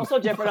 but it's also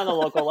different on the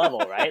local level,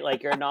 right?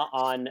 Like, you're not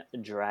on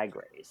Drag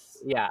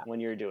Race when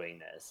you're doing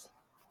this.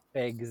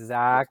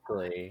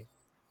 Exactly.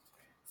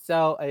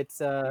 So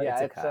it's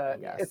a cut, I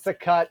guess. It's a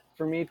cut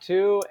for me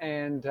too,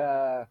 and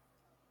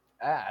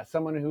as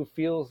someone who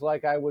feels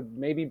like I would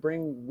maybe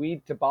bring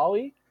weed to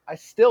Bali, I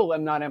still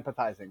am not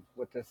empathizing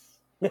with this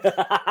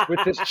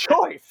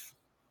choice.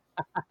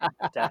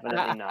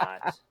 Definitely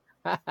not.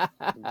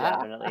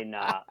 Definitely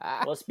not.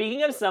 Well,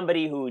 speaking of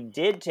somebody who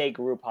did take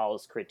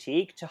RuPaul's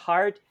critique to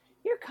heart,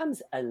 here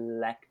comes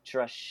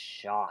Electra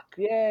Shock.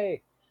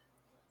 Yay!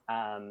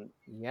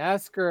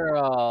 Yes,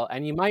 girl.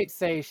 And you might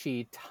say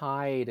she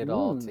tied it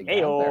all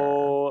together.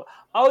 Ayo.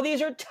 Oh,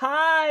 these are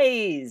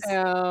ties!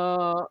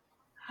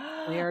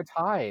 They are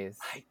ties.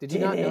 Did you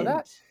not know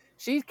that?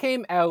 She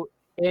came out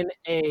in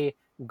a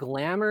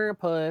glamour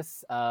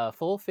puss,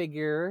 full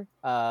figure,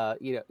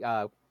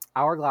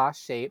 hourglass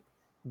shape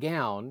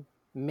gown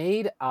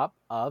made up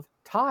of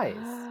ties.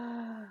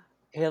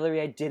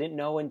 Hillary, I didn't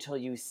know until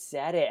you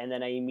said it, and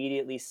then I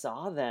immediately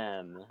saw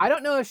them. I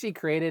don't know if she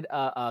created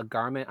a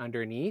garment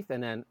underneath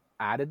and then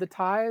added the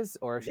ties,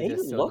 or if she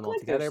just sewed them all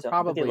together.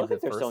 Probably they look the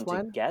like they're first sewn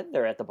one.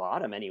 together at the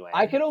bottom, anyway.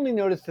 I could only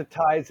notice the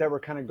ties that were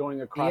kind of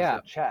going across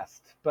her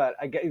chest, but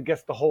I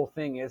guess the whole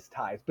thing is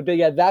ties. But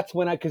that's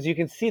when because you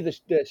can see the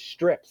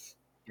strips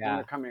when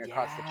they're coming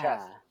across the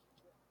chest.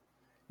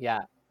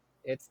 Yeah,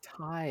 it's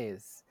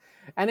ties.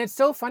 And it's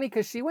so funny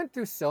because she went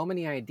through so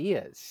many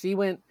ideas. She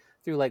went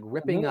through like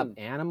ripping up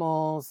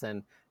animals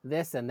and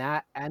this and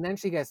that, and then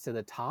she gets to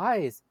the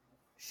ties.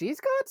 She's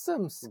got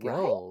some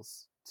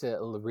skills to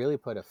really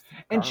put a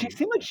and she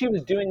seemed like she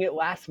was doing it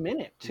last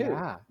minute too.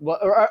 Yeah. Well,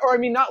 or I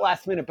mean, not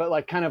last minute, but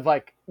like kind of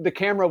like the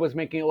camera was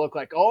making it look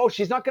like, oh,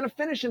 she's not going to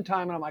finish in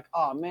time, and I'm like,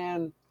 oh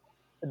man.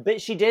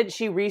 But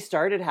she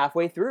restarted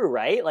halfway through,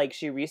 right? Like,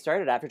 she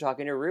restarted after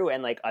talking to Rue,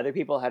 and like other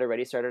people had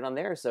already started on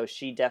there, so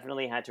she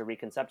definitely had to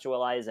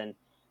reconceptualize and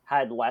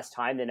had less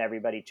time than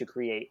everybody to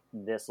create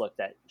this look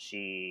that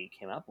she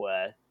came up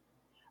with.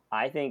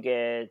 I think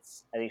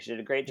she did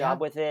a great job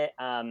with it.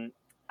 There's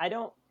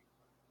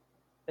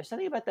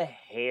something about the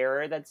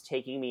hair that's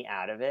taking me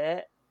out of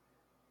it.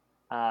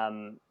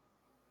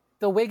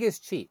 The wig is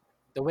cheap.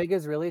 The wig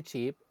is really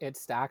cheap.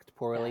 It's stacked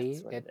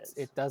poorly.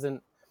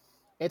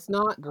 It's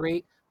not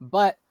great,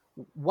 but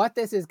what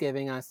this is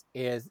giving us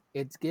is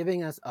it's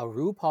giving us a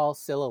RuPaul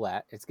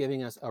silhouette. It's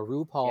giving us a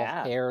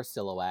RuPaul hair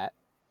silhouette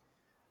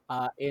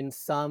in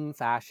some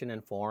fashion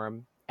and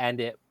form, and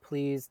it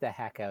pleased the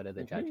heck out of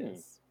the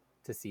judges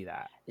to see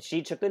that.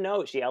 She took the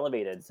note. She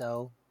elevated.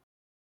 So,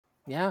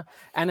 yeah.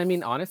 And I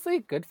mean, honestly,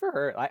 good for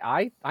her.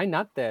 I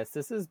nut this.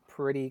 This is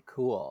pretty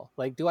cool.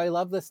 Like, do I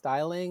love the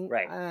styling?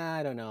 Right.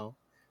 I don't know,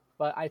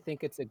 but I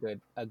think it's a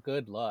good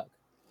look.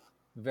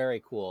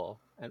 Very cool.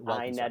 And well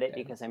I nut it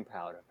because I'm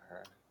proud of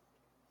her.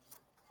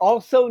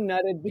 Also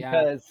nutted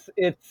because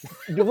it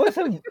was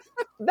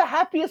the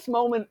happiest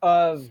moment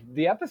of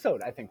the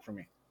episode, I think, for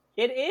me.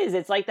 It is.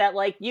 It's like that,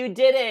 like, you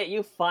did it.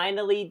 You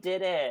finally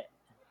did it.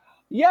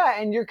 Yeah,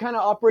 and you're kind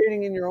of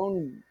operating in your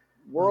own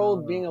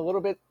world, being a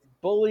little bit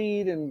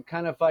bullied and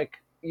kind of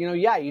like, you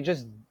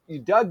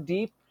dug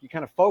deep. You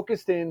kind of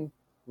focused in.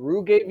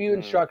 Rue gave you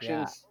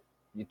instructions.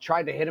 You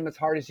tried to hit him as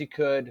hard as you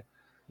could.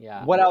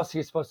 Yeah. What else are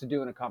you supposed to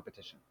do in a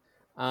competition?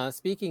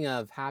 Speaking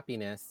of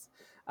happiness,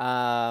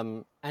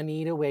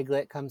 Anita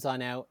Wiglet comes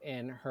on out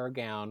in her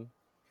gown,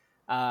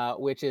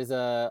 which is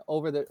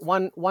over the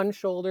one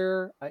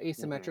shoulder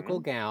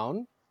asymmetrical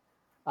gown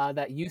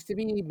that used to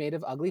be made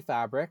of ugly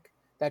fabric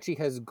that she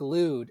has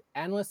glued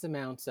endless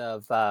amounts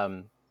of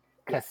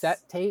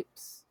cassette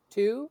tapes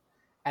to,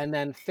 and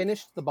then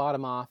finished the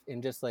bottom off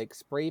in just like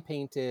spray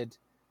painted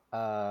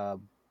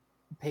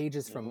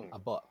pages from a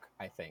book,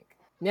 I think.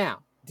 Now,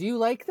 do you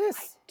like this?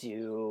 I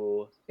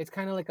do. It's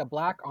kind of like a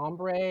black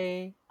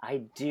ombre.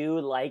 I do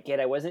like it.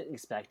 I wasn't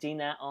expecting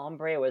that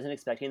ombre. I wasn't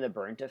expecting the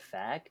burnt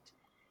effect.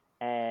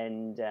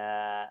 And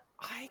I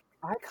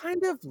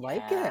kind of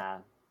like it.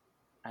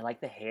 I like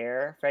the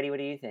hair. Freddie, what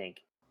do you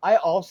think? I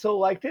also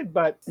liked it,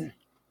 but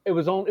it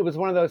was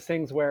one of those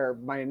things where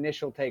my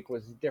initial take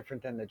was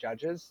different than the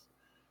judges.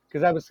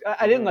 Because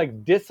I didn't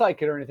like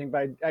dislike it or anything,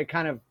 but I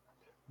kind of,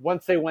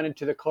 once they went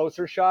into the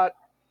closer shot,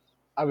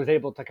 I was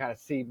able to kind of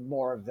see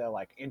more of the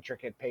like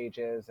intricate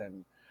pages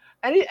and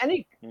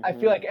any I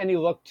feel like any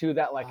look too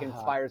that like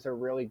inspires a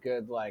really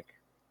good like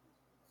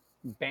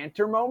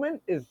banter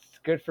moment is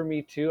good for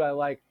me too. I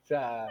liked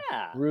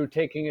Rue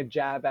taking a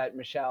jab at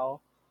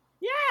Michelle.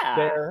 Yeah.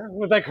 There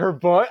with like her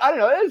book. I don't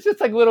know. It's just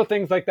like little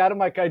things like that. I'm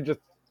like,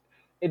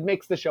 it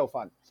makes the show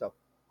fun. So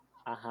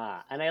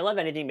And I love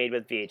anything made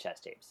with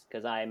VHS tapes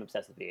because I'm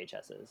obsessed with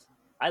VHSs.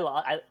 I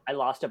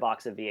lost a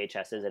box of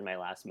VHSs in my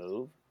last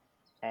move,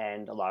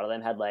 and a lot of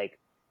them had like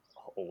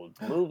old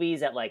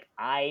movies that like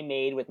I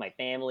made with my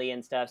family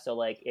and stuff. So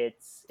like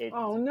it's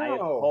Oh, I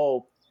no.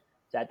 hope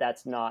that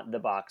that's not the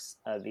box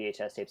of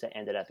VHS tapes that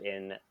ended up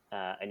in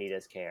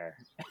Anita's care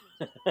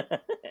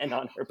and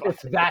on her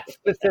it's body. that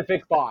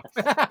specific box.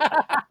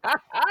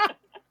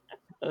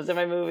 Those are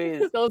my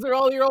movies. Those are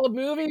all your old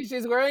movies.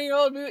 She's wearing your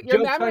old your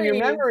Jokes memories. on your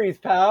memories,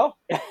 pal.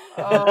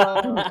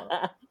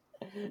 Oh.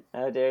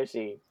 How dare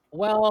she?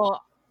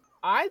 Well,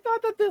 I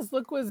thought that this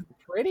look was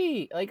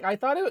pretty. Like I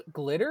thought it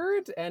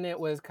glittered and it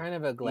was kind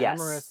of a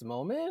glamorous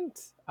moment.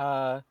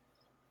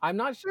 I'm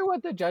not sure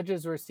what the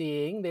judges were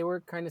seeing. They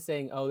were kind of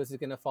saying, "Oh, this is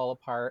going to fall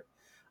apart."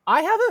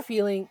 I have a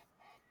feeling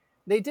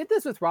they did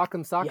this with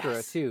Rock'em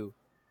Sakura too.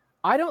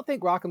 I don't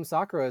think Rock'em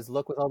Sakura's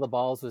look with all the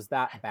balls was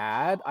that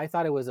bad. I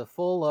thought it was a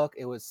full look.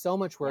 It was so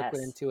much work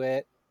went into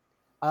it.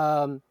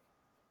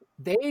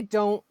 They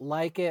don't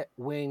like it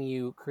when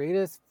you create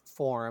a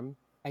form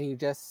and you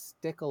just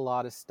stick a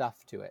lot of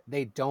stuff to it.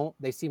 They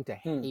seem to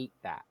hate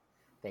that.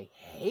 They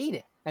hate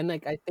it. And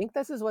like, I think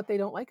this is what they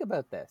don't like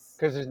about this.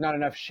 Because there's not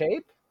enough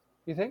shape,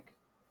 you think?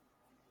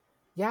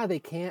 Yeah, they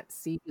can't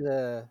see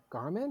the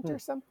garment or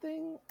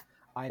something.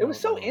 It was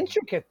so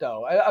intricate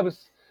though. I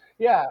was,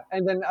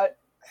 and then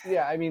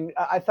I mean,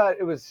 I thought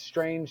it was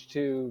strange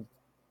to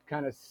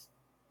kind of,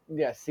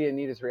 see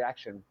Anita's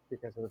reaction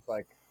because it was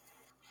like,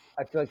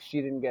 I feel like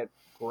she didn't get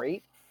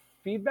great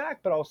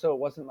feedback, but also it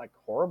wasn't like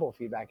horrible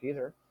feedback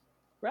either.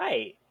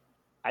 Right.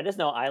 I just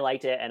know I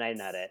liked it and I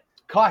nut it.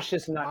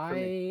 Cautious nut for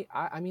me.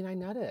 I mean, I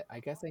nut it. I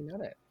guess I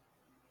nut it.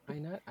 I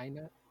nut.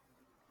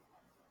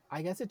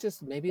 I guess it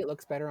just, maybe it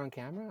looks better on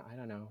camera. I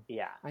don't know.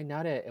 Yeah. I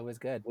nut it. It was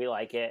good. We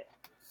like it.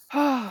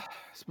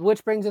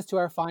 Which brings us to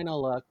our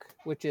final look,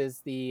 which is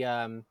the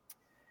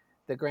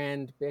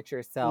grand bitch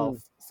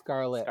herself,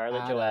 Scarlett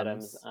Jo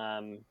Adams.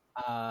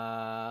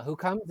 Who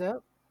comes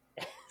out?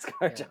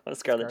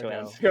 Scarlett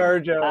Johansson.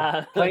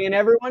 ScarJo. Playing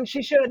everyone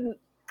she shouldn't.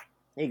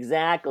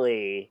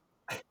 Exactly.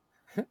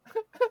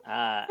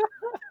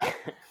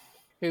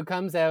 Who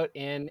comes out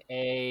in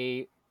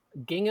a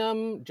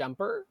gingham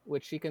jumper,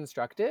 which she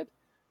constructed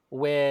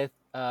with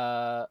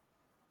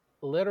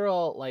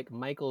literal like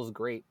Michael's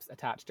grapes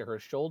attached to her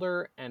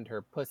shoulder and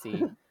her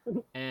pussy.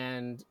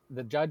 And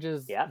the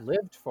judges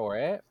lived for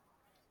it.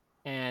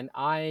 And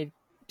I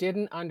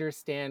didn't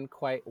understand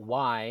quite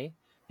why,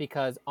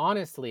 because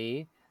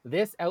honestly,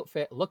 this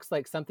outfit looks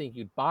like something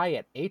you'd buy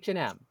at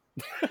H&M.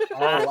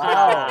 Oh,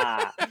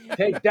 wow.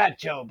 Take that,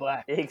 Joe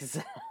Black.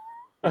 Exactly.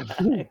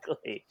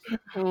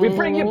 We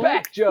bring you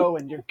back, Joe,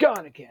 and you're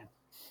gone again.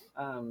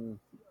 And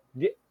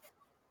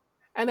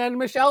then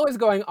Michelle was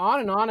going on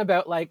and on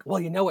about like, well,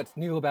 you know what's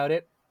new about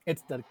it?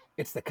 It's the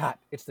cut.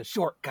 It's the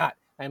short cut.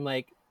 I'm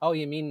like, oh,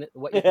 you mean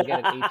what you can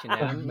get at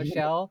H&M,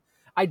 Michelle?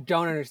 I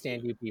don't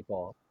understand you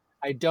people.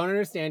 I don't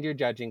understand your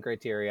judging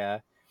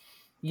criteria.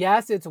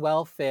 Yes, it's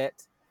well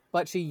fit,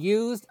 but she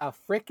used a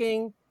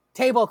freaking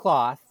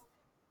tablecloth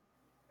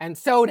and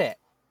sewed it.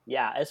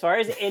 Yeah, as far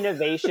as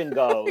innovation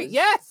goes,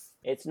 yes,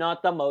 it's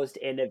not the most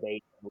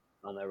innovative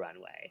on the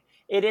runway.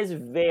 It is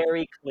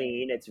very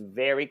clean. It's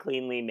very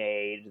cleanly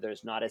made.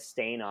 There's not a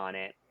stain on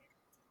it.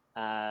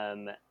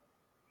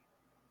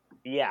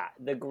 Yeah,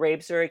 the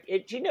grapes are.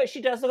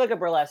 She does look like a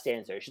burlesque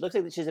dancer. She looks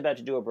like she's about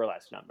to do a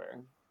burlesque number.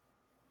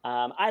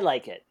 I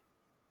like it.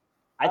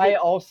 I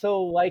also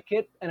like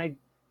it, and I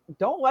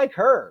don't like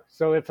her.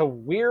 So it's a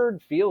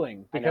weird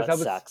feeling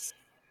because sucks.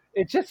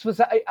 It just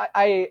was.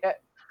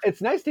 It's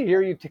nice to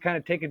hear you to kind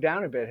of take it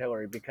down a bit,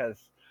 Hillary,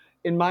 because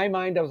in my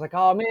mind I was like,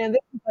 oh man,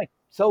 this is like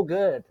so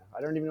good.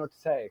 I don't even know what to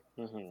say.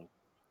 Mm-hmm.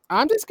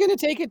 I'm just gonna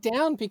take it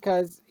down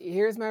because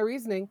here's my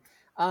reasoning.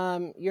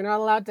 You're not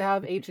allowed to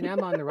have H&M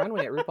on the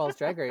runway at RuPaul's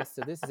Drag Race,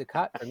 so this is a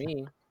cut for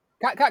me.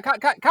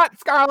 Cut,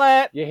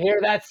 Scarlett! You hear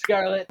that,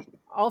 Scarlett?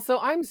 Also,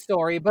 I'm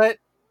sorry, but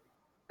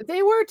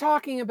they were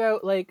talking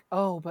about like,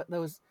 oh, but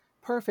those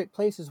perfect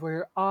places where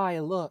your eye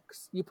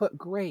looks, you put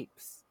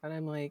grapes. And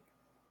I'm like,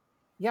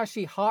 yeah,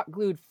 she hot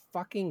glued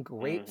fucking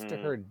grapes to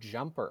her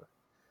jumper.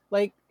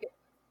 Like,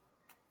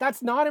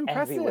 that's not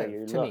impressive. Everywhere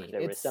you to look, me.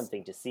 there was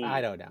something to see.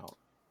 I don't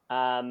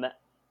know.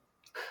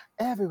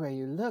 Everywhere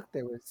you look,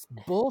 there was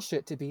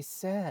bullshit to be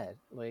said.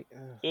 Like,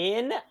 ugh.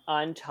 In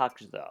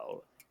Untucked,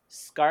 though,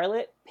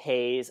 Scarlett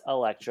pays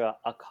Elektra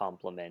a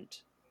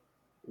compliment,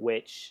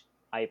 which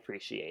I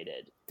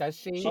appreciated. Does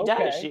she? She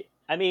does.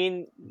 I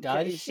mean,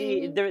 does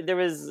she? There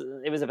was,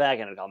 it was a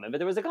backhanded compliment, but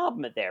there was a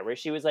compliment there where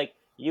she was like,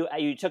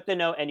 you took the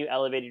note and you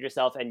elevated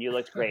yourself and you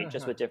looked great.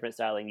 Just with different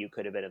styling, you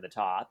could have been at the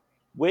top,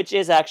 which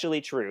is actually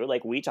true.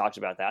 Like, we talked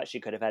about that. She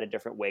could have had a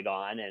different wig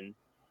on and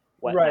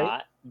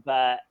whatnot.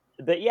 Right.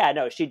 But yeah,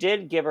 no, she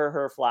did give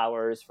her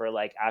flowers for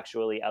like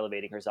actually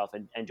elevating herself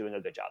and doing a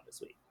good job this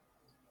week.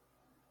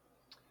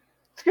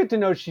 It's good to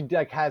know she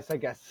like has, I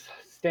guess,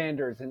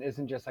 standards and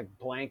isn't just like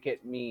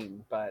blanket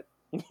mean. But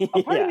A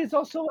part of Yeah. me is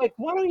also like,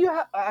 why don't you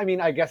have? I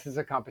mean, I guess it's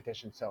a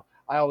competition, so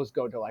I always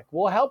go to like,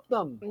 we'll help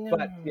them. No.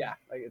 But yeah,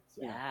 like it's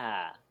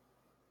Yeah.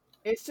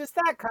 It's just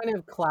that kind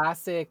of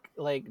classic,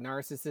 like,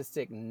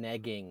 narcissistic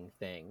negging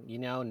thing. You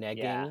know, negging?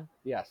 Yeah.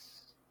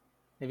 yes.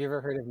 Have you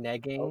ever heard of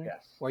negging? Oh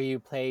yes. Where you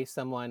pay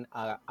someone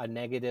a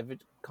negative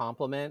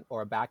compliment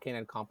or a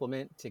backhanded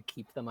compliment to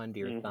keep them under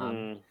your thumb.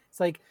 Mhm. It's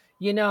like,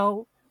 you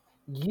know,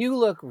 you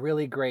look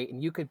really great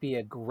and you could be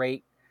a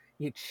great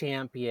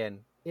champion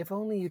if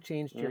only you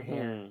changed your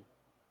hair. Mhm.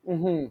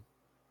 Mm-hmm.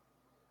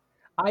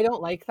 I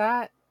don't like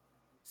that.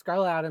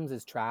 Scarlett Adams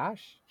is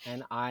trash,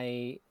 and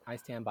I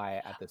stand by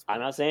it at this point.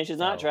 I'm not saying she's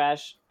not So,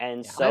 trash,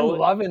 and yeah. I'm so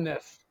loving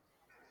this.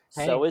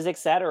 so Hey. is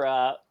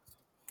etc.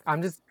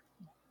 I'm just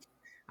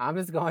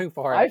going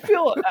for I it.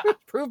 feel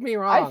Prove me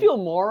wrong. I feel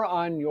more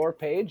on your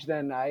page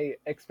than I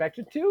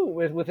expected to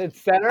with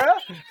etc.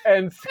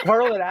 and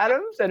Scarlett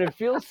Adams, and it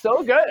feels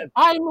so good.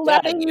 I'm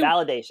letting you.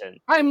 Validation.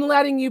 I'm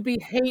letting you be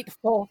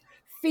hateful.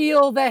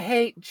 Feel the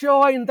hate.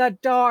 Join the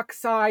dark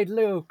side,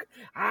 Luke.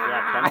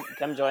 Yeah,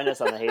 come join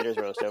us on the haters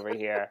roast over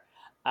here.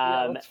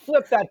 Yeah, let's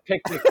flip that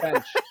picnic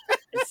bench.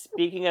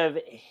 Speaking of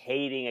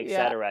hating,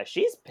 etc.,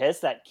 she's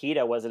pissed that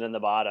Kita wasn't in the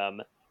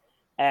bottom,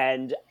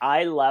 and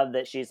I love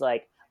that she's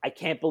like, I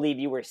can't believe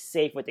you were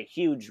safe with a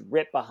huge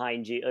rip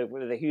behind you,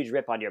 with a huge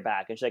rip on your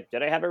back. And she's like,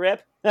 did I have a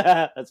rip?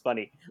 That's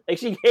funny. Like,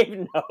 she gave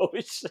no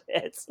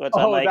shits, which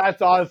I'm like,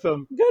 that's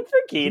awesome. good for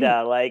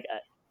Kita. Like,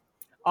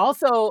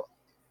 Also,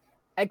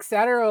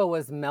 etc.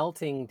 was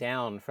melting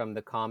down from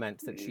the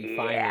comments that she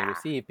finally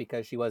received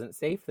because she wasn't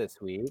safe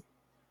this week.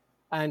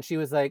 And she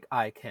was like,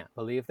 I can't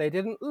believe they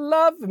didn't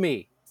love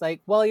me. It's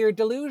like, well, you're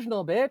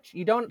delusional, bitch.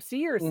 You don't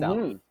see yourself.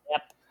 Mm-hmm.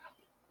 Yep.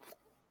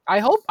 I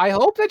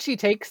hope that she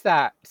takes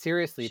that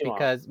seriously, She won't.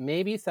 because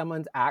maybe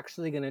someone's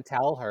actually going to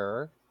tell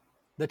her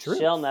the truth.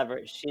 She'll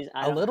never.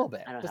 I don't little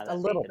bit. have Just that a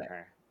little faith in bit.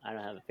 her. I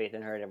don't have faith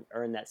in her to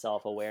earn that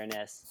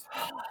self-awareness.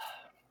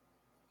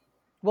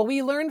 Well,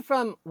 we learned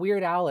from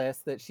Weird Alice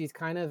that she's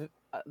kind of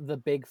the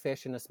big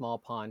fish in a small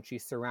pond. She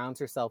surrounds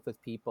herself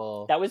with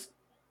people That was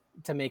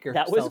to make her.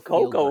 That was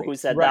Coco who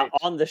said that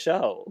on the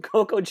show.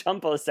 Coco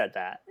Jumbo said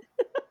that.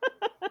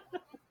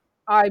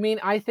 I mean,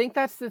 I think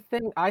that's the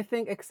thing. I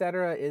think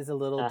etc. is a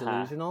little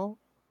delusional.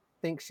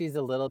 I think she's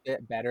a little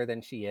bit better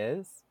than she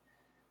is.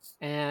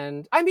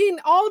 And I mean,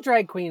 all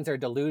drag queens are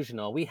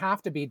delusional. We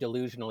have to be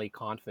delusionally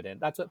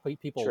confident. That's what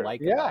people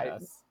like about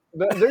us.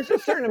 There's a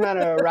certain amount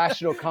of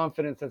irrational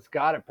confidence that's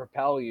got to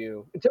propel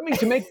you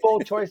to make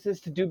bold choices,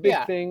 to do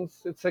big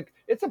things. It's like,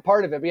 it's a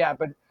part of it.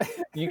 But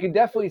you can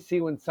definitely see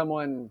when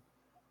someone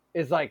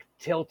is like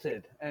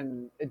tilted,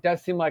 and it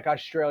does seem like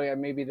Australia,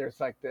 maybe there's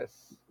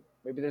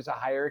a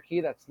hierarchy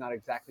that's not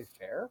exactly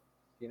fair,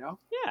 you know?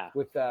 Yeah.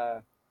 With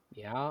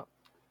yeah.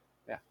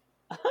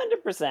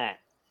 100%.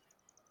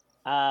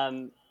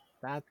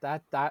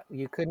 That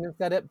you couldn't have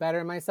said it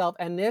better myself.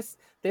 And this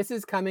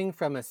is coming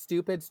from a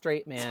stupid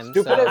straight man.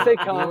 Stupid as they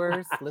come.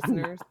 Viewers,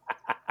 listeners.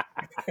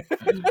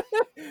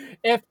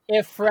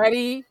 if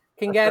Freddie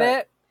can get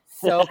it,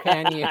 so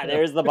can you.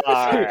 There's the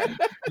bar.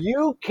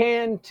 You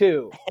can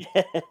too.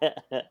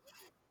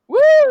 Woo!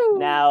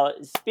 Now,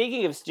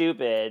 speaking of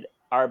stupid,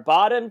 our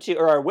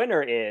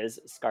winner is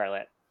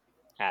Scarlett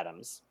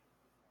Adams.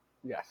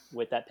 Yes.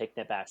 With that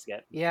picnic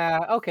basket. Yeah,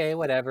 okay,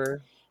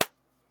 whatever.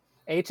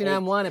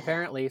 H&M won,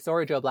 apparently.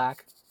 Sorry, Joe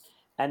Black.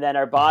 And then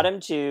our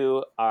bottom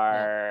two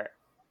are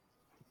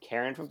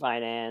Karen from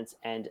Finance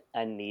and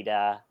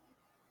Anita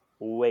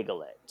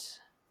Wigglett,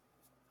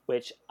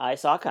 which I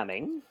saw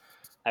coming.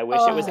 I wish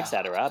it was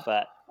etc.,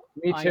 but...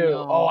 Me too.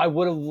 I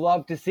would have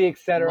loved to see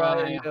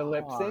etc. in the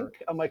lip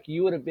sync. I'm like,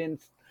 you would have been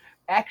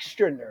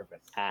extra nervous.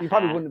 You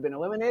probably wouldn't have been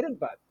eliminated,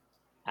 but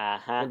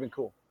it would have been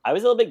cool. I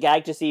was a little bit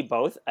gagged to see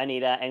both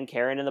Anita and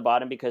Karen in the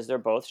bottom because they're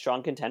both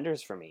strong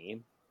contenders for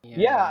me.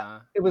 Yeah,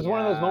 it was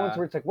one of those moments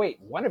where it's like, wait,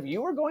 one of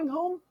you are going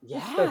home? Yeah.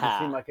 This doesn't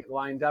seem like it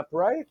lined up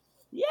right.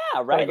 Yeah,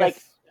 right.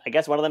 I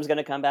guess one of them's going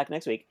to come back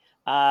next week.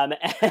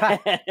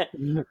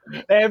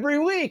 Every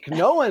week.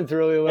 No one's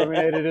really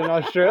eliminated in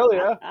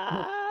Australia.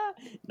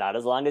 Not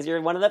as long as you're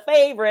one of the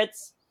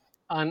favorites.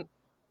 Unless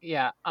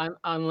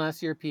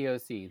you're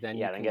POC, then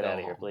then get out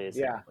of here, please.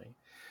 Yeah.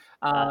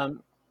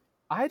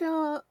 I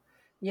don't.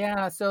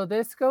 Yeah, so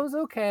this goes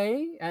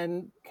okay,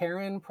 and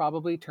Karen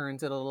probably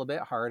turns it a little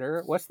bit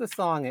harder. What's the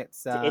song?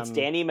 It's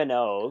Danny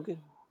Minogue.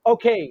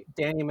 Okay,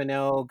 Danny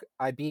Minogue.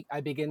 I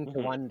begin to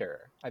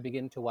wonder. I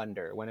begin to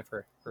wonder. One of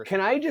her.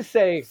 Can I just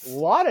say, a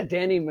lot of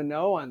Danny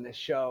Minogue on this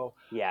show.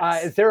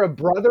 Yes. Is there a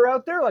brother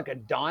out there, like a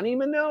Donnie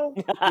Minogue?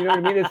 You know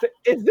what I mean?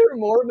 Is there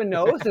more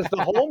Minogues? Is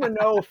the whole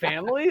Minogue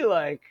family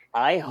like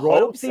I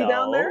royalty hope so.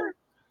 down there?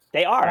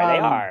 They are. They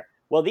are.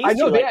 Well, these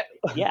two,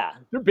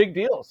 they're big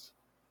deals.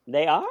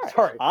 They are.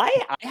 Sorry.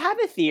 I have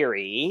a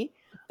theory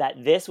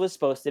that this was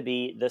supposed to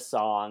be the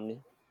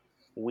song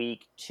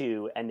week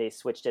 2 and they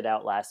switched it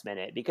out last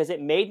minute because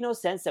it made no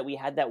sense that we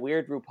had that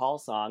weird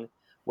RuPaul song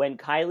when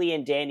Kylie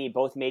and Danny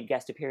both made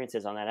guest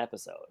appearances on that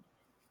episode.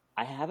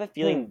 I have a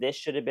feeling this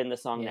should have been the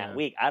song that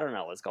week. I don't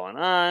know what's going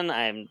on.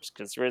 I'm just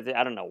concerned.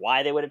 I don't know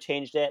why they would have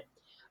changed it.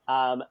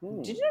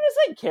 Did you notice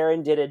like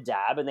Karen did a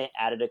dab and they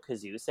added a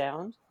kazoo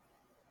sound?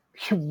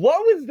 What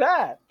was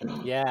that?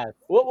 Yeah.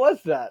 What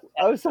was that?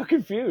 I was so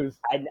confused.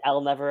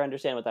 I'll never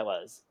understand what that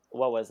was.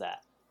 What was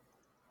that?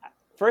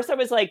 First, I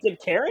was like, did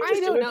Karen I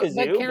just do don't a know, but kazoo?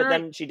 But Karen-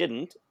 then she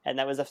didn't, and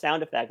that was a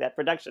sound effect that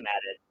production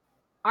added.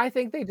 I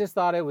think they just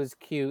thought it was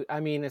cute. I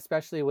mean,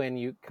 especially when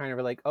you kind of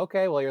were like,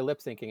 okay, well, you're lip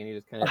syncing and you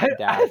just kind of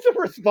dab. As a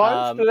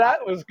response to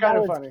that was kind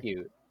of funny.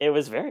 Cute. It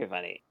was very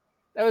funny.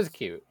 That was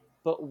cute.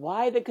 But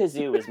why the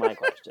kazoo is my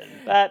question.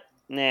 But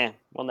nah,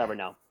 we'll never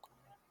know.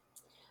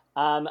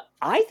 I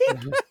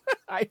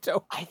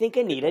think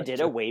Anita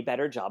did a way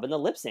better job in the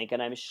lip sync,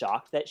 and I'm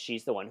shocked that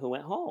she's the one who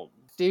went home.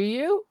 Do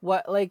you?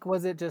 What, like,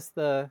 was it just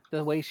the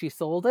way she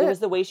sold it? It was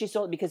the way she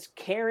sold it, because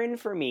Karen,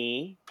 for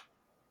me,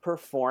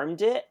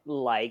 performed it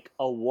like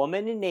a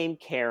woman named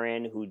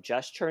Karen who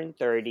just turned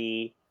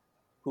 30,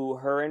 who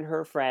her and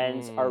her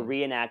friends are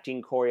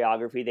reenacting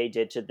choreography they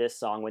did to this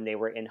song when they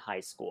were in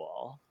high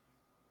school.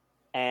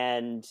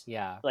 And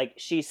like,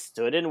 she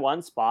stood in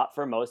one spot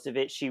for most of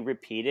it. She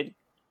repeated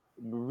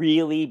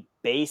really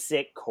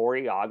basic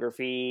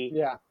choreography,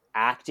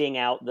 acting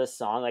out the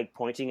song, like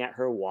pointing at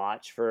her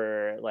watch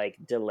for like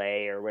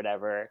delay or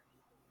whatever.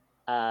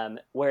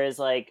 Whereas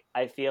like,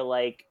 I feel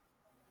like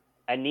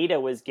Anita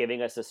was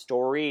giving us a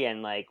story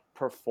and like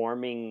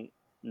performing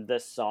the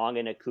song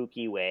in a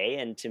kooky way,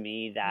 and to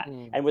me that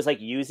and was like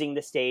using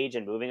the stage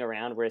and moving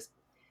around, whereas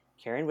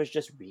Karen was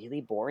just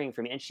really boring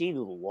for me, and she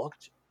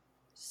looked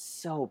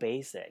so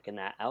basic in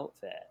that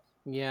outfit.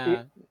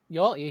 Yeah,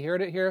 you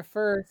heard it here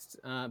first.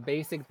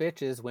 Basic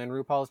bitches win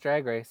RuPaul's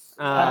Drag Race.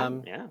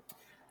 Yeah,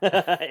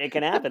 it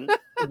can happen.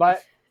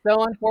 But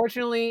so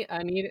unfortunately,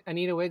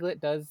 Anita Wiglet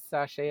does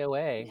sashay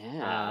away.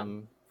 Yeah.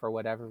 For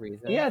whatever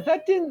reason. Yeah,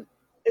 that didn't.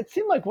 It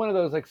seemed like one of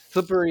those like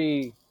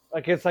slippery.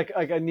 Like it's like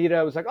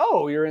Anita was like,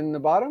 "Oh, you're in the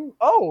bottom.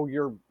 Oh,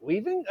 you're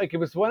leaving." Like it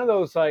was one of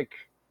those like.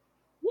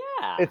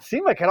 Yeah. It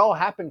seemed like it all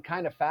happened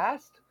kind of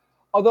fast.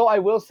 Although I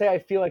will say I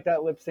feel like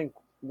that lip sync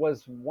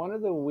was one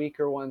of the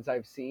weaker ones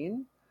I've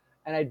seen,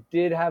 and I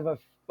did have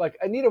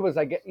Anita was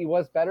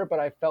was better, but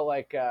I felt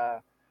like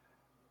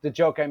the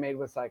joke I made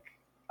was like,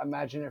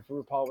 imagine if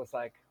RuPaul was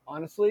like,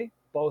 honestly,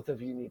 both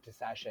of you need to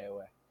sashay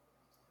away.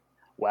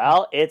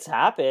 Well, it's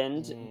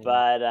happened,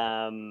 but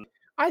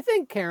I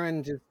think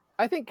Karen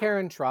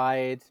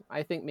tried.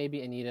 I think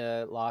maybe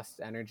Anita lost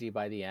energy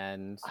by the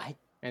end,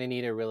 and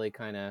Anita really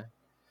kind of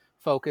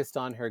focused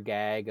on her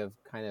gag of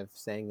kind of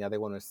saying the other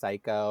one was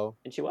psycho,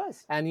 and she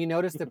was. And you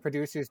notice the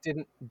producers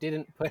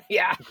didn't put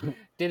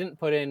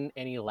in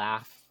any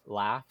laughs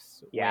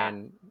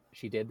when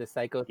she did the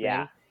psycho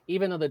thing.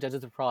 Even though the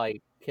judges were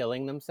probably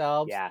killing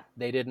themselves,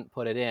 they didn't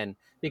put it in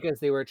because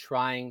they were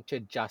trying to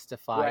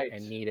justify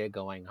Anita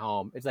going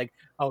home. It's like,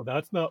 oh,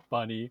 that's not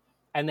funny.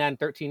 And then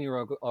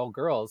 13-year-old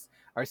girls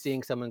are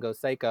seeing someone go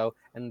psycho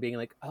and being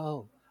like,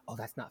 oh,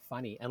 that's not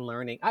funny, and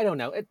learning. I don't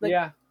know. It's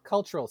like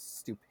cultural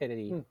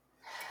stupidity.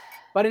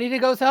 But Anita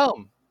goes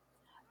home.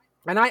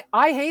 And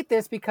I hate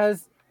this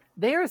because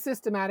they are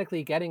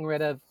systematically getting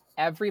rid of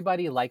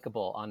everybody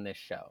likable on this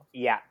show.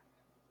 Yeah.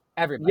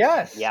 Everybody.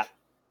 Yes. Yeah.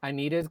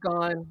 Anita's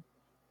gone.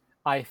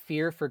 I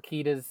fear for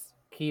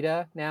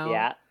Kita now.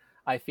 Yeah.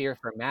 I fear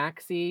for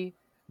Maxie.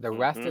 The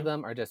rest of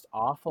them are just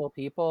awful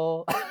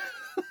people.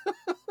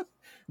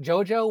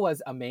 JoJo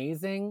was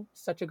amazing.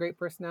 Such a great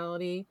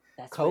personality.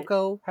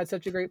 Coco had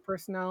such a great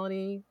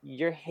personality.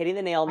 You're hitting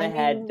the nail on the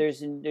head.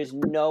 There's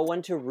no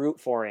one to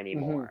root for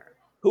anymore.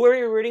 Who are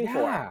you rooting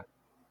for?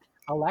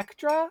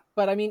 Electra?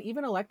 But I mean,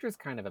 even Electra's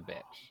kind of a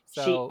bitch.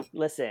 So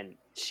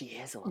she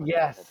is a little bit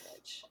of a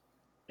bitch.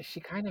 She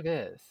kind of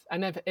is.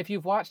 And if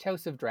you've watched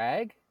House of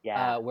Drag,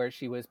 where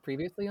she was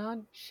previously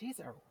on, she's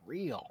a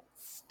real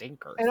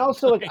stinker. And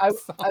also, like,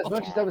 as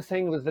much as I was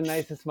saying it was the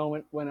nicest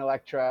moment when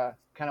Electra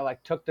kind of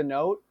like took the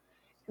note,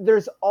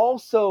 there's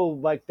also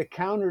like the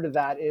counter to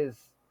that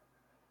is,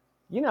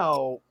 you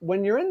know,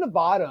 when you're in the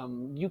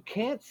bottom, you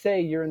can't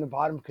say you're in the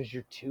bottom because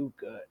you're too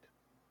good.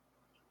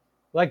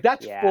 Like,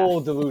 that's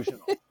full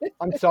delusional.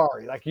 I'm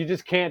sorry. Like, you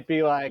just can't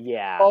be like,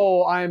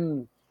 oh,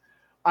 I'm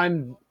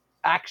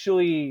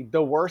actually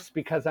the worst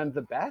because I'm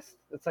the best.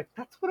 It's like,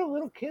 that's what a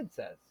little kid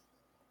says.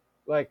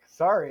 Like,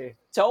 sorry.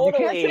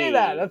 Totally. You can't say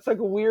that. That's like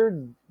a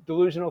weird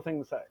delusional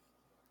thing to say.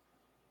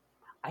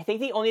 I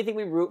think the only reason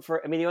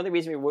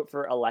we root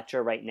for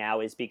Electra right now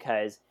is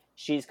because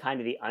she's kind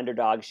of the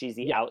underdog. She's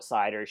the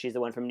outsider. She's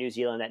the one from New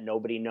Zealand that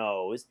nobody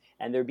knows,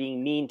 and they're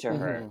being mean to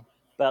her.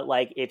 But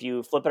like, if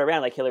you flip it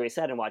around, like Hillary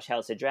said, and watch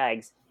House of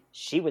Drags,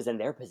 she was in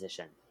their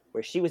position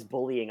where she was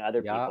bullying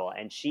other people,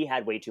 and she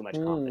had way too much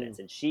confidence,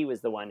 and she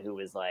was the one who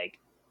was like,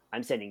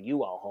 I'm sending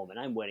you all home, and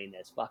I'm winning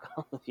this. Fuck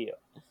all of you.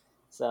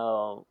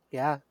 So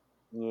yeah.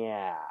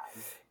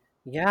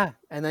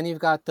 And then you've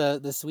got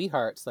the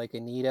sweethearts like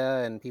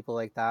Anita and people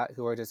like that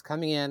who are just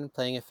coming in,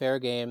 playing a fair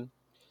game,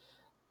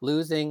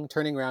 losing,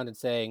 turning around and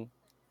saying,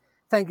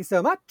 thank you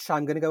so much,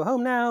 I'm gonna go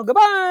home now,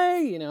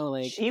 goodbye. You know,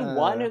 like, she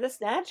won her the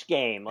snatch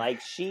game. Like,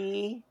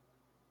 she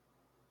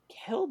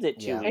killed it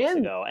 2 Yeah. weeks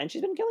ago, and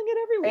she's been killing it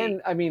every week.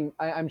 And I mean,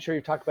 I'm sure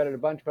you've talked about it a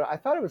bunch, but I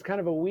thought it was kind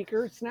of a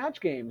weaker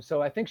Snatch Game.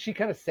 So I think she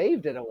kind of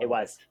saved it a little It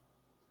was.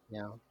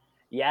 Yeah.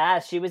 Yeah,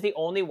 she was the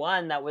only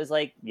one that was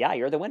like, yeah,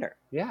 you're the winner.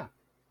 Yeah.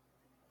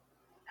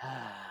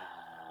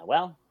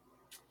 Well,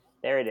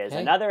 there it is.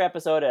 Okay. Another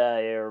episode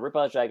of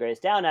RuPaul's Drag Race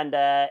Down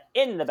Under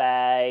in the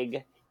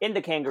bag, in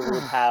the kangaroo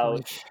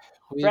pouch.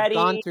 We've Freddie,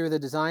 gone through the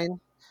design.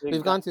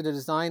 We've gone through the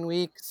design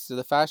weeks, to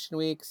the fashion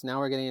weeks. Now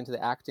we're getting into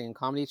the acting and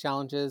comedy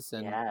challenges,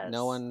 and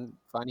no one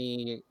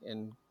funny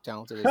and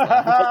talented is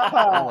left.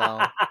 Oh,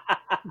 well.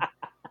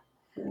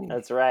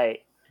 That's right.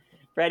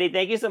 Freddie,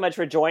 thank you so much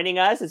for joining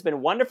us. It's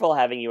been wonderful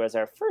having you as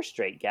our first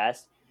straight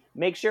guest.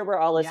 Make sure we're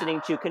all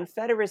listening to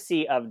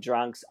Confederacy of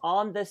Drunks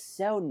on the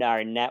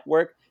Sonar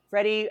Network.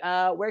 Freddie,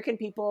 where can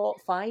people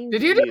find you?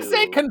 Did you just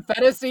say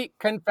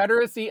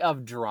Confederacy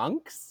of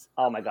Drunks?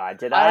 Oh my God,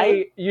 did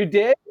I? You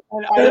did?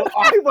 And I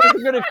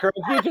wasn't going to correct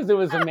you because it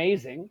was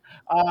amazing.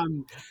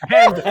 And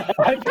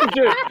I've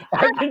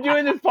been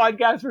doing this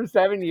podcast for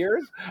 7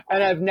 years,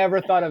 and I've never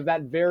thought of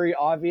that very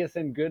obvious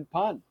and good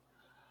pun.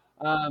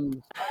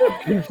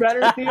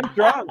 Confederacy of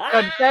Drunks.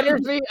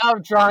 Confederacy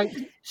of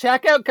Drunks.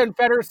 Check out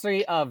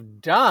Confederacy of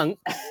Dunks.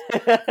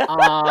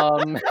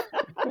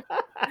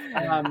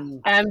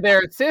 And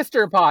their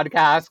sister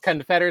podcast,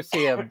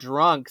 Confederacy of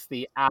Drunks,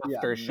 the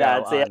after show.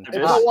 That's it. It's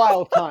a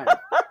wild time.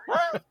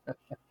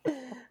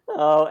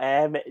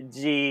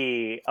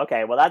 OMG.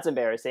 Okay, well, that's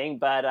embarrassing,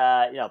 but,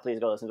 please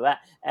go listen to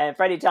that. And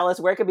Freddie, tell us,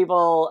 where can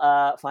people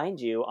find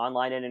you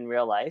online and in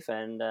real life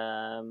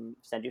and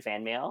send you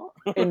fan mail?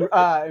 In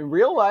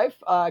real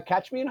life,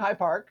 catch me in High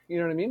Park, you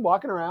know what I mean?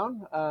 Walking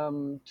around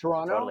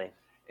Toronto. Totally.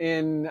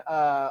 In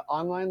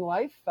online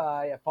life,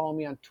 follow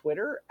me on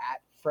Twitter at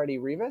Freddie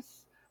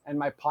Rivas, and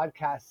my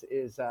podcast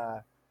is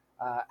at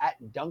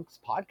Dunks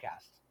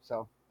Podcast.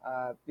 So,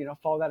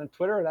 follow that on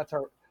Twitter. That's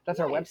our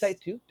website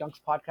too,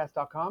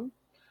 dunkspodcast.com.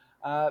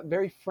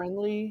 Very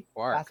friendly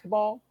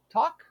basketball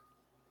talk.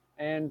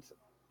 And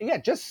yeah,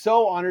 just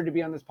so honored to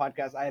be on this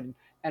podcast. I had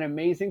an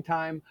amazing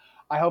time.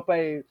 I hope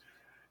I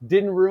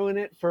didn't ruin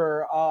it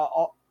for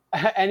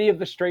any of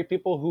the straight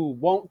people who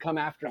won't come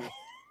after me.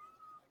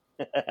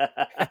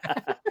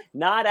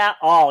 Not at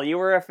all. You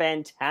were a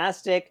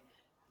fantastic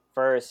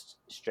first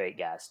straight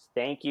guest.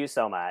 Thank you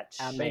so much.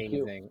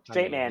 Amazing.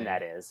 Straight man,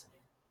 that is.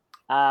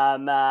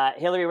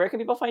 Hillary, where can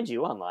people find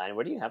you online?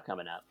 What do you have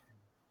coming up?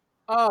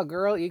 Oh,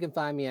 girl, you can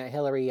find me at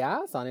Hillary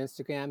Yass on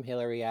Instagram,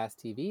 Hillary Yass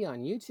TV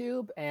on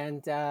YouTube.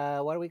 And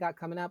what do we got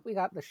coming up? We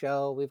got the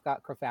show. We've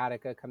got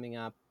Crofatica coming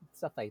up,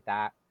 stuff like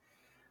that.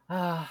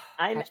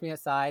 Catch me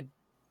outside.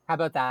 How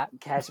about that?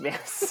 Catch me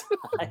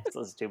outside.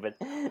 So stupid.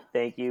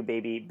 Thank you,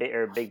 baby,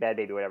 or Big Bad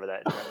Baby, whatever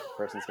that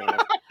person's name is.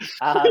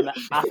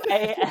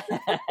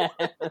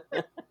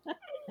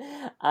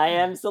 I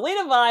am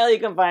Selena Vile. You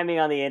can find me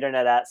on the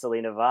internet at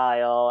Selena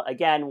Vile.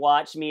 Again,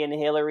 watch me and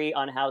Hillary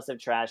on House of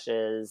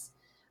Trashes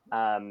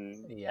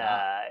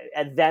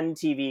at Them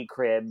TV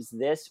Cribs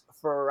this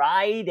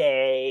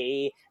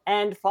Friday.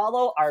 And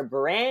follow our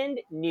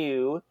brand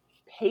new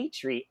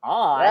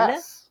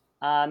Patreon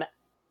at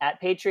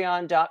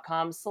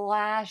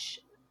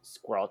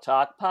patreon.com/Squirrel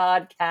Talk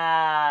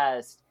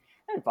Podcast.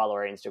 And follow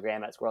our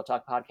Instagram at Squirrel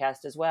Talk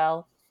Podcast as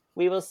well.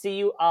 We will see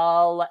you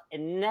all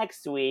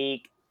next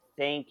week.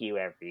 Thank you,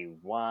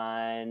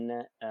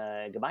 everyone.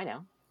 Goodbye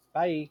now.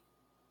 Bye.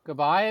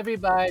 Goodbye,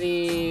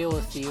 everybody.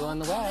 We'll see you on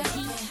the web.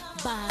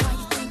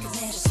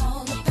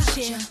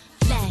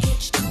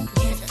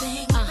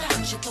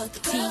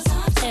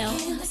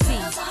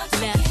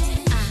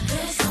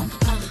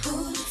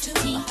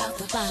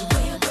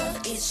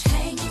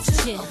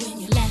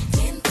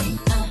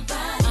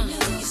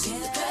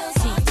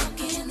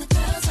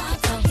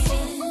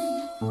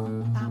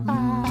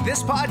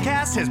 This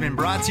podcast has been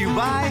brought to you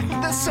by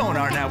the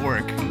Sonar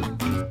Network.